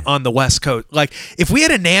need one on the West Coast. Like if we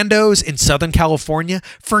had a Nando's in Southern California,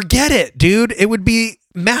 forget it, dude. It would be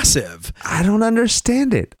massive. I don't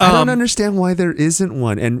understand it. I don't understand why there isn't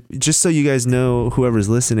one. And just so you guys know, whoever's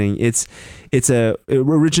listening, it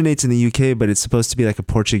originates in the UK, but it's supposed to be like a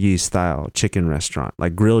Portuguese style chicken restaurant,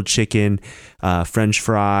 like grilled chicken, French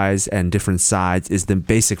fries, and different sides is the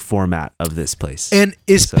basic format of this place. And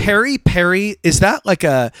peri peri, is that like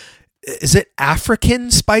is it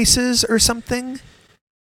African spices or something?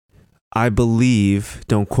 I believe,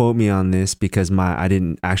 don't quote me on this because I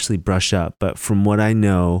didn't actually brush up, but from what I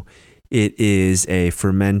know, it is a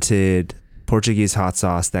fermented Portuguese hot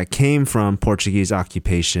sauce that came from Portuguese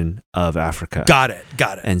occupation of Africa. Got it.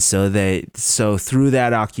 And so through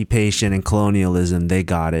that occupation and colonialism, they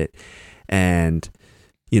got it. And,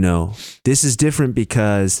 this is different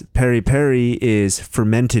because peri peri is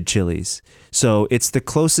fermented chilies. So it's the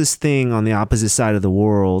closest thing on the opposite side of the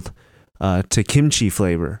world to kimchi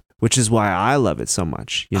flavor, which is why I love it so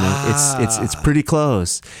much. It's pretty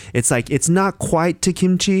close. It's like, it's not quite to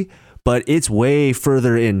kimchi, but it's way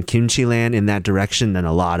further in kimchi land in that direction than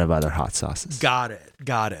a lot of other hot sauces. Got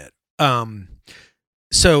it.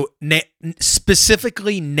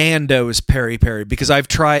 specifically Nando's peri peri, because I've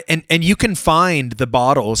tried, and you can find the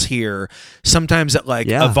bottles here sometimes at like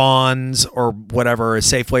Avon's or whatever, a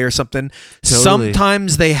Safeway or something. Totally.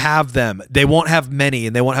 Sometimes they have them. They won't have many,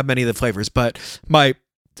 and they won't have many of the flavors. But my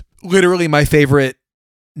favorite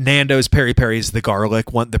Nando's peri peri is the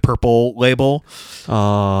garlic one, the purple label.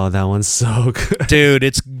 Oh, that one's so good, dude.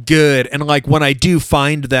 It's good. And like when I do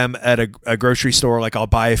find them at a grocery store, like I'll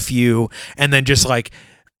buy a few and then just like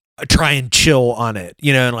try and chill on it,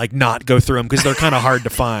 you know, and like not go through them because they're kind of hard to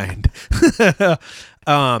find.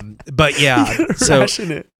 But yeah, so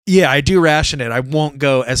ration it. Yeah, I do ration it. I won't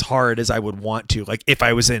go as hard as I would want to, like if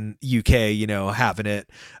I was in UK, you know, having it.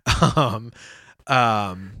 But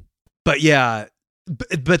yeah.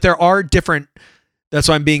 But there are different. That's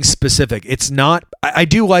why I'm being specific. It's not. I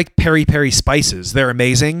do like peri peri spices. They're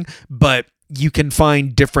amazing, but you can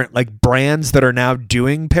find different like brands that are now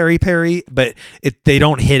doing peri peri, but they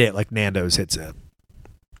don't hit it like Nando's hits it.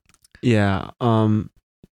 Yeah.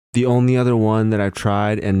 The only other one that I've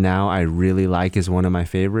tried and now I really like is one of my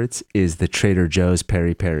favorites is the Trader Joe's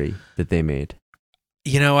peri peri that they made.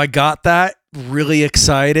 You know, I got that really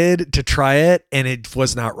excited to try it, and it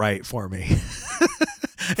was not right for me.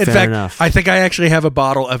 In fact, enough. I think I actually have a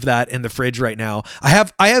bottle of that in the fridge right now. I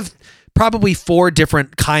have probably 4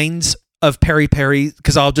 different kinds of peri peri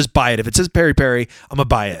because I'll just buy it. If it says peri peri, I'm gonna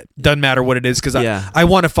buy it. Doesn't matter what it is because I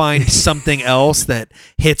want to find something else that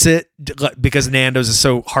hits it because Nando's is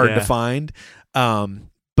so hard to find.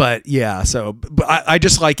 But yeah, but I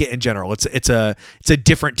just like it in general. It's a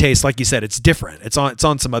different taste, like you said. It's different. It's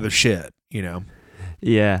on some other shit, you know.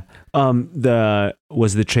 Yeah.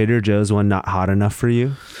 Was the Trader Joe's one not hot enough for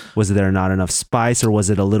you? Was there not enough spice, or was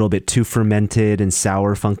it a little bit too fermented and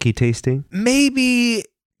sour, funky tasting? Maybe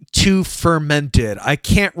too fermented. I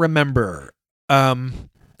can't remember.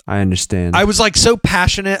 I understand. I was like so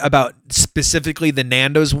passionate about specifically the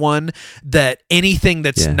Nando's one that anything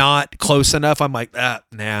that's not close enough, I'm like,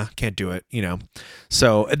 nah, can't do it, you know.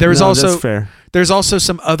 So there's also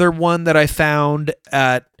some other one that I found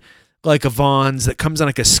at like Avon's that comes in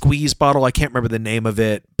like a squeeze bottle. I can't remember the name of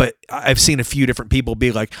it, but I've seen a few different people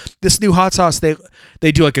be like, this new hot sauce, they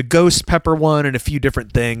do like a ghost pepper one and a few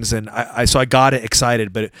different things, and so I got it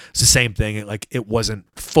excited, but it's the same thing. It wasn't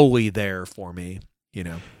fully there for me, you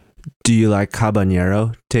know. Do you like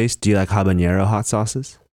habanero taste? Do you like habanero hot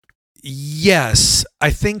sauces? Yes.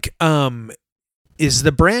 I think is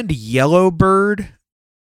the brand Yellowbird?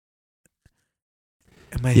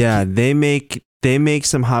 They make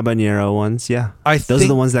some habanero ones. Yeah. Those are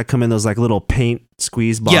the ones that come in those like little paint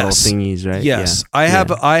squeeze bottle thingies, right? Yes. Yeah. I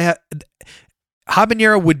have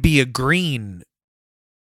habanero would be a green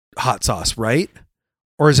hot sauce, right?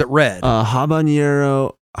 Or is it red?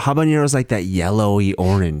 Habanero is like that yellowy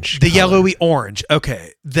orange. The yellowy orange.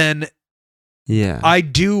 Okay. Then I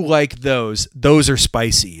do like those. Those are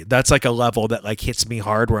spicy. That's like a level that like hits me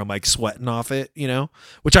hard where I'm like sweating off it, you know,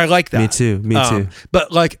 which I like that. Me too.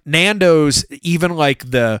 But like Nando's, even like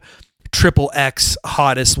the XXX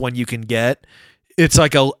hottest one you can get, it's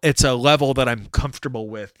a level that I'm comfortable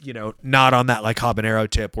with, you know, not on that like habanero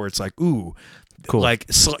tip where it's like, ooh, cool. Like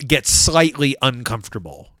get slightly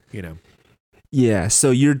uncomfortable, you know. Yeah,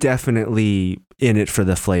 so you're definitely in it for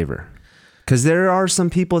the flavor. Because there are some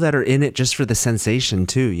people that are in it just for the sensation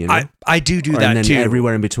too, you know? I do that too. And then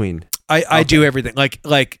everywhere in between. I do everything.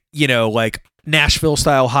 Like, you know, like Nashville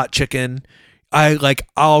style hot chicken.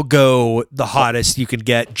 I'll go the hottest you can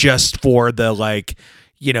get just for the like,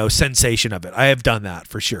 you know, sensation of it. I have done that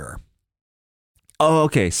for sure. Oh,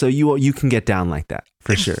 okay. So you can get down like that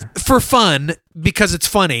for sure. For fun, because it's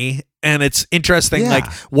funny and it's interesting,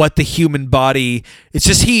 like what the human body, it's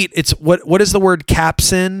just heat. It's what is the word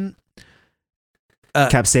capsaicin?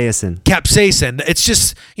 Capsaicin. It's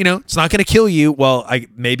just, you know, it's not going to kill you. Well,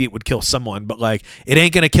 maybe it would kill someone, but like it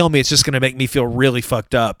ain't going to kill me. It's just going to make me feel really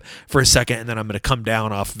fucked up for a second, and then I'm going to come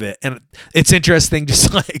down off of it. And it's interesting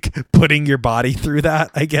just like putting your body through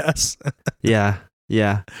that, I guess. Yeah.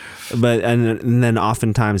 But and then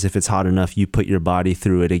oftentimes if it's hot enough, you put your body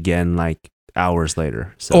through it again like hours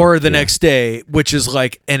later. So, or the next day, which is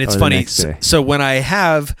like, and it's funny. So when I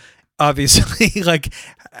have obviously like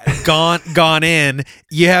gone in,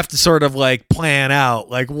 you have to sort of like plan out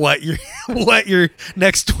like what your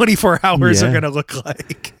next 24 hours are going to look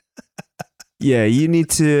like. Yeah, you need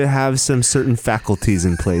to have some certain faculties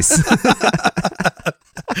in place.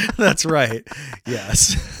 That's right.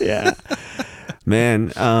 Yes. Yeah.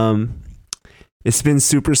 Man, it's been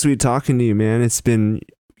super sweet talking to you, man. It's been,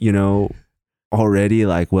 you know, already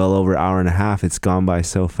like well over an hour and a half. It's gone by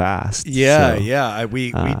so fast. Yeah.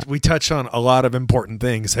 We touched on a lot of important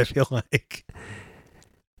things, I feel like.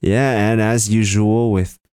 Yeah, and as usual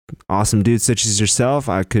with awesome dudes such as yourself,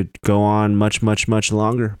 I could go on much, much, much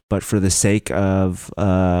longer. But for the sake of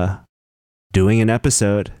doing an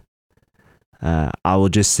episode, I will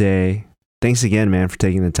just say thanks again, man, for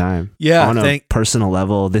taking the time. Yeah, on a personal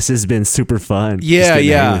level, this has been super fun. Yeah,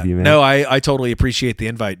 yeah. With you, man. No, I totally appreciate the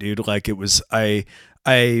invite, dude. Like it was, I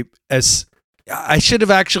should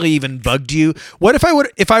have actually even bugged you. What if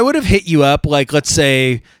I would have hit you up, like, let's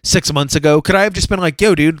say 6 months ago, could I have just been like,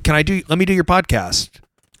 yo, dude, let me do your podcast?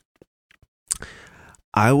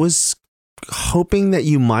 I was hoping that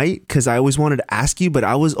you might, because I always wanted to ask you, but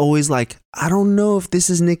I was always like, I don't know if this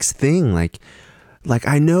is Nick's thing. Like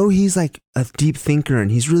I know he's like a deep thinker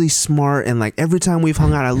and he's really smart, and like every time we've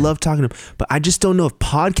hung out, I love talking to him, but I just don't know if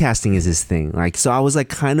podcasting is his thing. Like, so I was like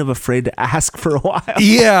kind of afraid to ask for a while.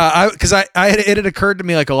 Yeah, because it had occurred to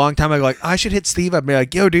me like a long time ago, like I should hit Steve up and be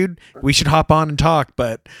like, yo, dude, we should hop on and talk.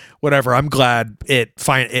 But whatever, I'm glad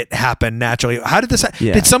it happened naturally. How did this?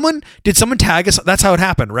 Yeah. Did someone tag us? That's how it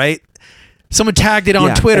happened, right? Someone tagged it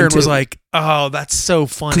on Twitter and was like, oh, that's so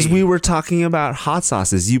funny. Because we were talking about hot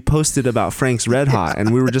sauces. You posted about Frank's Red Hot,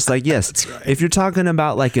 and we were just like, yes, that's right. If you're talking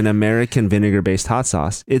about like an American vinegar-based hot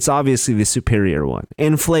sauce, it's obviously the superior one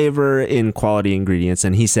in flavor, in quality ingredients.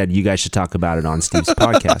 And he said, you guys should talk about it on Steve's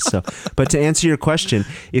podcast. So, but to answer your question,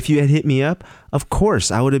 if you had hit me up, of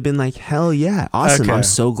course, I would have been like, hell yeah, awesome. Okay. I'm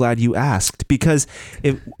so glad you asked, because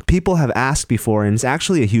if people have asked before, and it's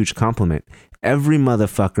actually a huge compliment. Every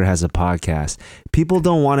motherfucker has a podcast. People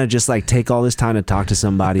don't want to just like take all this time to talk to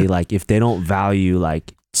somebody like if they don't value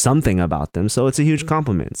like something about them. So it's a huge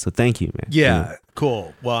compliment. So thank you, man. Yeah,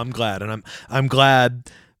 cool. Well, I'm glad, and I'm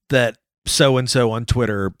glad that so and so on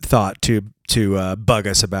Twitter thought to bug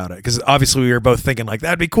us about it, because obviously we were both thinking like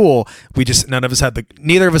that'd be cool. Neither of us had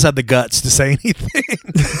the guts to say anything.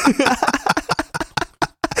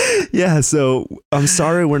 Yeah, so I'm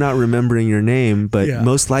sorry we're not remembering your name, but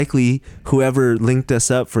most likely whoever linked us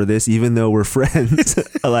up for this, even though we're friends,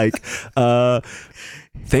 like,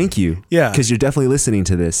 thank you. Yeah. Because you're definitely listening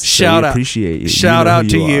to this. Shout out. Appreciate you. Shout out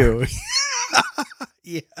to you.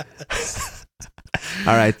 Yes.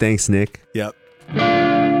 All right, thanks, Nick. Yep.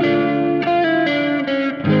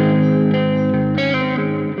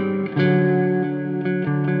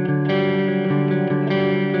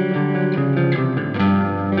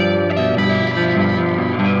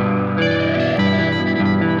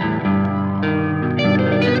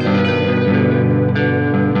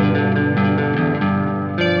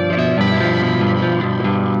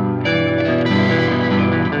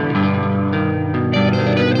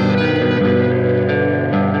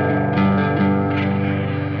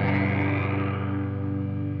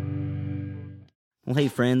 Well, hey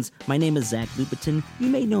friends, my name is Zach Lupetin. You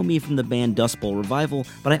may know me from the band Dust Bowl Revival,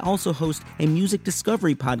 but I also host a music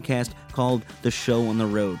discovery podcast called The Show on the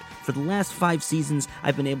Road. For the last 5 seasons,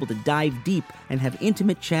 I've been able to dive deep and have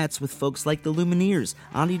intimate chats with folks like the Lumineers,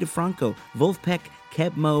 Ani DeFranco, Wolfpack,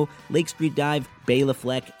 Keb Mo, Lake Street Dive, Bela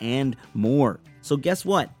Fleck, and more. So guess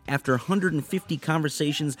what? After 150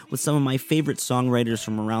 conversations with some of my favorite songwriters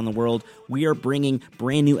from around the world, we are bringing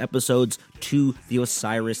brand new episodes to the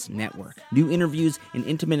Osiris Network. New interviews and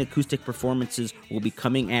intimate acoustic performances will be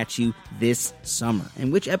coming at you this summer.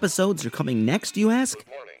 And which episodes are coming next, you ask?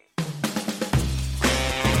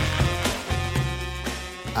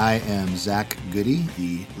 I am Zach Goody,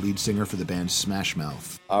 the lead singer for the band Smash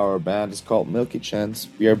Mouth. Our band is called Milky Chance.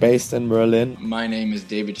 We are based in Berlin. My name is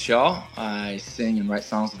David Shaw. I sing and write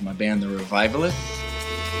songs with my band, The Revivalists.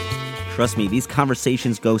 Trust me, these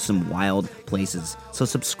conversations go some wild places. So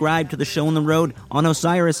subscribe to The Show on the Road on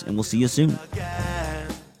Osiris, and we'll see you soon.